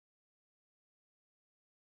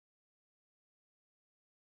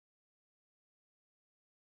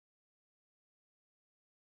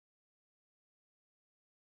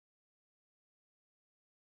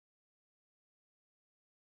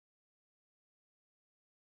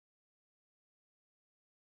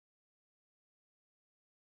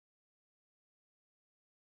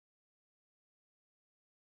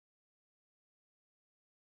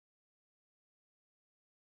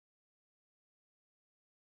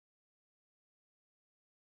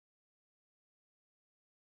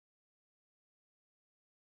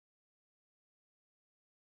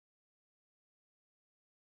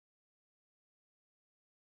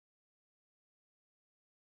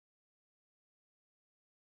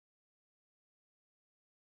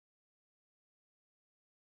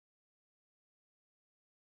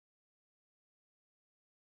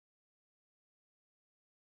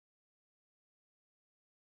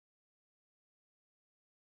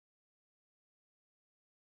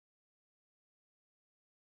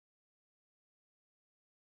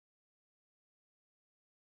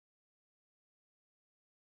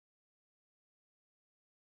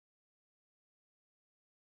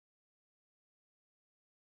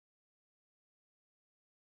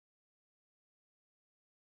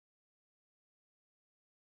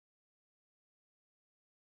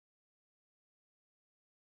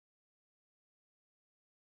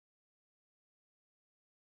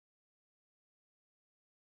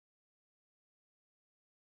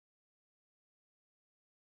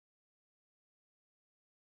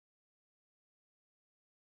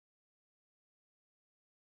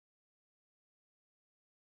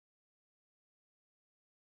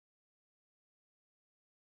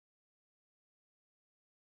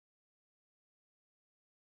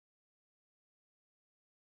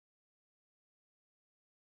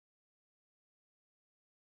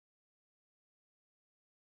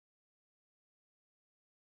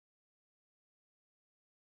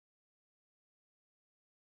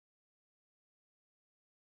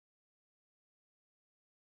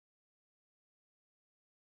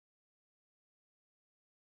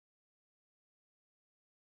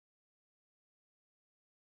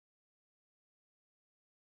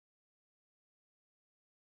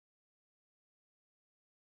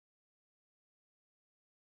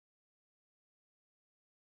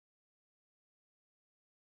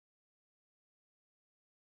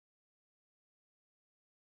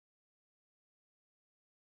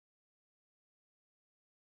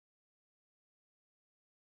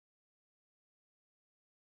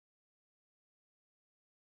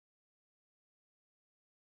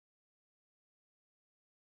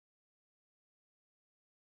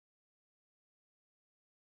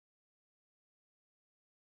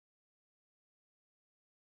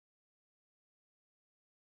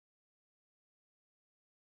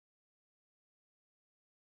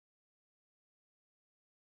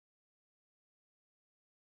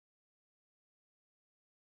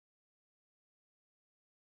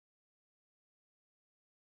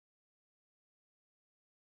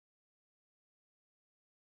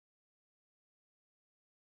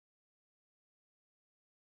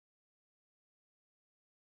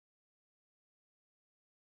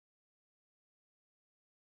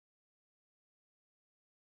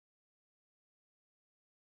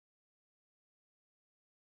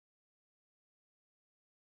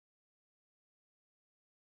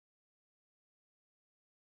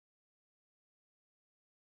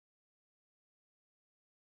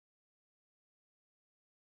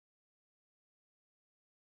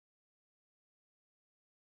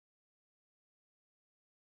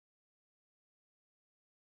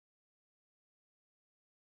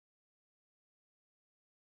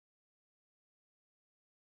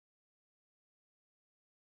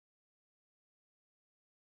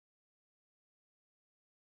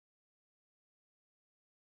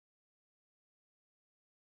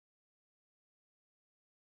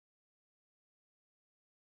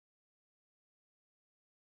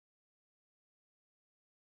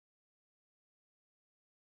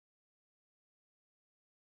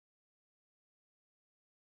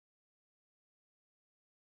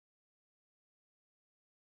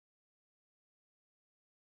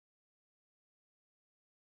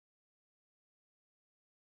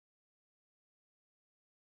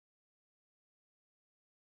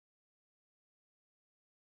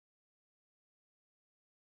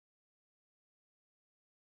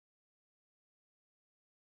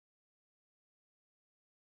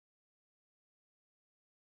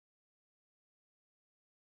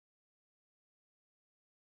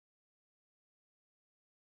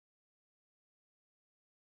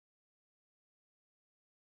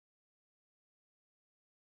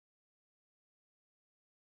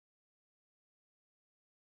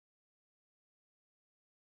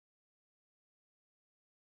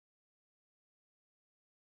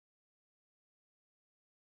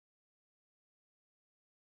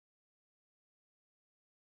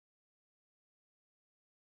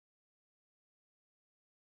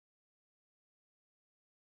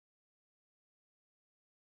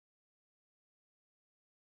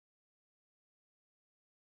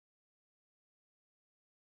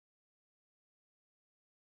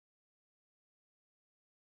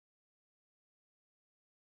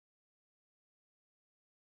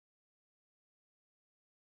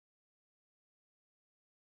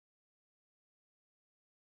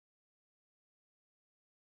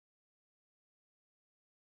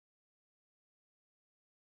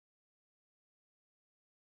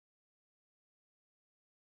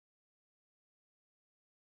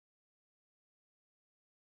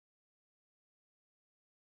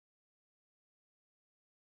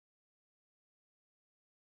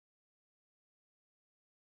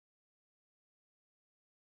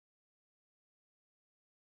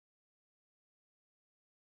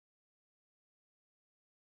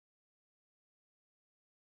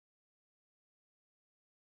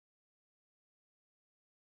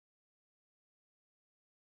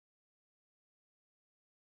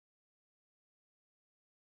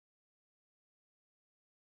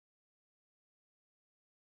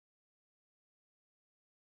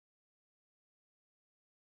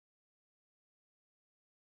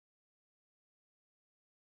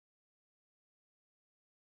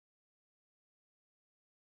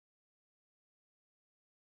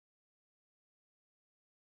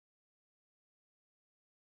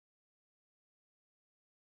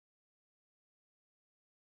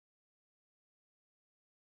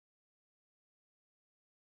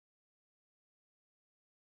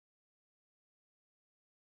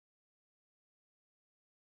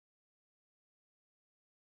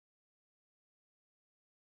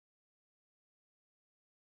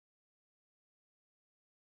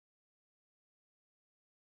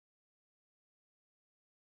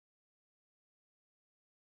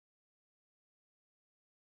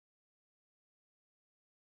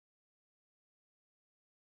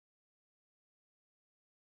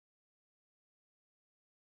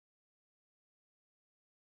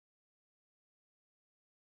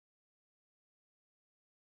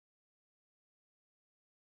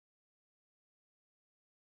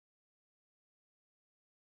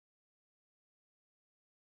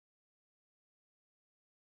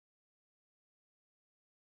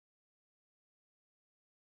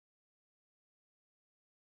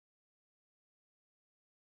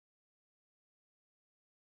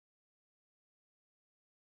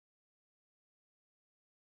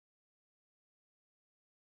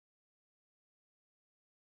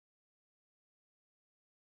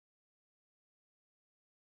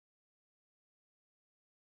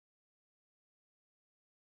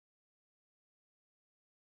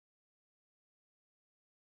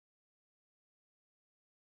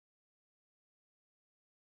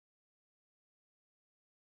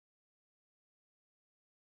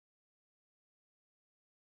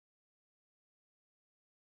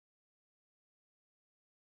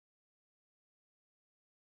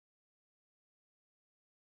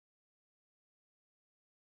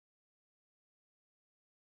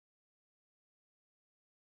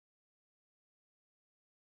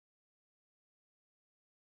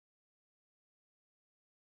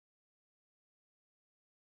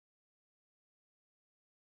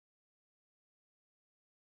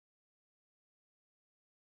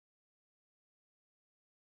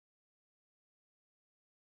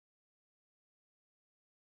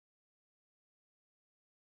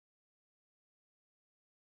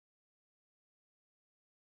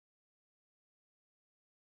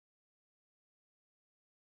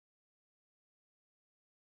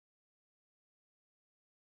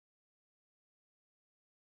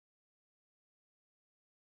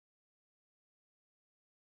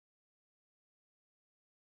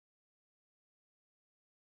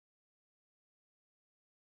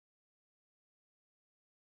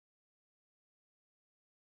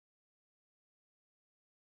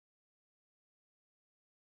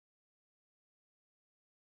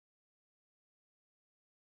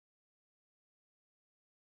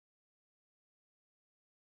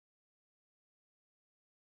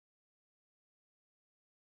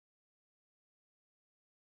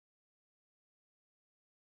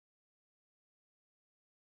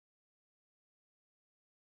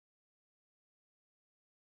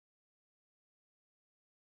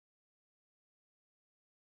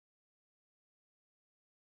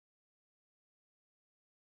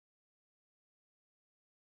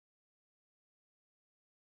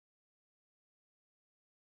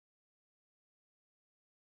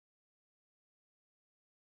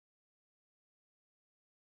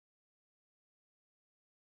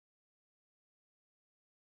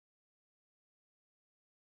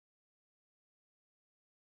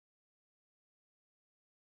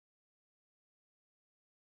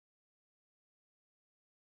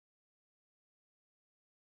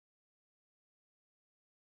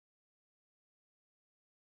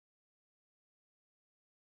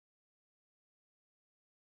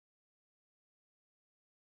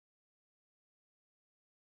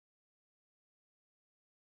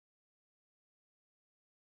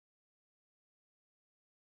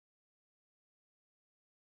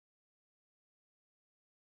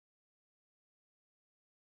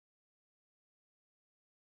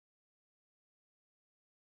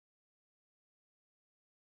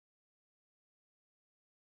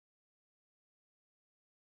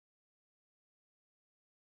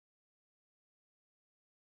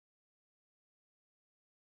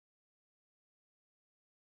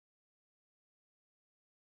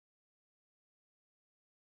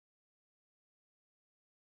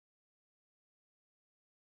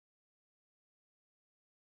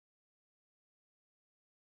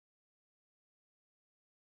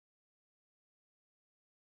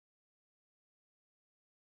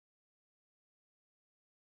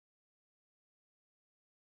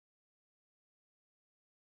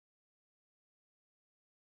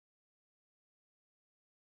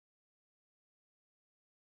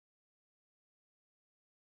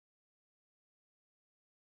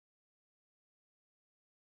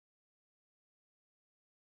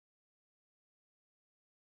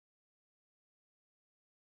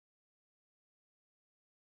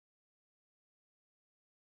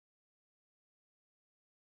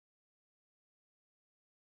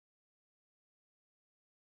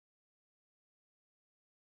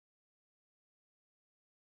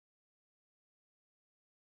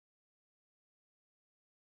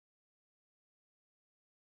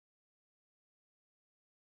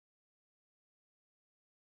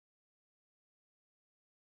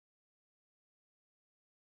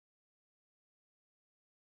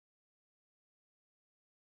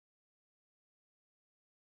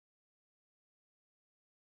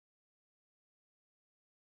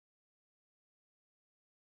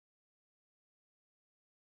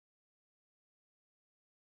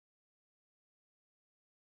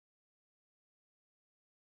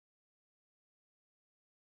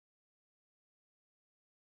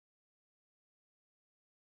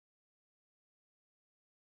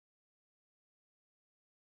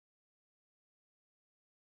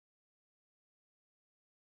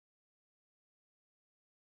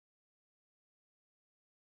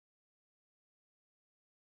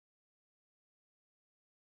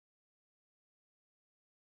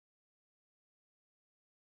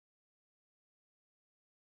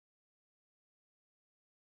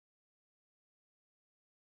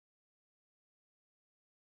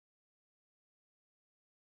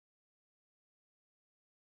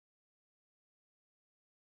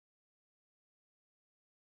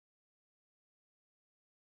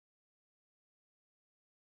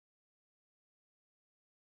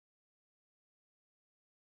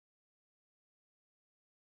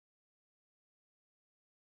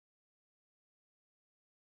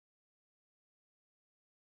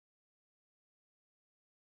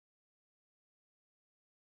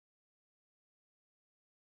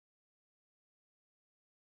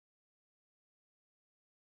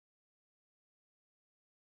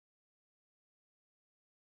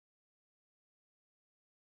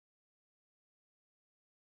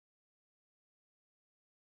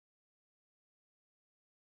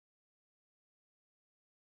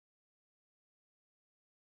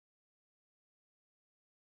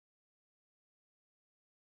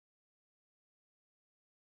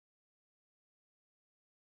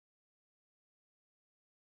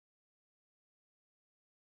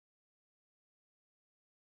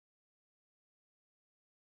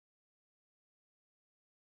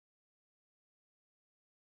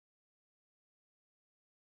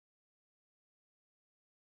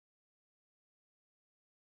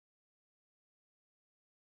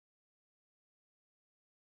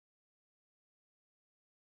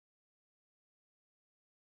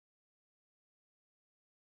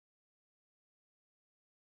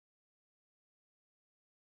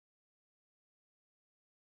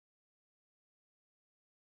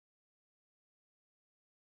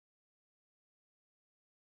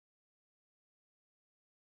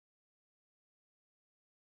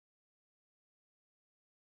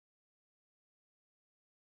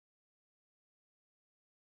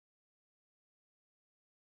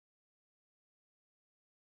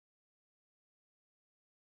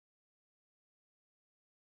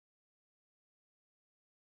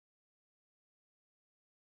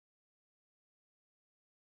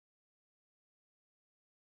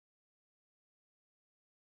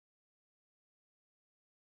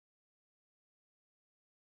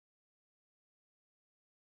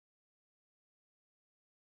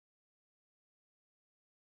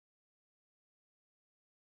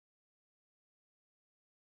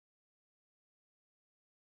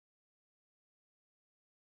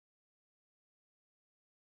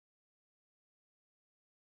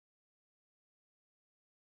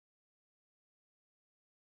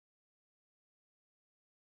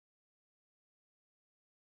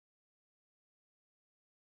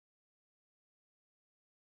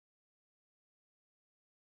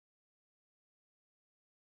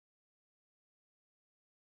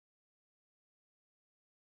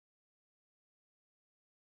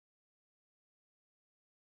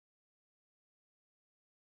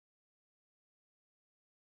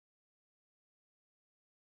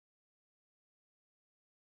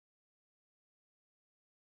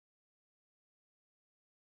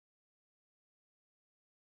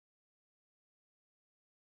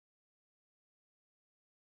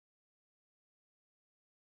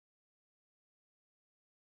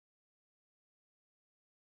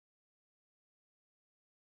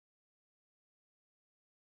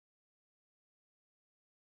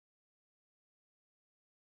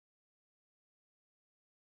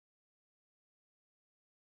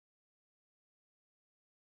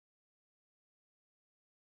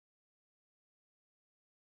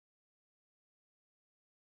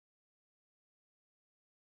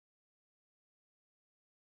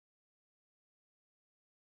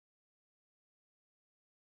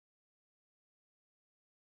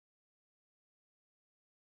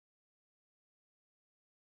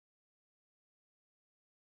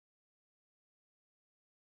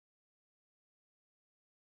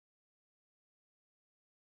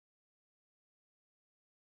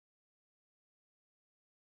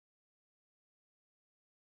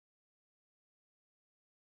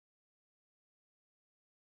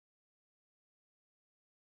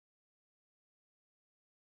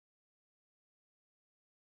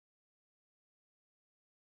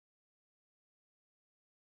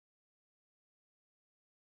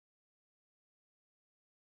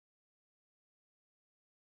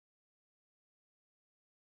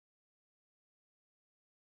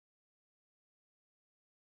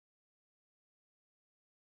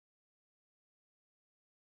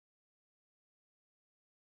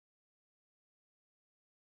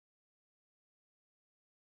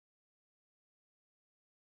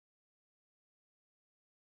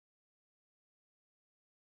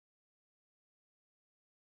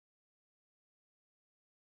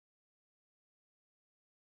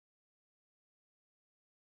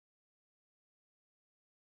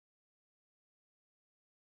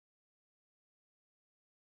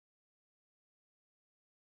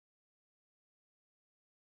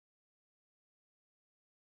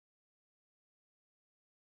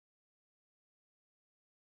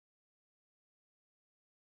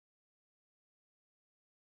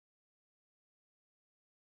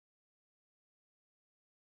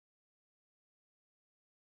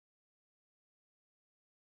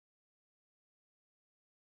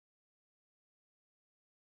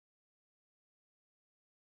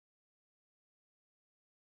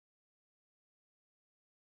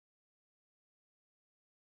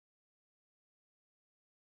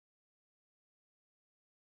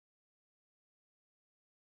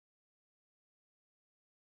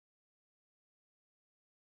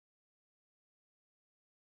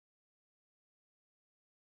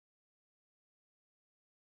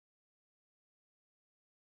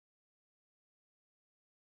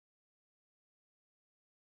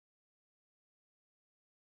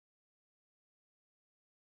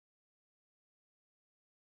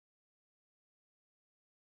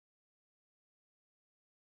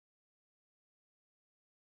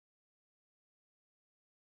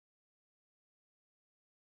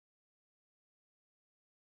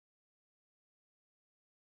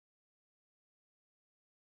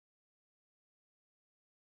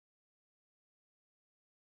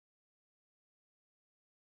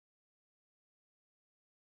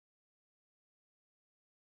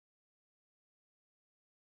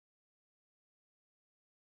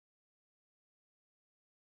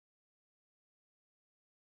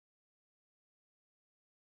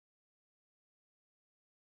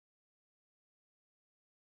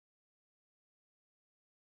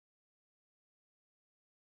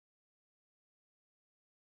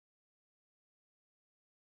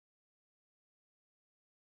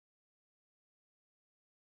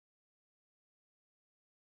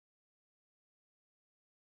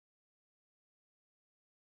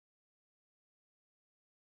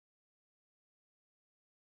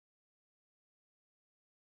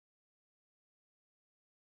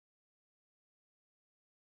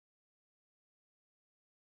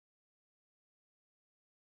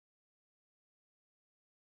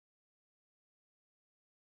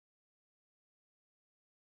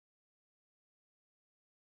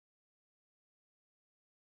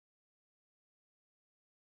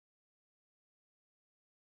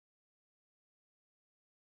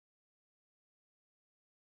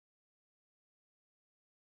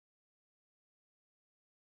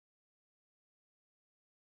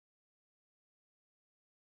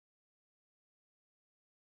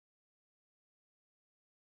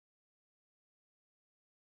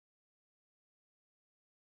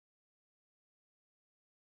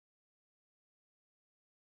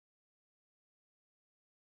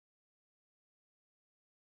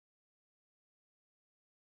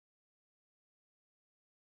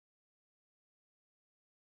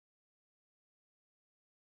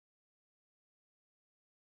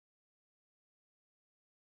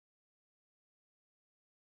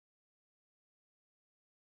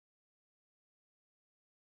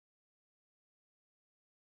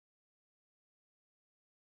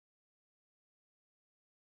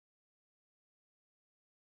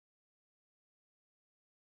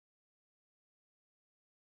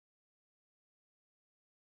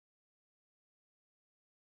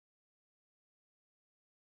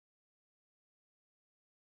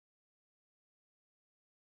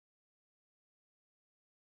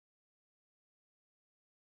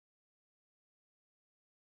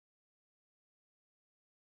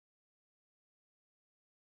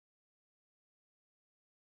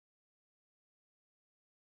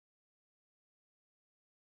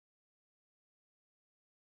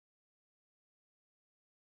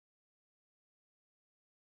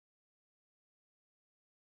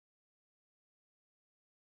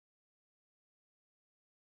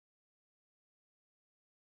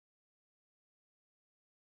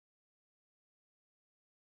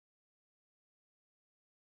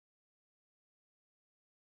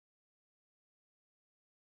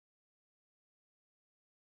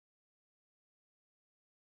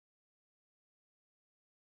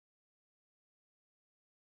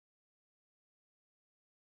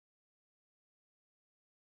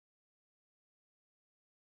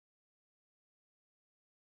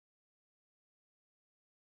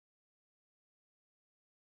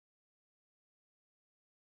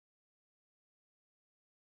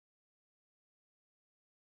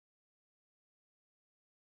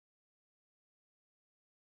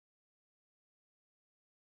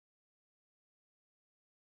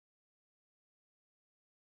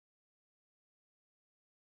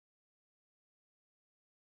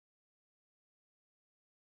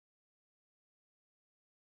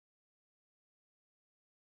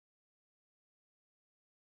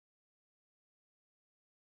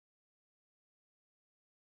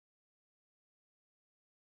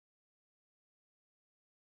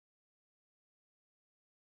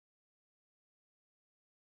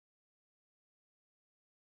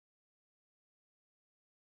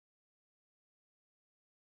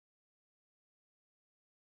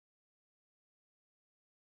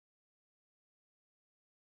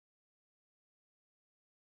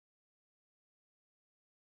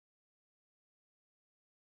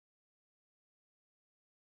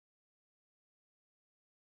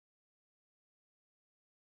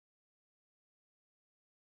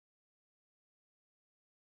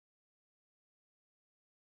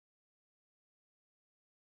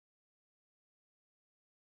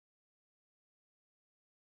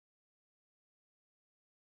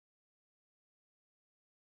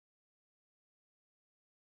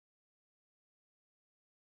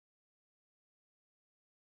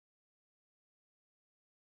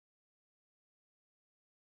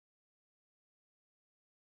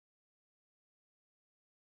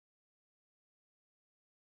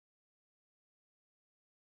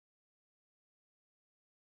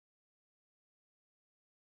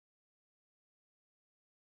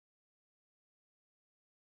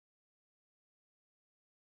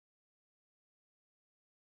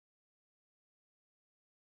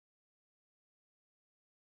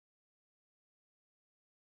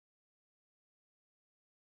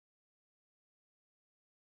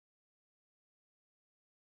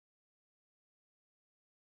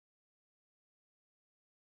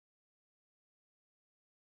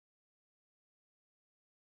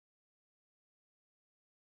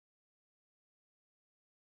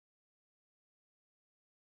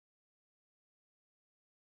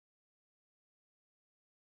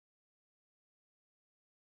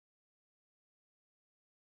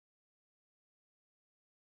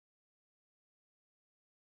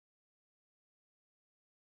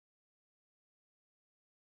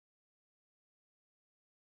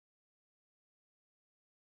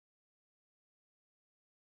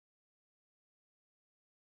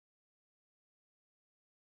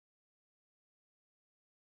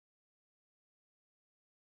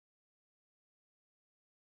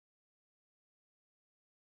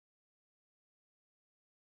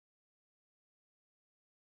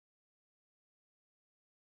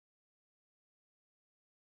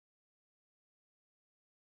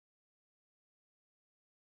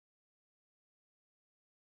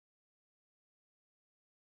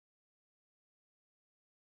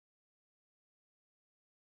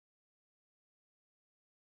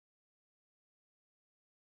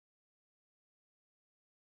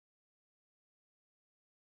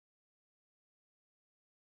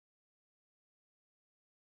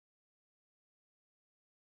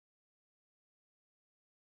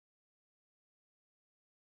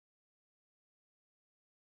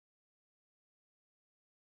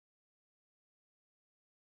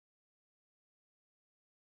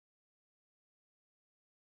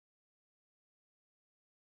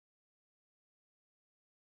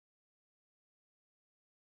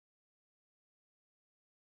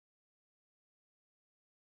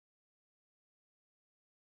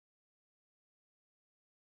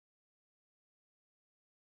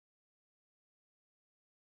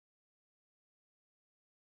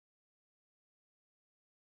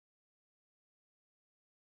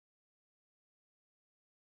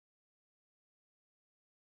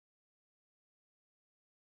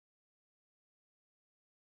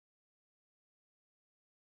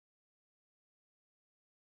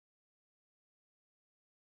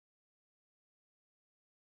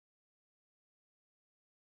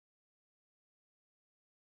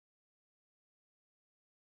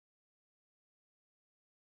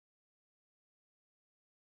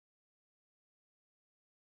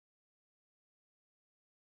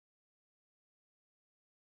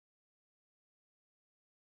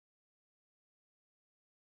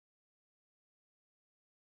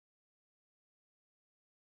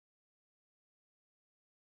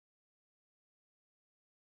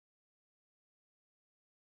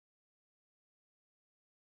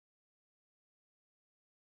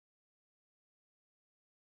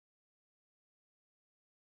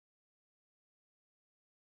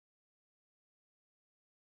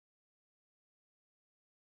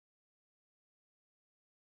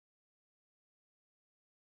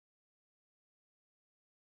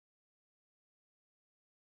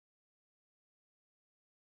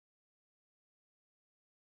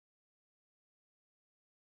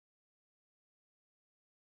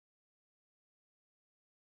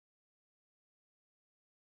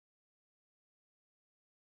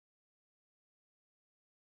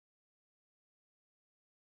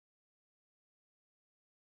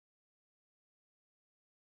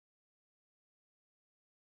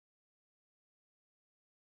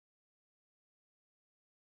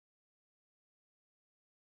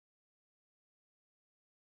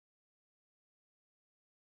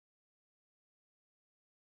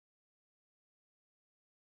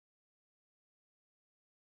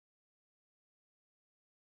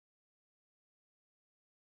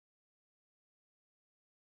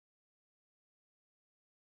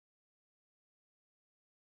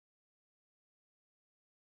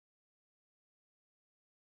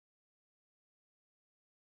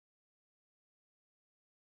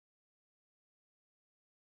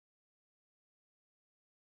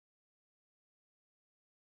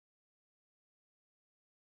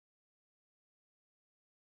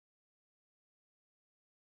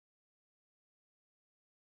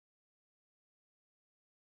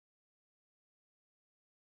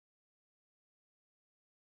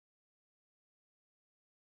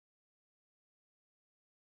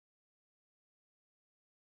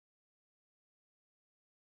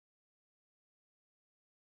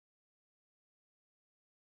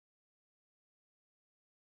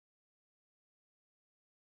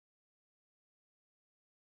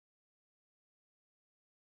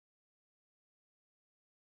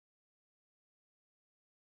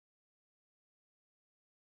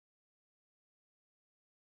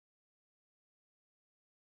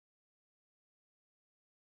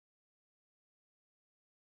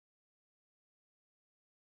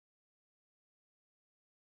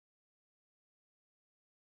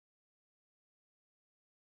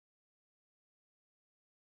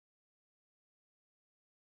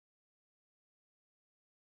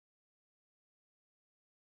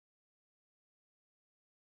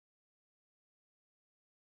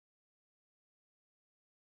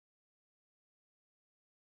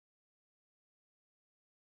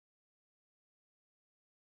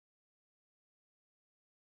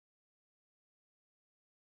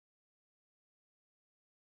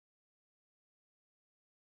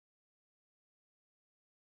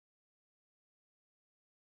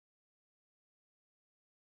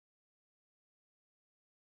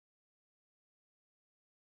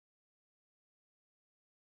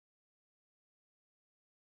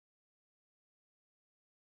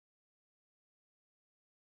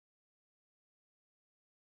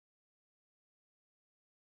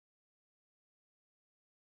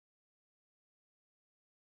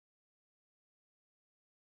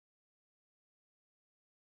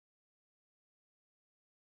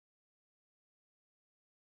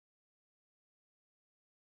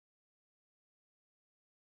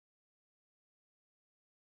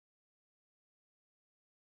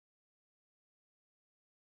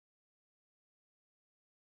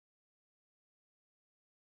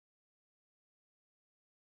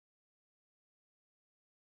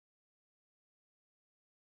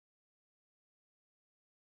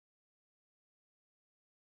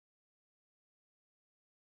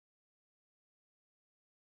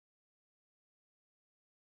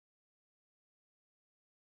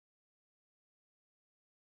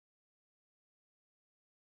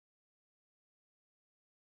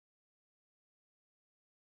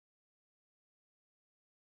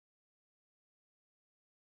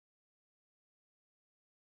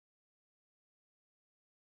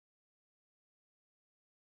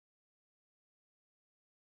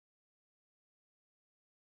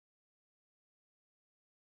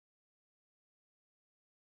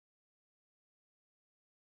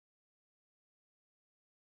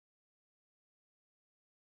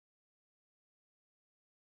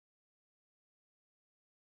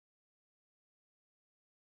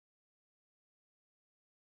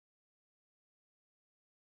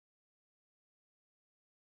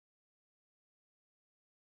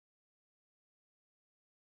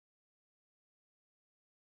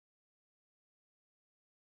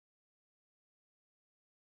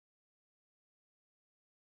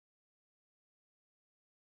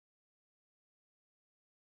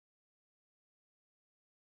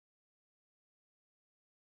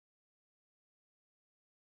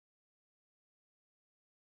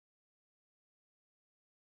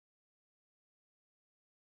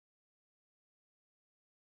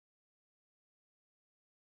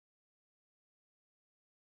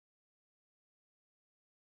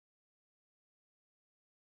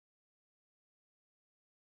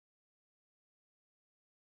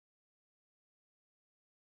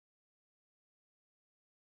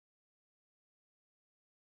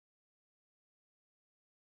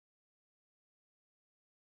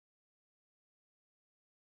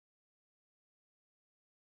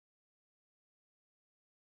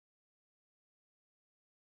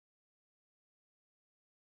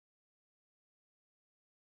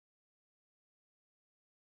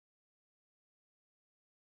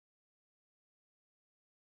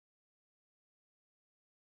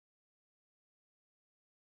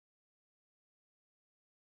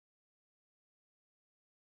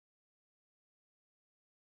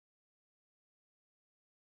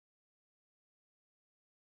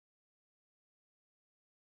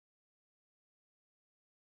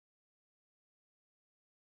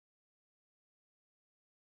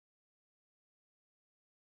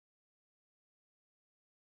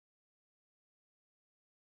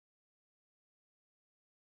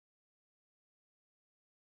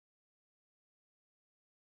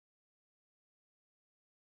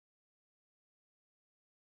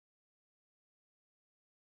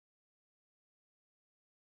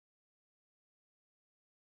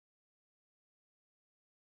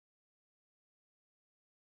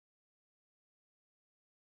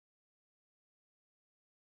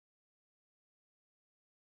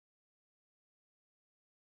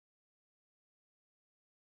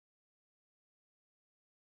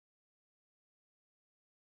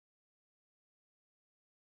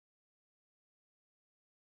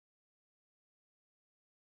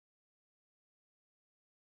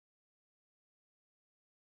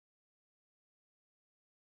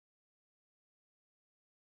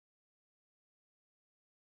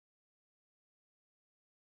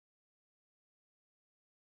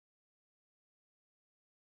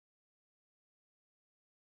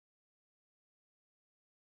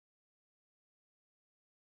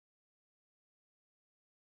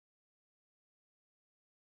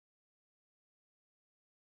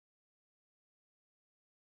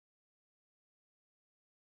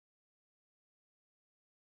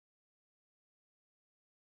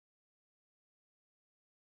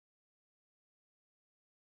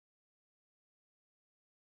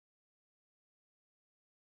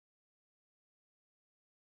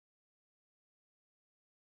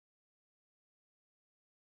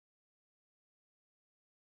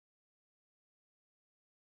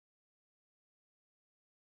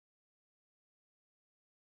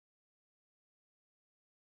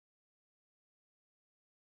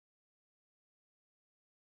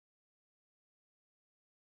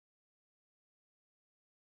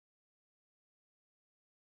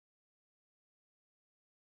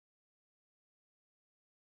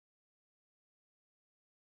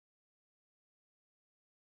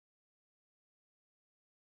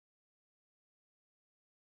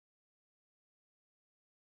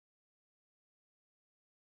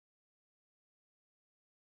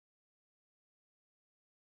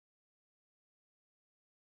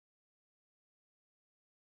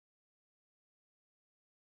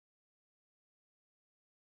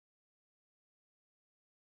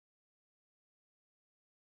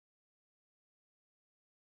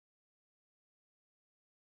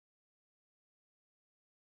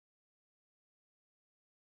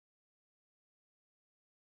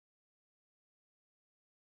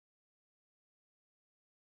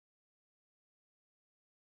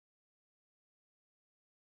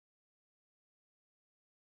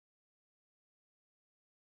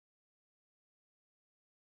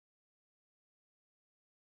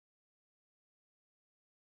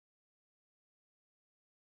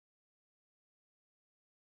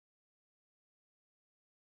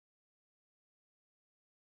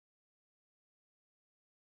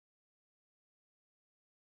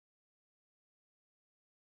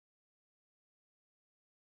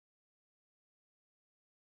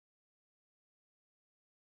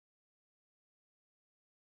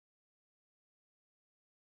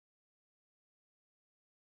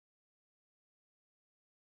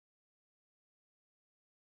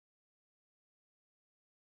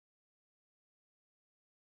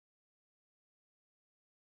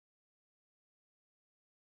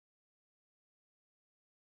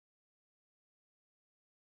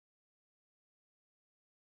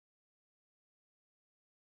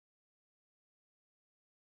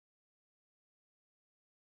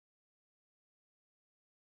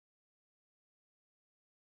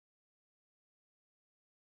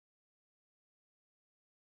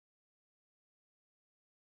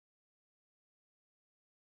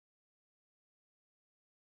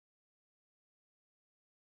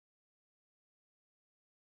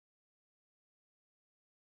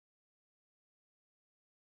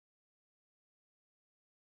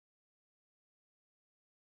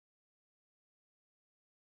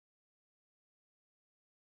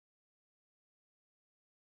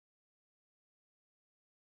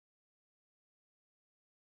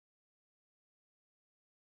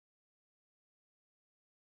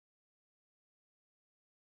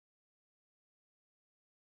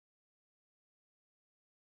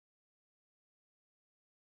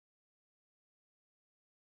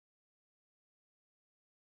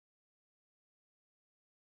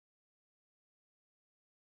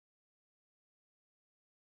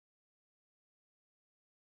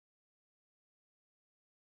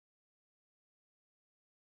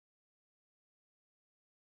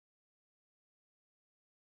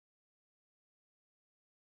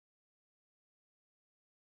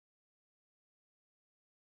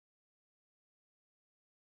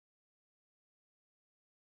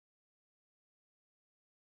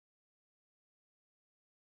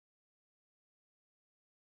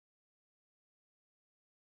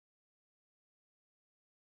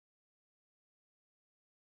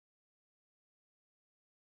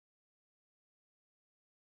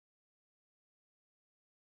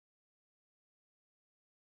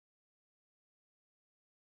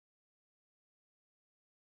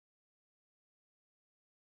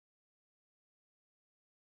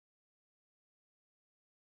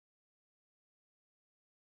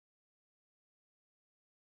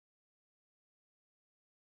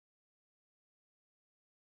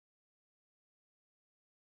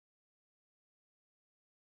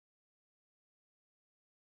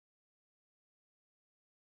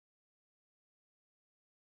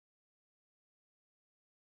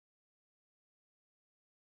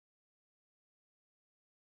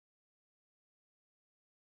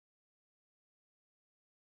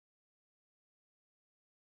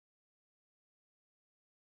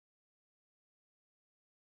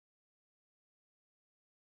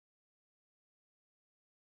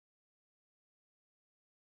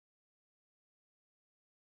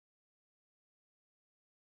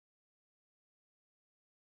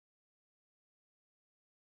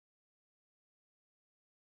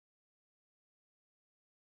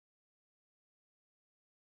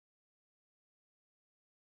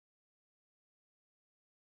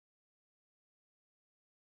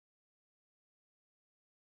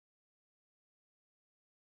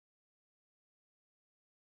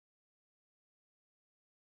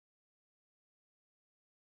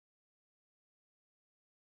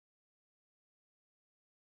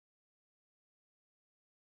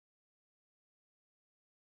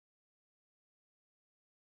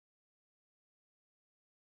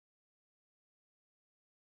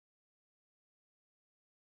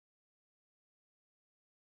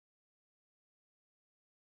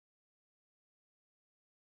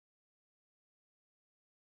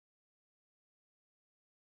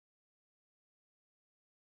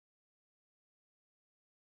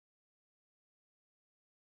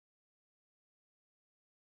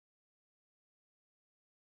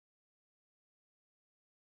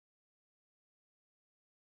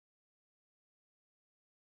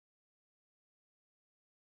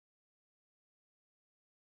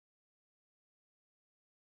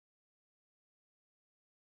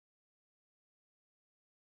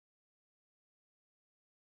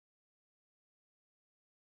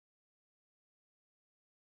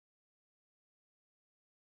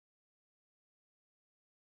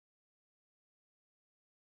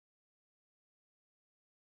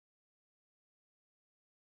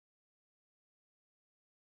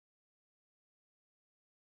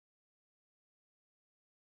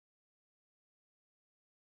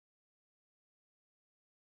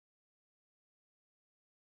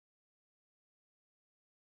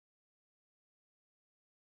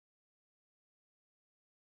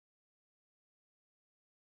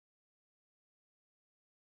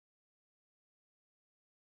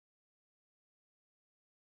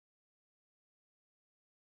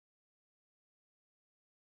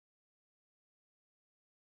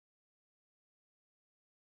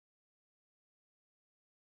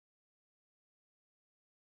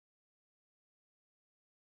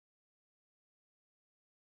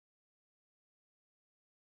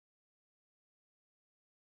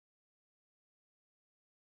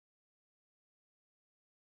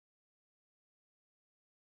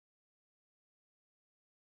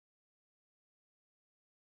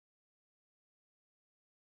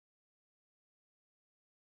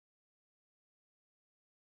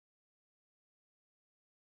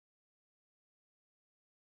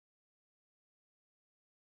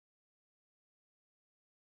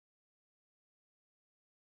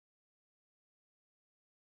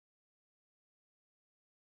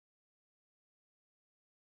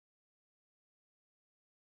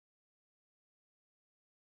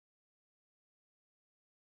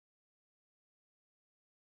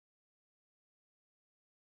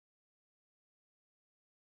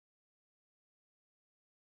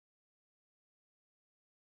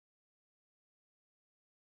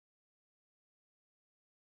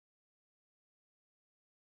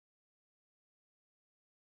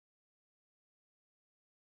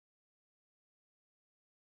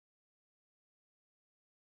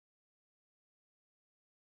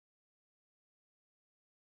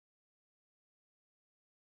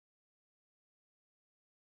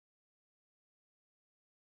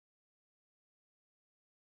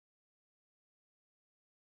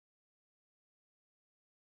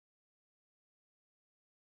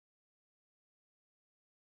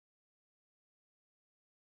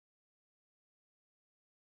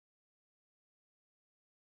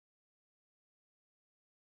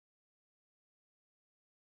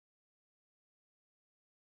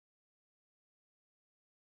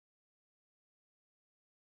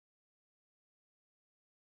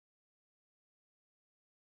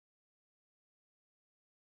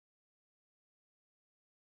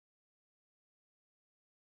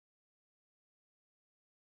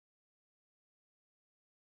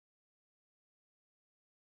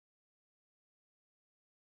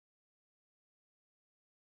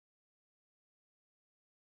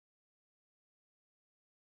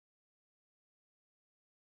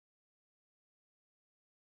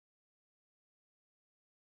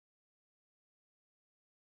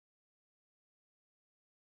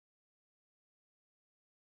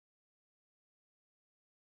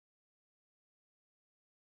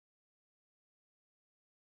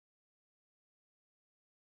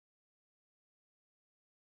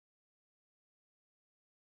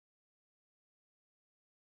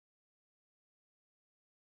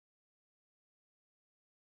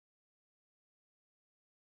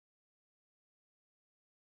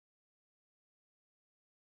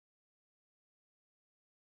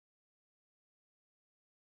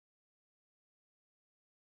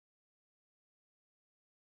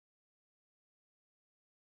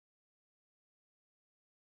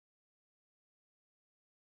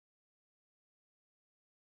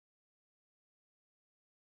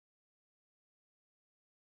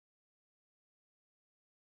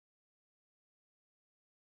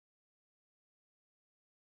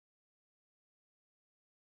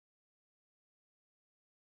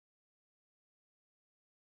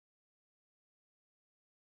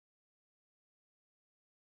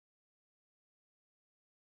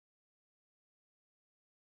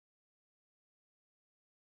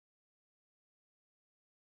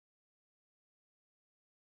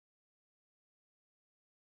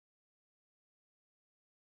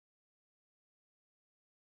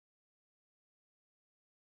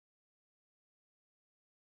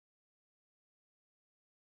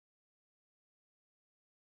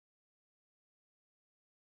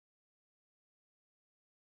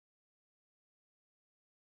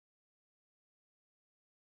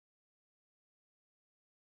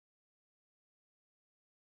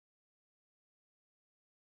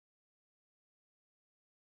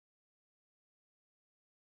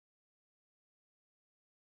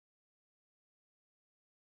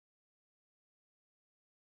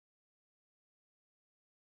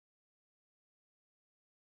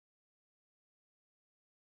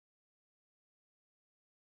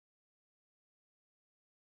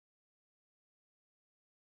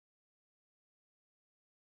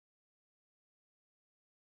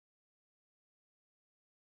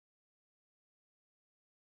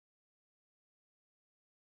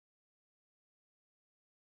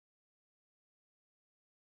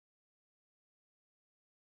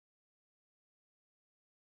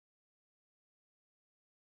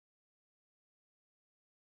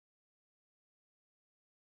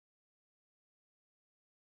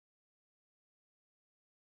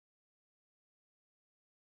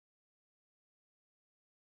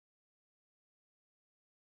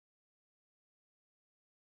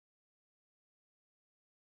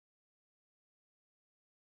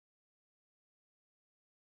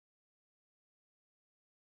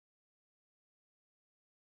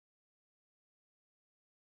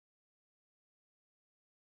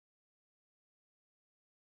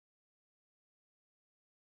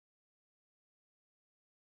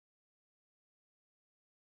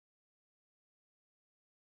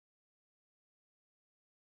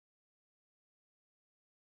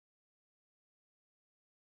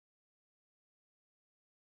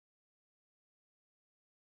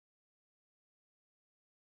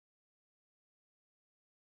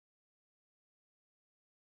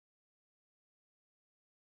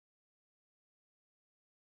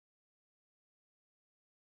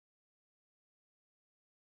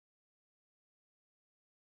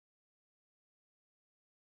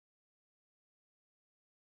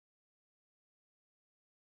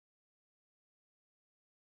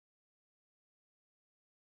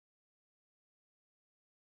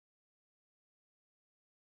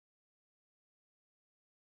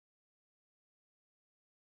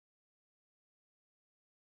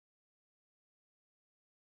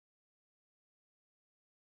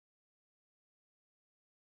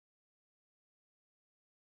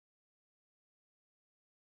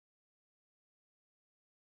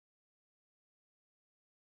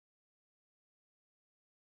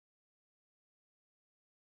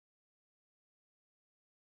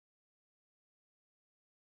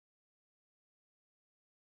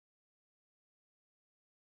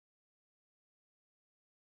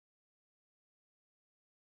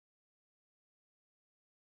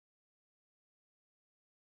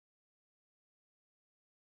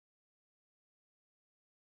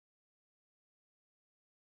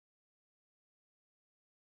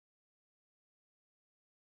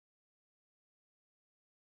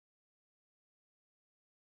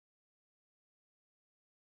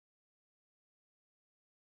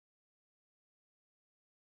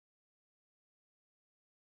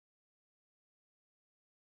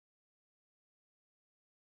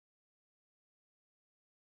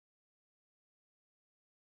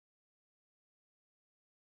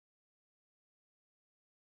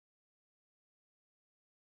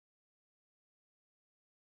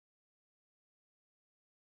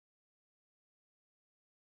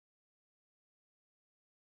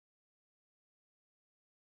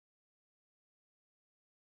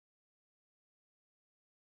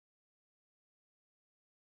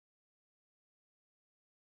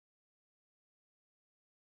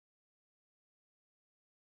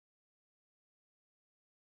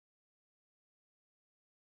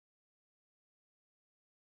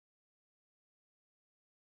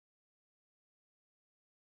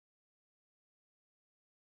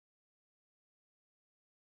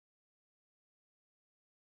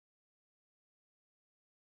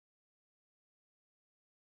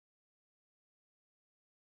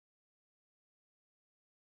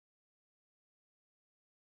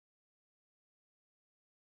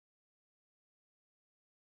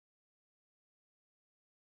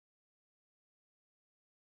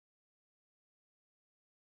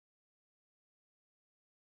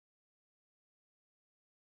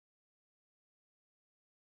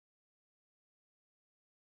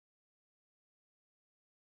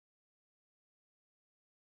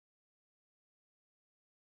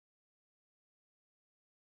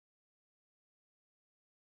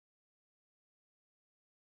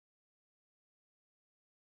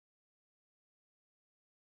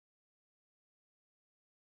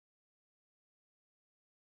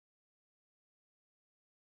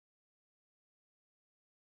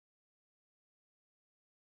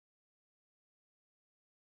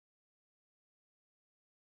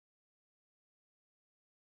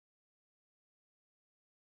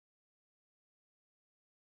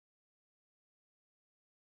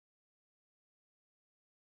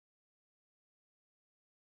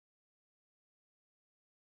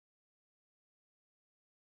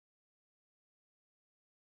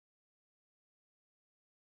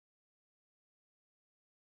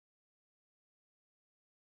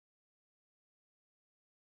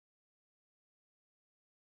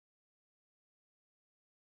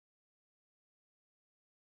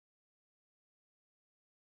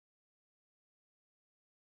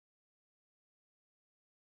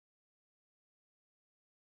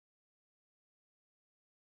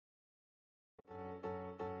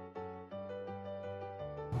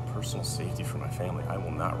personal safety for my family, I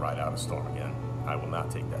will not ride out a storm again. I will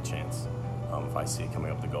not take that chance. If I see it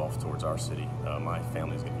coming up the Gulf towards our city, my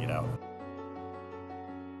family's going to get out.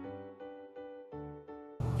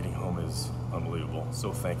 Getting home is unbelievable.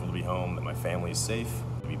 So thankful to be home, that my family is safe,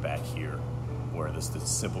 to be back here, where the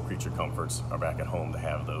simple creature comforts are back at home, to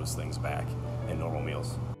have those things back and normal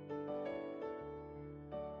meals.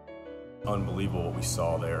 Unbelievable what we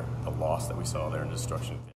saw there, the loss that we saw there, and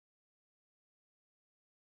destruction.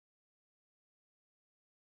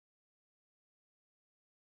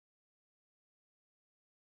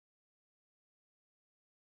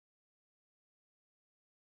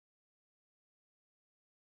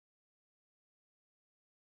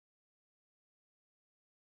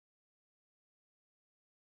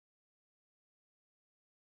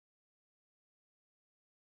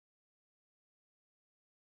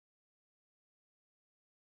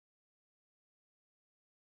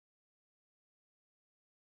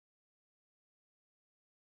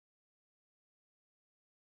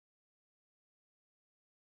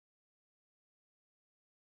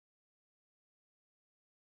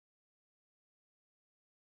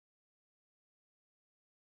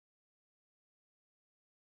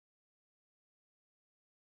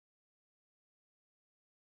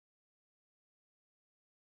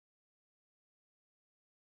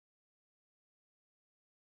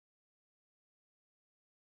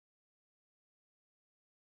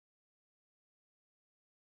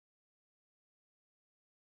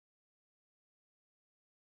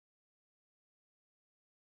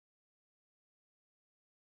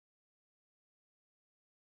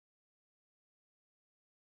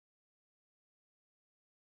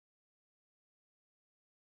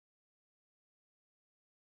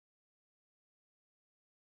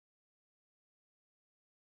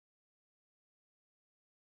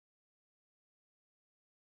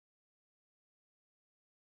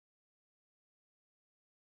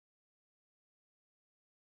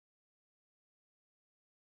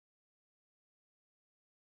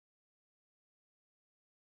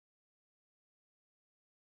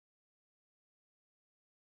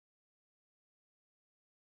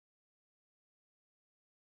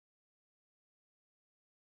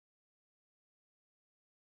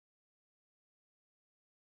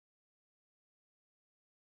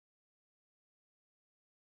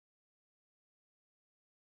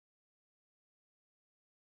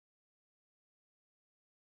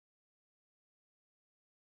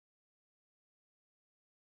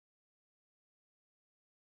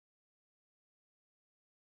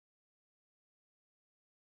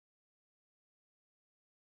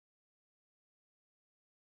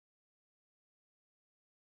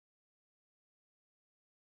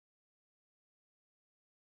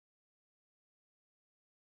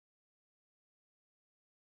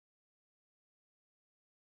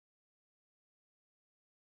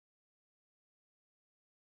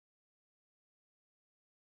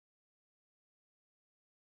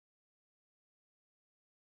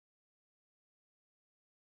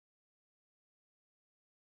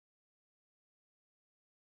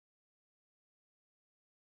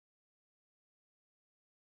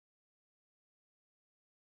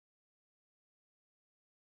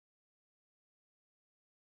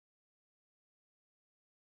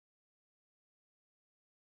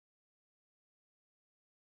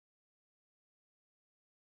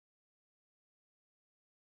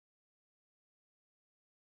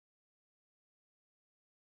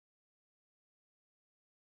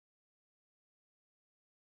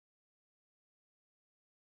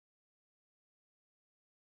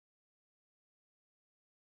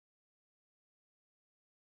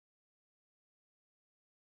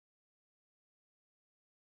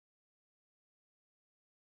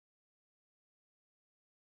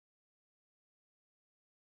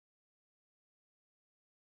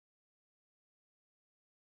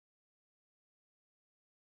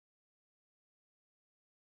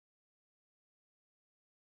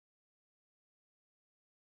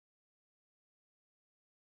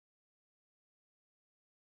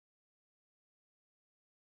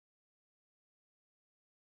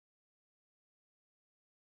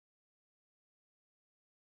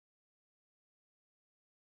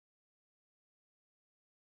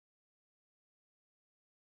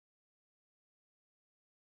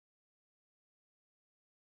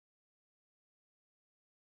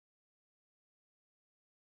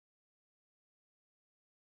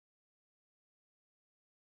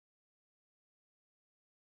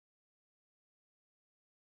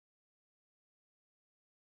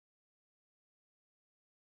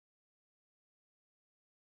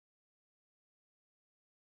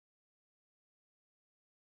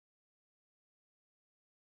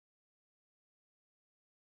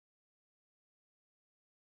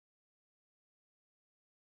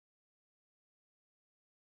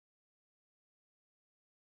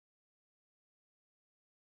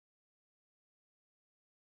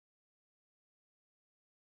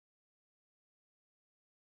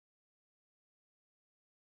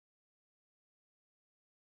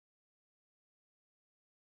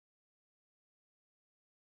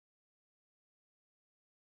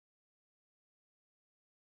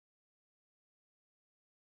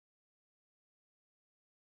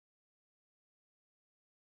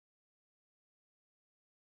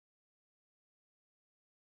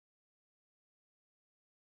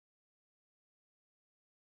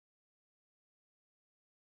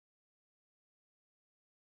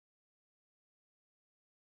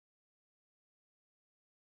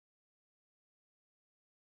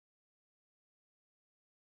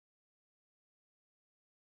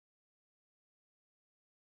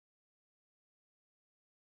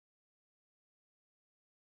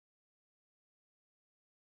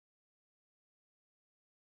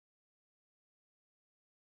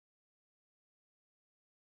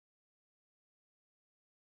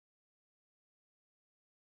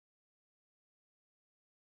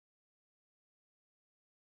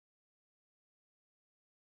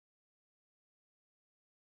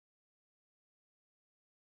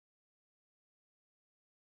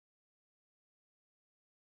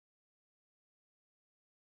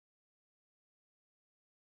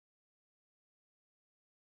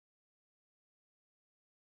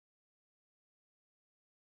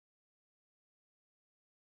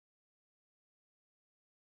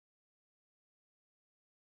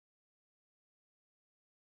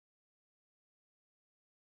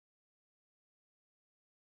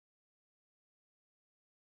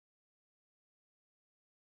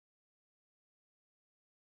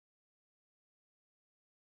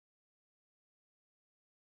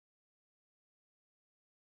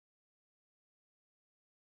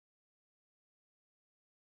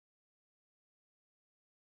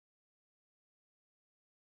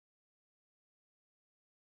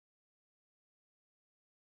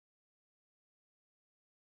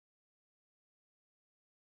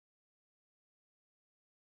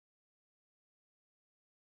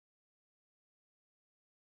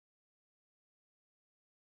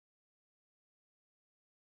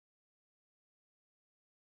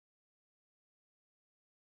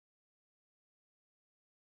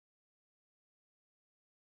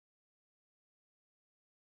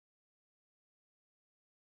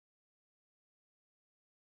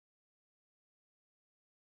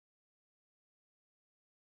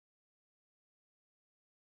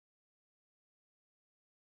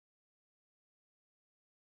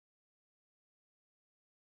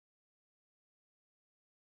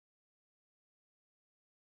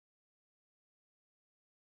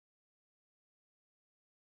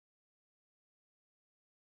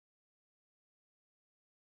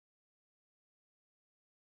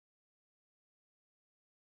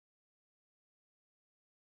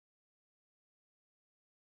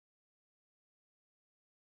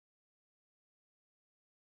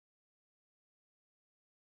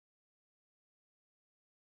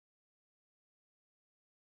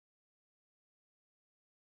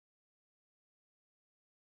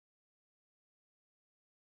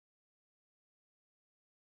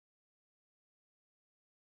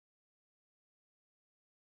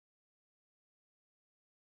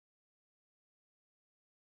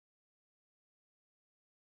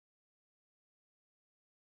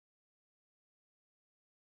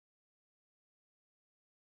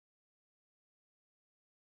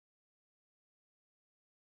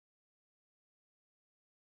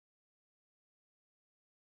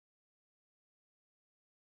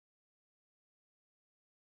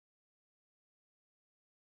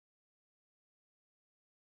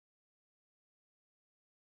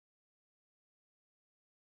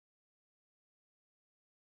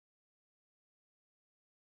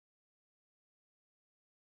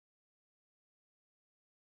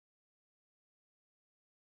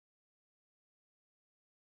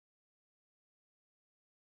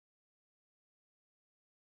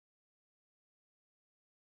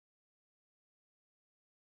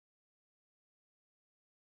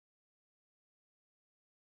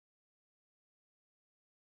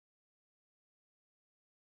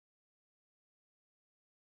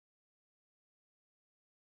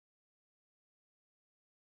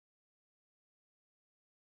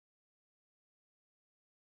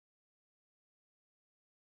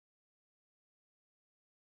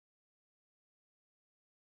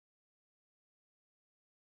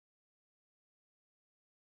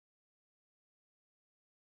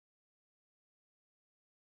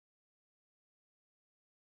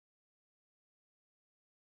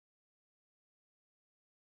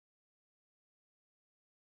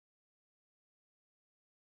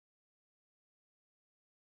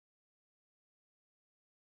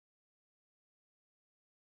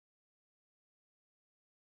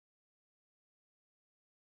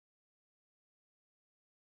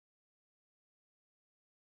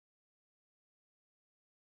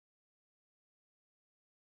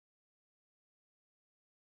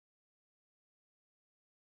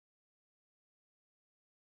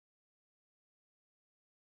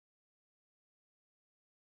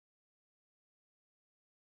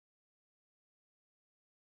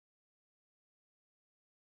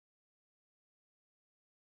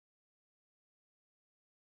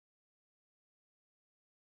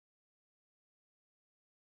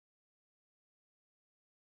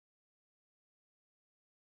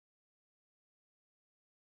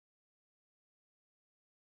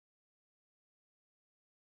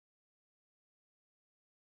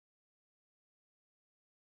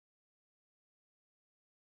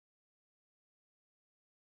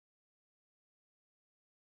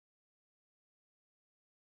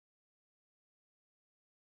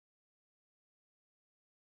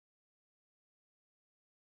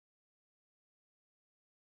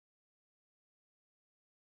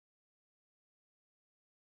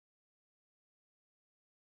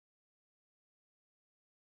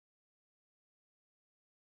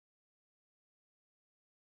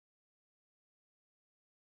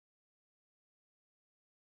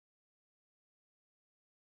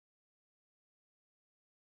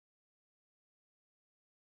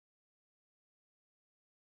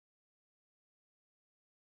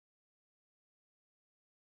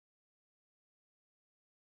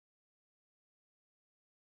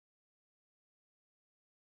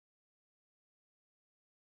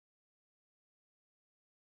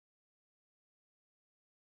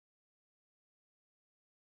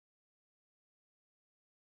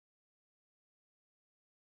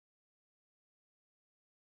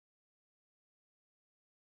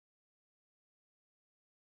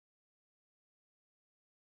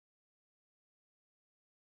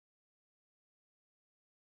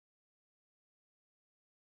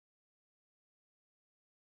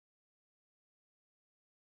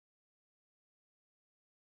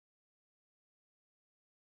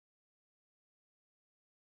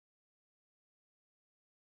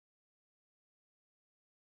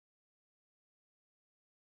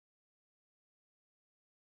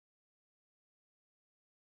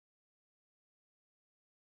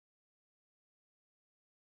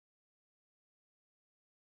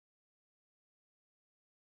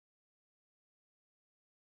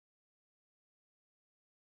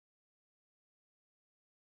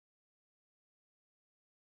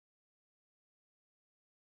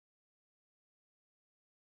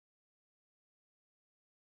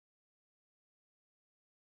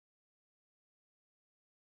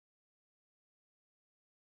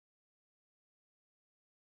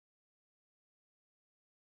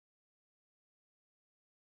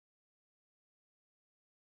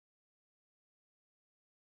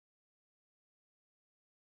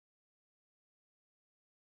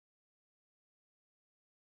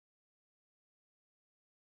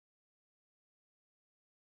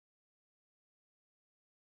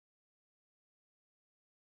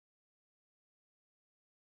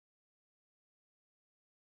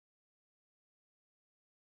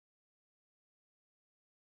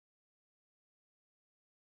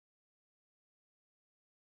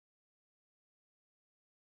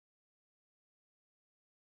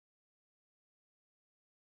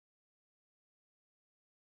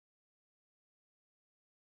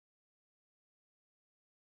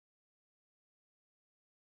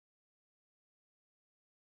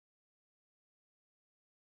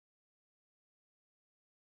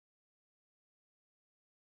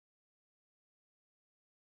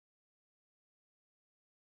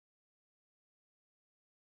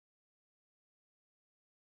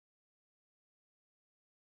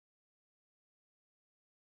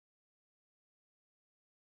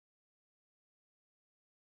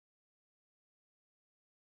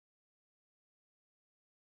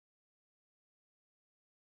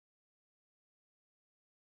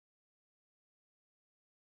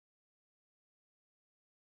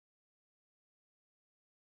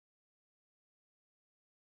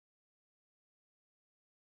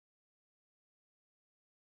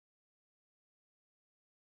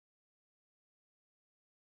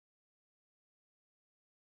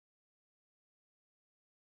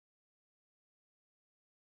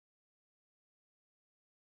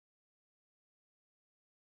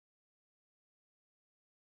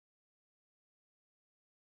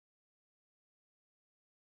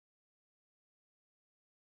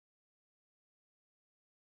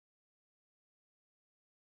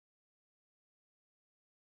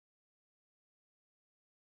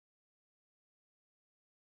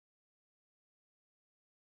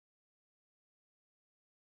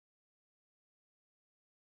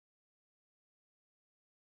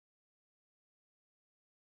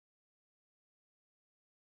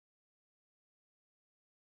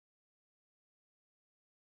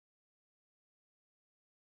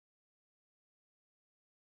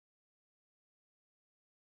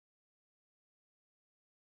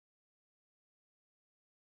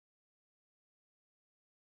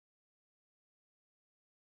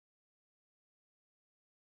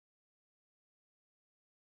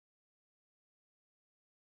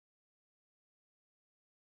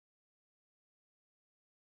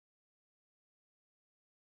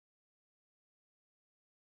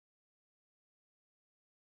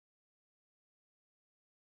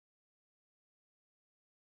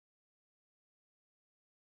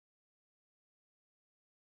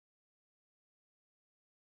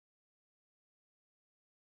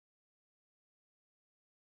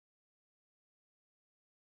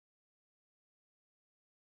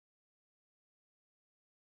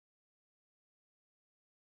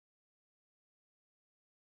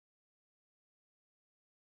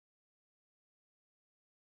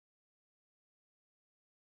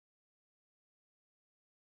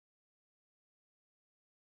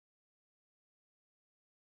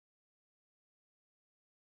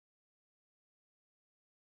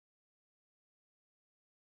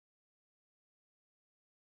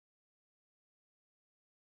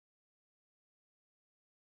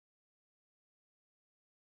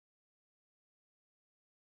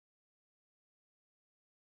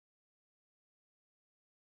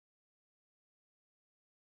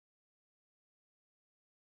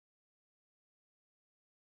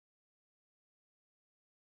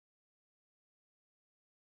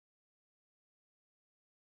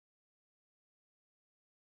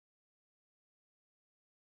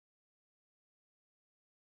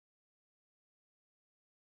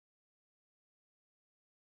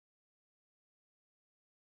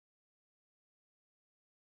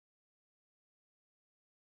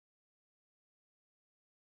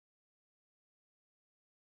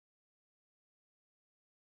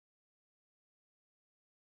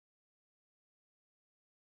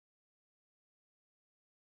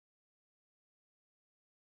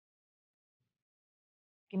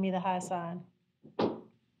 Give me the Hassan.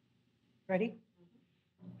 Ready?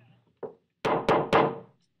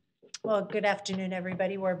 Well, good afternoon,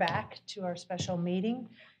 everybody. We're back to our special meeting.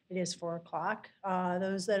 It is 4 o'clock.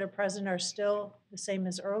 Those that are present are still the same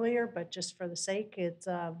as earlier, but just for the sake, it's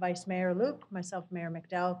Vice Mayor Luke, myself, Mayor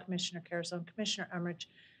McDowell, Commissioner Carrasone, Commissioner Umrich,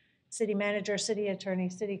 City Manager, City Attorney,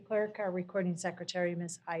 City Clerk, our Recording Secretary,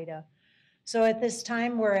 Ms. Ida. So at this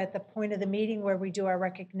time, we're at the point of the meeting where we do our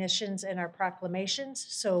recognitions and our proclamations.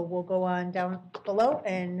 So we'll go on down below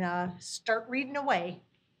and start reading away.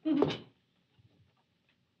 I'm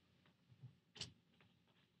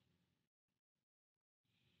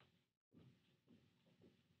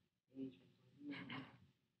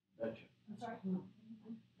sorry.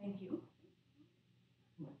 Thank you.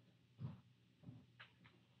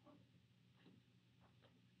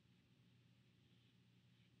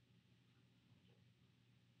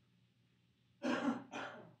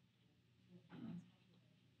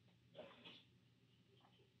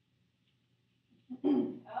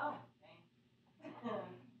 Oh, thanks.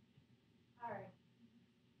 All right.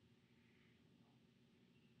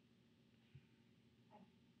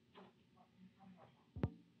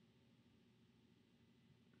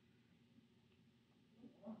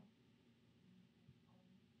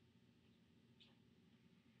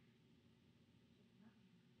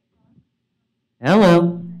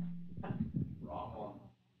 Hello.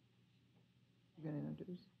 You gonna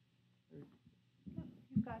introduce? You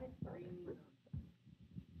got it.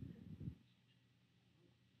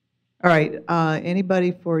 All right,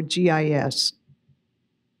 anybody for GIS?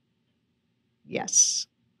 Yes.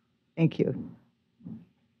 Thank you.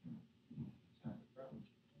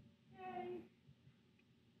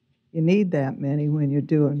 You need that many when you're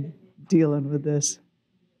dealing with this.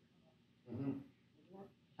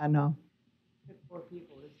 I know. 4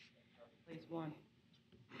 people is place 1.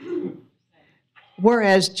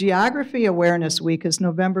 Whereas Geography Awareness Week is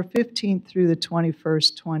November 15th through the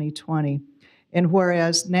 21st, 2020. And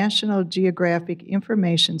whereas National Geographic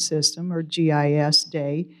Information System, or GIS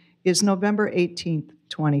Day, is November 18th,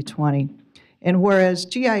 2020. And whereas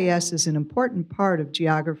GIS is an important part of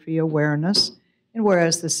geography awareness, and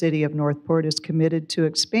whereas the City of Northport is committed to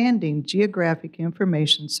expanding geographic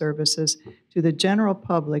information services to the general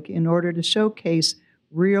public in order to showcase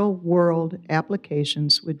real-world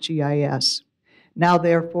applications with GIS. Now,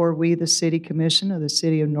 therefore, we, the City Commission of the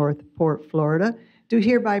City of Northport, Florida, do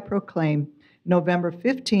hereby proclaim November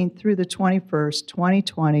 15th through the 21st,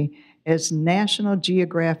 2020, as National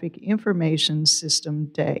Geographic Information System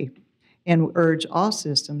Day, and urge all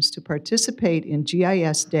systems to participate in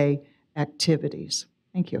GIS Day activities.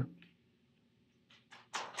 Thank you.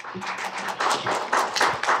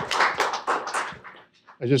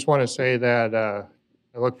 I just want to say that I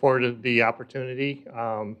look forward to the opportunity.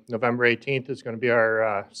 November 18th is going to be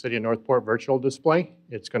our City of Northport virtual display.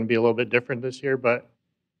 It's going to be a little bit different this year, but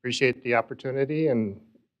appreciate the opportunity and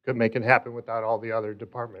could make it happen without all the other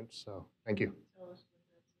departments. So thank you.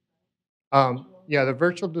 Yeah, the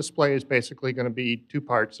virtual display is basically going to be 2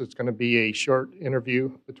 parts. It's going to be a short interview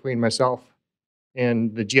between myself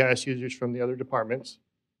and the GIS users from the other departments.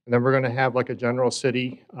 And then we're going to have like a general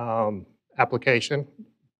city application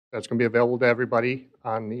that's going to be available to everybody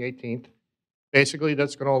on the 18th. Basically,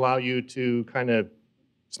 that's going to allow you to kind of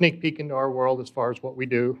sneak peek into our world as far as what we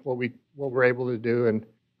do, what we're able to do, and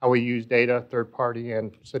how we use data, third party,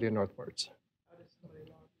 and City of Northport's.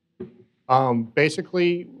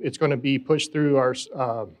 Basically, it's going to be pushed through our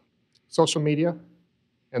social media,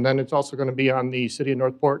 and then it's also going to be on the City of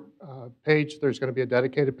Northport page. There's going to be a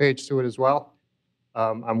dedicated page to it as well.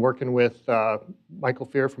 I'm working with Michael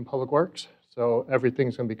Fear from Public Works, so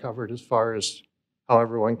everything's going to be covered as far as how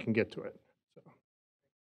everyone can get to it. So,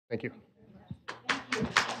 thank you.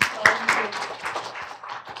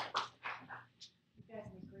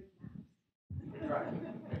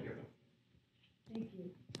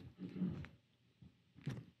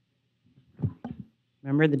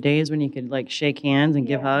 Remember the days when you could like shake hands and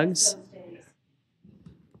give hugs?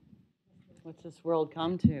 What's this world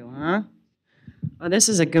come to, huh? Well, this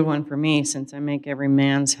is a good one for me since I make every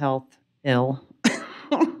man's health ill.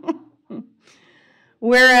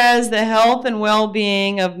 Whereas the health and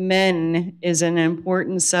well-being of men is an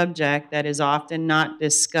important subject that is often not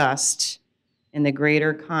discussed in the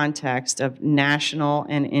greater context of national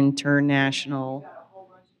and international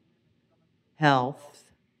health.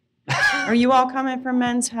 Are you all coming for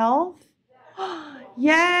Men's Health?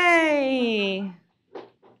 Yay!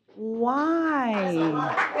 Why?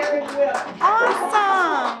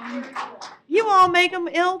 Awesome! You all make them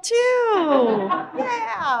ill too.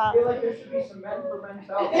 Yeah. feel like there should be some men for men's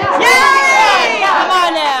health. Yay! Come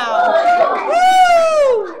on now.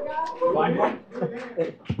 Woo!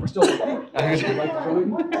 We're still.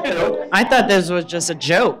 I thought this was just a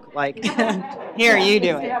joke. Like, here, you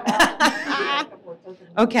do it.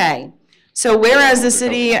 Okay. So whereas the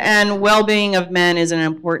city and well-being of men is an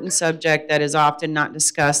important subject that is often not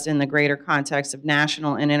discussed in the greater context of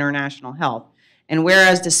national and international health, and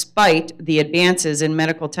whereas despite the advances in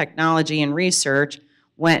medical technology and research,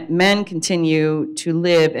 when men continue to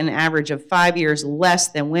live an average of 5 years less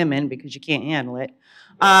than women, because you can't handle it,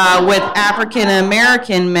 with African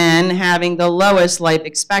American men having the lowest life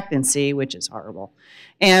expectancy, which is horrible.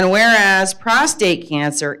 And whereas prostate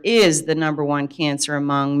cancer is the #1 cancer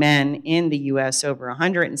among men in the U.S., over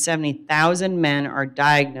 170,000 men are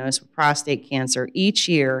diagnosed with prostate cancer each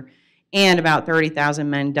year, and about 30,000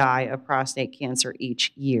 men die of prostate cancer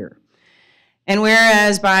each year. And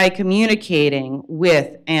whereas by communicating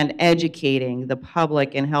with and educating the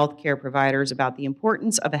public and healthcare providers about the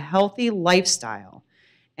importance of a healthy lifestyle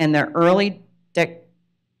and the early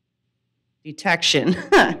detection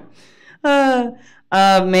of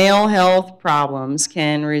male health problems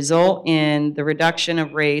can result in the reduction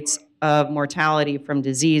of rates of mortality from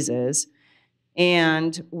diseases.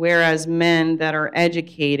 And whereas men that are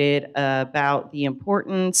educated about the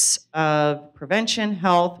importance of prevention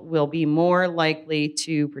health will be more likely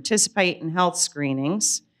to participate in health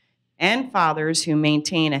screenings, and fathers who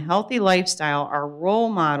maintain a healthy lifestyle are role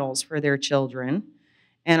models for their children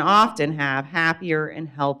and often have happier and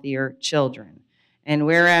healthier children. And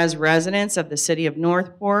whereas residents of the city of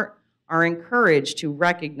Northport are encouraged to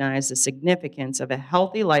recognize the significance of a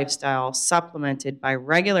healthy lifestyle supplemented by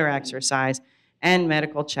regular exercise and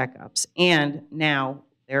medical checkups. And now,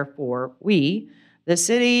 therefore, we, the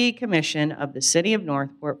City Commission of the City of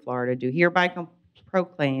Northport, Florida, do hereby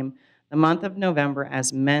proclaim the month of November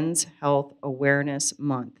as Men's Health Awareness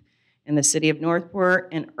Month in the City of Northport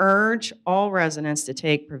and urge all residents to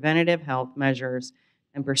take preventative health measures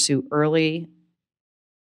and pursue early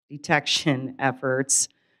detection efforts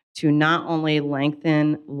to not only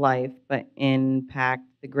lengthen life, but impact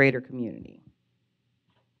the greater community.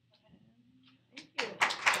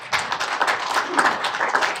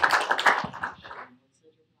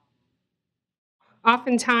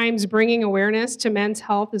 Oftentimes, bringing awareness to men's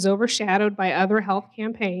health is overshadowed by other health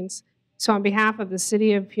campaigns. So on behalf of the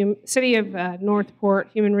City of Northport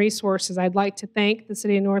Human Resources, I'd like to thank the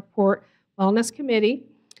City of Northport Wellness Committee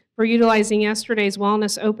for utilizing yesterday's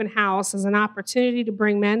Wellness Open House as an opportunity to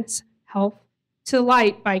bring men's health to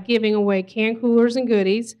light by giving away can coolers and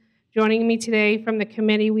goodies. Joining me today from the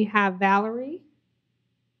committee, we have Valerie,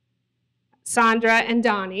 Sandra, and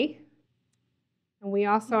Donnie. And we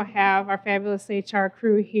also have our fabulous HR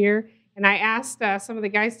crew here. And I asked some of the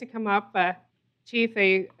guys to come up. Chief,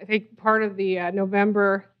 I think part of the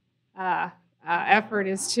November effort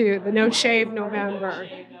is to the No Shave November.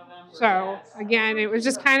 So again, it was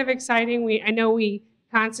just kind of exciting. I know we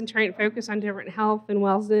concentrate and focus on different health and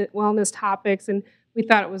wellness topics, and we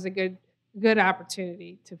thought it was a good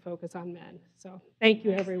opportunity to focus on men. So thank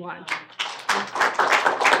you, everyone.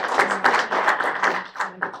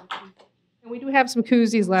 And we do have some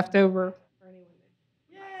koozies left over for anyone.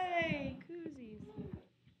 Yay, koozies.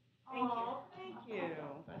 Thank you. Thank you.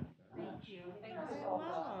 Thank you. You're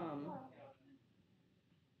welcome.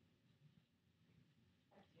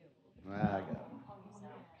 I got it.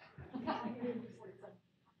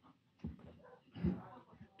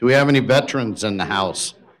 Do we have any veterans in the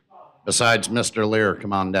house besides Mr. Lear?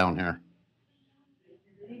 Come on down here.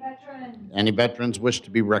 Any veterans wish to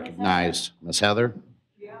be recognized? Miss Heather?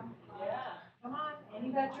 Come on,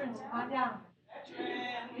 any veterans, come on down.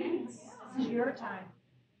 This is your time.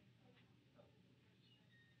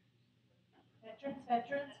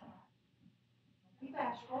 Veterans, don't be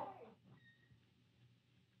bashful.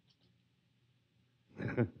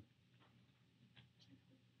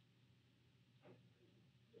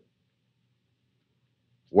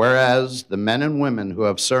 Whereas the men and women who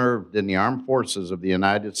have served in the armed forces of the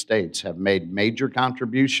United States have made major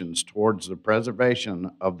contributions towards the preservation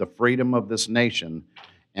of the freedom of this nation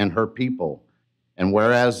and her people, and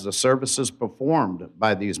whereas the services performed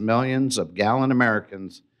by these millions of gallant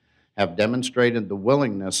Americans have demonstrated the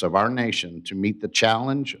willingness of our nation to meet the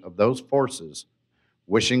challenge of those forces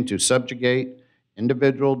wishing to subjugate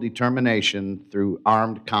individual determination through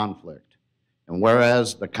armed conflict. And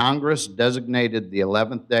whereas the Congress designated the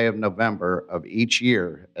 11th day of November of each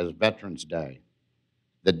year as Veterans Day,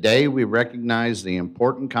 the day we recognize the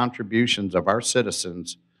important contributions of our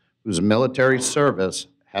citizens whose military service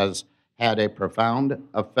has had a profound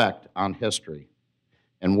effect on history.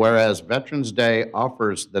 And whereas Veterans Day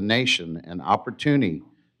offers the nation an opportunity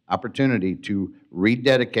to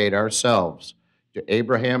rededicate ourselves to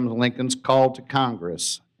Abraham Lincoln's call to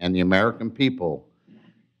Congress and the American people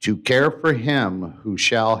to care for him who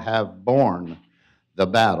shall have borne the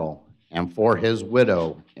battle, and for his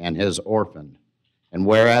widow and his orphan. And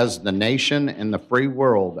whereas the nation and the free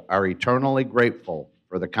world are eternally grateful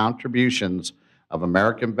for the contributions of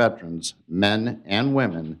American veterans, men and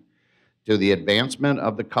women, to the advancement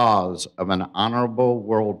of the cause of an honorable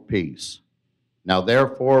world peace. Now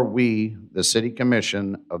therefore we, the City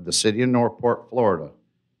Commission of the City of Northport, Florida,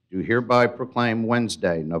 do hereby proclaim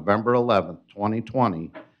Wednesday, November 11th,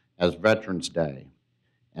 2020, as Veterans Day,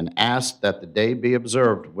 and ask that the day be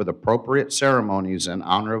observed with appropriate ceremonies in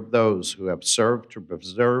honor of those who have served to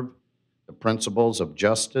preserve the principles of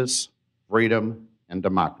justice, freedom, and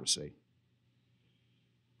democracy.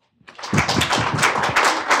 Thank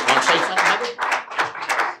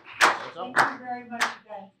you very much,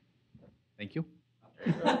 guys. Thank you.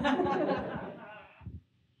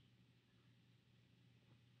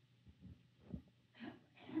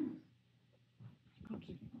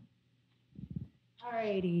 All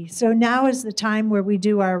righty, so now is the time where we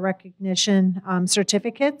do our recognition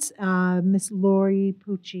certificates. Miss Lori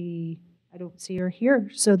Pucci, I don't see her here.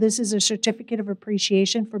 So this is a certificate of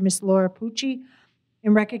appreciation for Miss Laura Pucci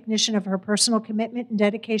in recognition of her personal commitment and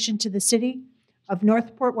dedication to the city of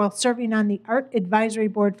Northport while serving on the Art Advisory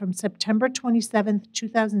Board from September 27th,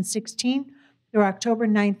 2016 through October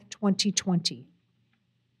 9th, 2020.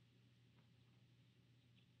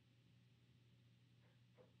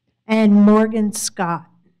 And Morgan Scott,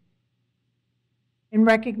 in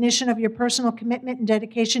recognition of your personal commitment and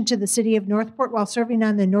dedication to the city of Northport while serving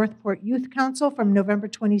on the Northport Youth Council from November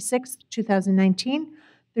 26th, 2019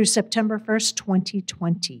 through September 1st,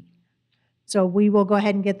 2020. So we will go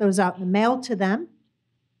ahead and get those out in the mail to them.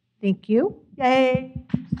 Thank you. Yay.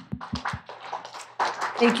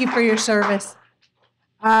 Thank you for your service.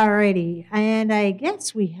 All righty, and I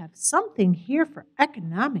guess we have something here for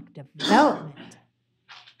economic development.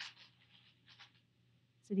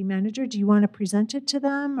 City manager, do you want to present it to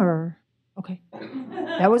them or? Okay,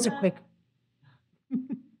 that was a quick.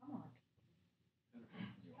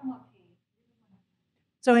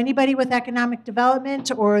 So anybody with economic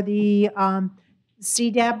development or the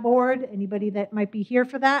CDAB board, anybody that might be here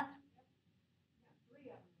for that?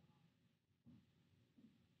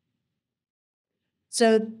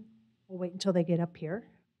 So we'll wait until they get up here.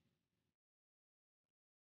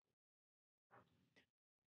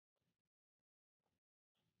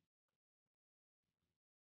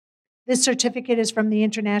 This certificate is from the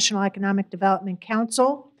International Economic Development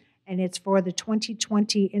Council, and it's for the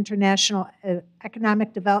 2020 International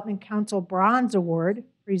Economic Development Council Bronze Award,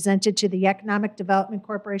 presented to the Economic Development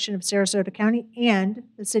Corporation of Sarasota County and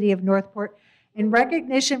the City of Northport in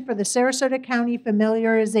recognition for the Sarasota County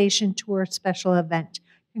Familiarization Tour special event.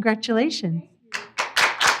 Congratulations.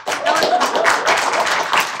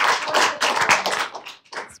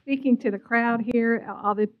 Speaking to the crowd here,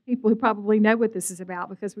 all the people who probably know what this is about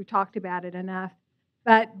because we talked about it enough.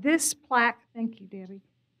 But this plaque, thank you, Debbie.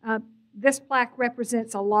 This plaque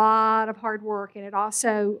represents a lot of hard work, and it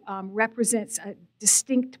also represents a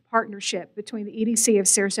distinct partnership between the EDC of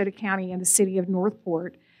Sarasota County and the City of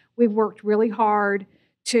Northport. We've worked really hard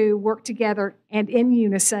to work together and in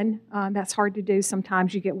unison. That's hard to do.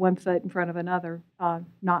 Sometimes you get one foot in front of another,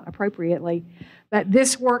 not appropriately. But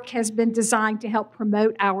this work has been designed to help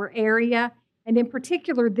promote our area, and in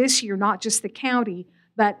particular this year, not just the county,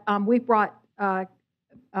 but we've brought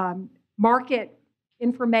market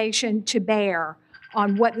information to bear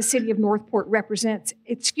on what the City of Northport represents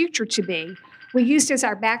its future to be. We used as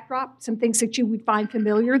our backdrop some things that you would find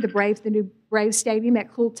familiar, the new Braves Stadium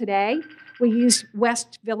at Cool Today. We used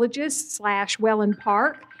West Villages / Welland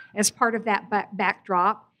Park as part of that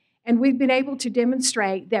backdrop. And we've been able to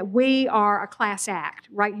demonstrate that we are a class act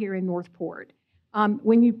right here in Northport.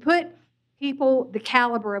 When you put people the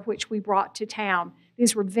caliber of which we brought to town,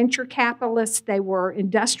 these were venture capitalists, they were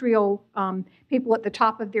industrial people at the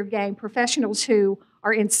top of their game, professionals who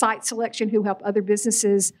are in site selection, who help other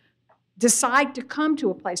businesses decide to come to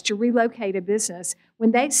a place, to relocate a business.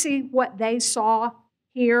 When they see what they saw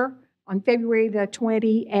here on February the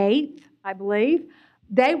 28th, I believe,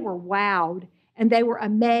 they were wowed. And they were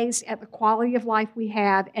amazed at the quality of life we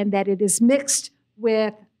have and that it is mixed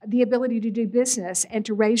with the ability to do business and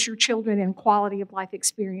to raise your children in quality of life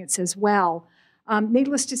experience as well.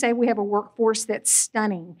 Needless to say, we have a workforce that's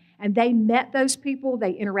stunning. And they met those people,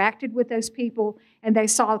 they interacted with those people, and they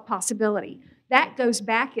saw the possibility. That goes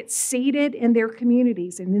back, it's seated in their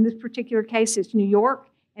communities. And in this particular case, it's New York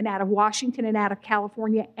and out of Washington and out of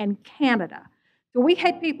California and Canada. So we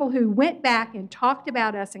had people who went back and talked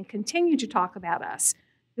about us and continue to talk about us.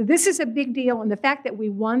 So this is a big deal, and the fact that we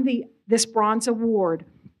won this bronze award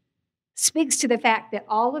speaks to the fact that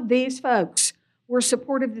all of these folks were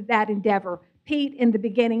supportive of that endeavor. Pete, in the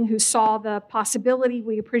beginning, who saw the possibility,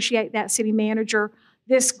 we appreciate that, city manager.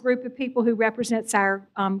 This group of people who represents our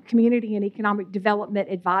Community and Economic Development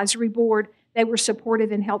Advisory Board, they were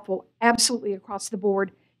supportive and helpful absolutely across the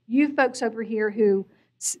board. You folks over here who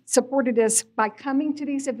supported us by coming to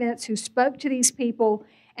these events, who spoke to these people,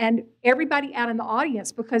 and everybody out in the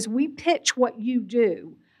audience, because we pitch what you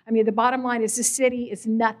do. I mean, the bottom line is the city is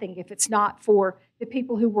nothing if it's not for the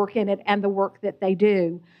people who work in it and the work that they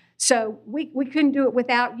do. So we couldn't do it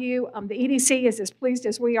without you. The EDC is as pleased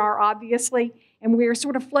as we are, obviously, and we're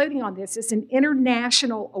sort of floating on this. It's an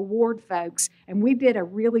international award, folks, and we did a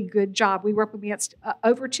really good job. We were up against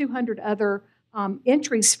over 200 other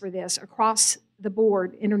entries for this across the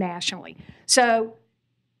board internationally. So,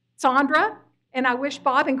 Sandra, and I wish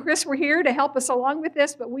Bob and Chris were here to help us along with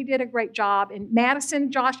this, but we did a great job. And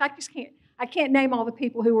Madison, Josh, I can't name all the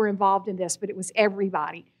people who were involved in this, but it was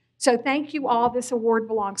everybody. So thank you all. This award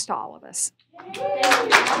belongs to all of us.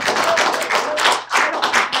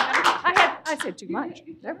 I said too much.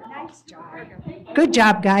 Nice job. Good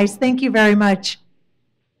job, guys. Thank you very much.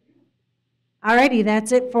 All righty,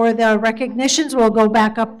 that's it for the recognitions. We'll go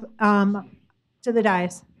back up to the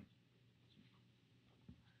dais.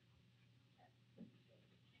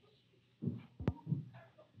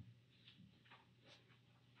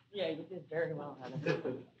 Yeah, you did very well, Heather.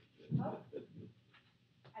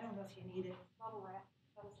 I don't know if you need it. Bubble wrap.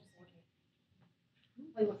 That was just okay.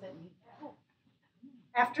 Play with it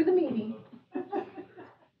after the meeting.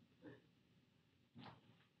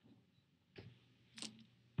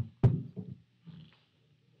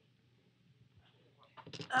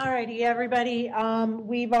 All righty, everybody.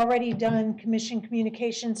 We've already done commission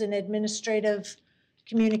communications and administrative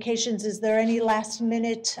communications. Is there any last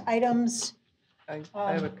minute items?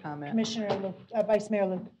 I have a comment. Commissioner Luke, Vice Mayor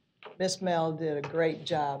Luke. Miss Mel did a great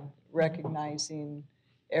job recognizing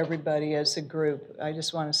everybody as a group. I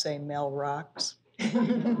just want to say Mel rocks.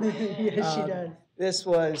 Yes, she does. This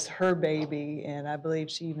was her baby, and I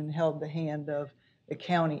believe she even held the hand of the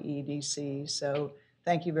county EDC. So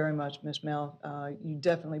thank you very much, Miss Mel. You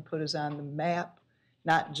definitely put us on the map,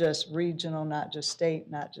 not just regional, not just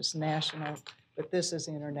state, not just national, but this is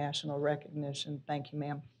international recognition. Thank you,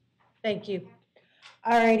 ma'am. Thank you.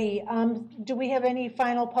 All righty. Do we have any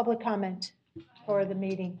final public comment for the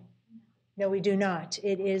meeting? No, we do not.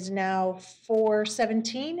 It is now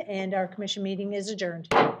 4:17 and our commission meeting is adjourned.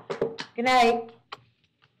 Good night.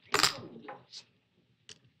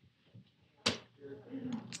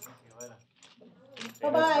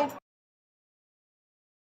 Bye-bye.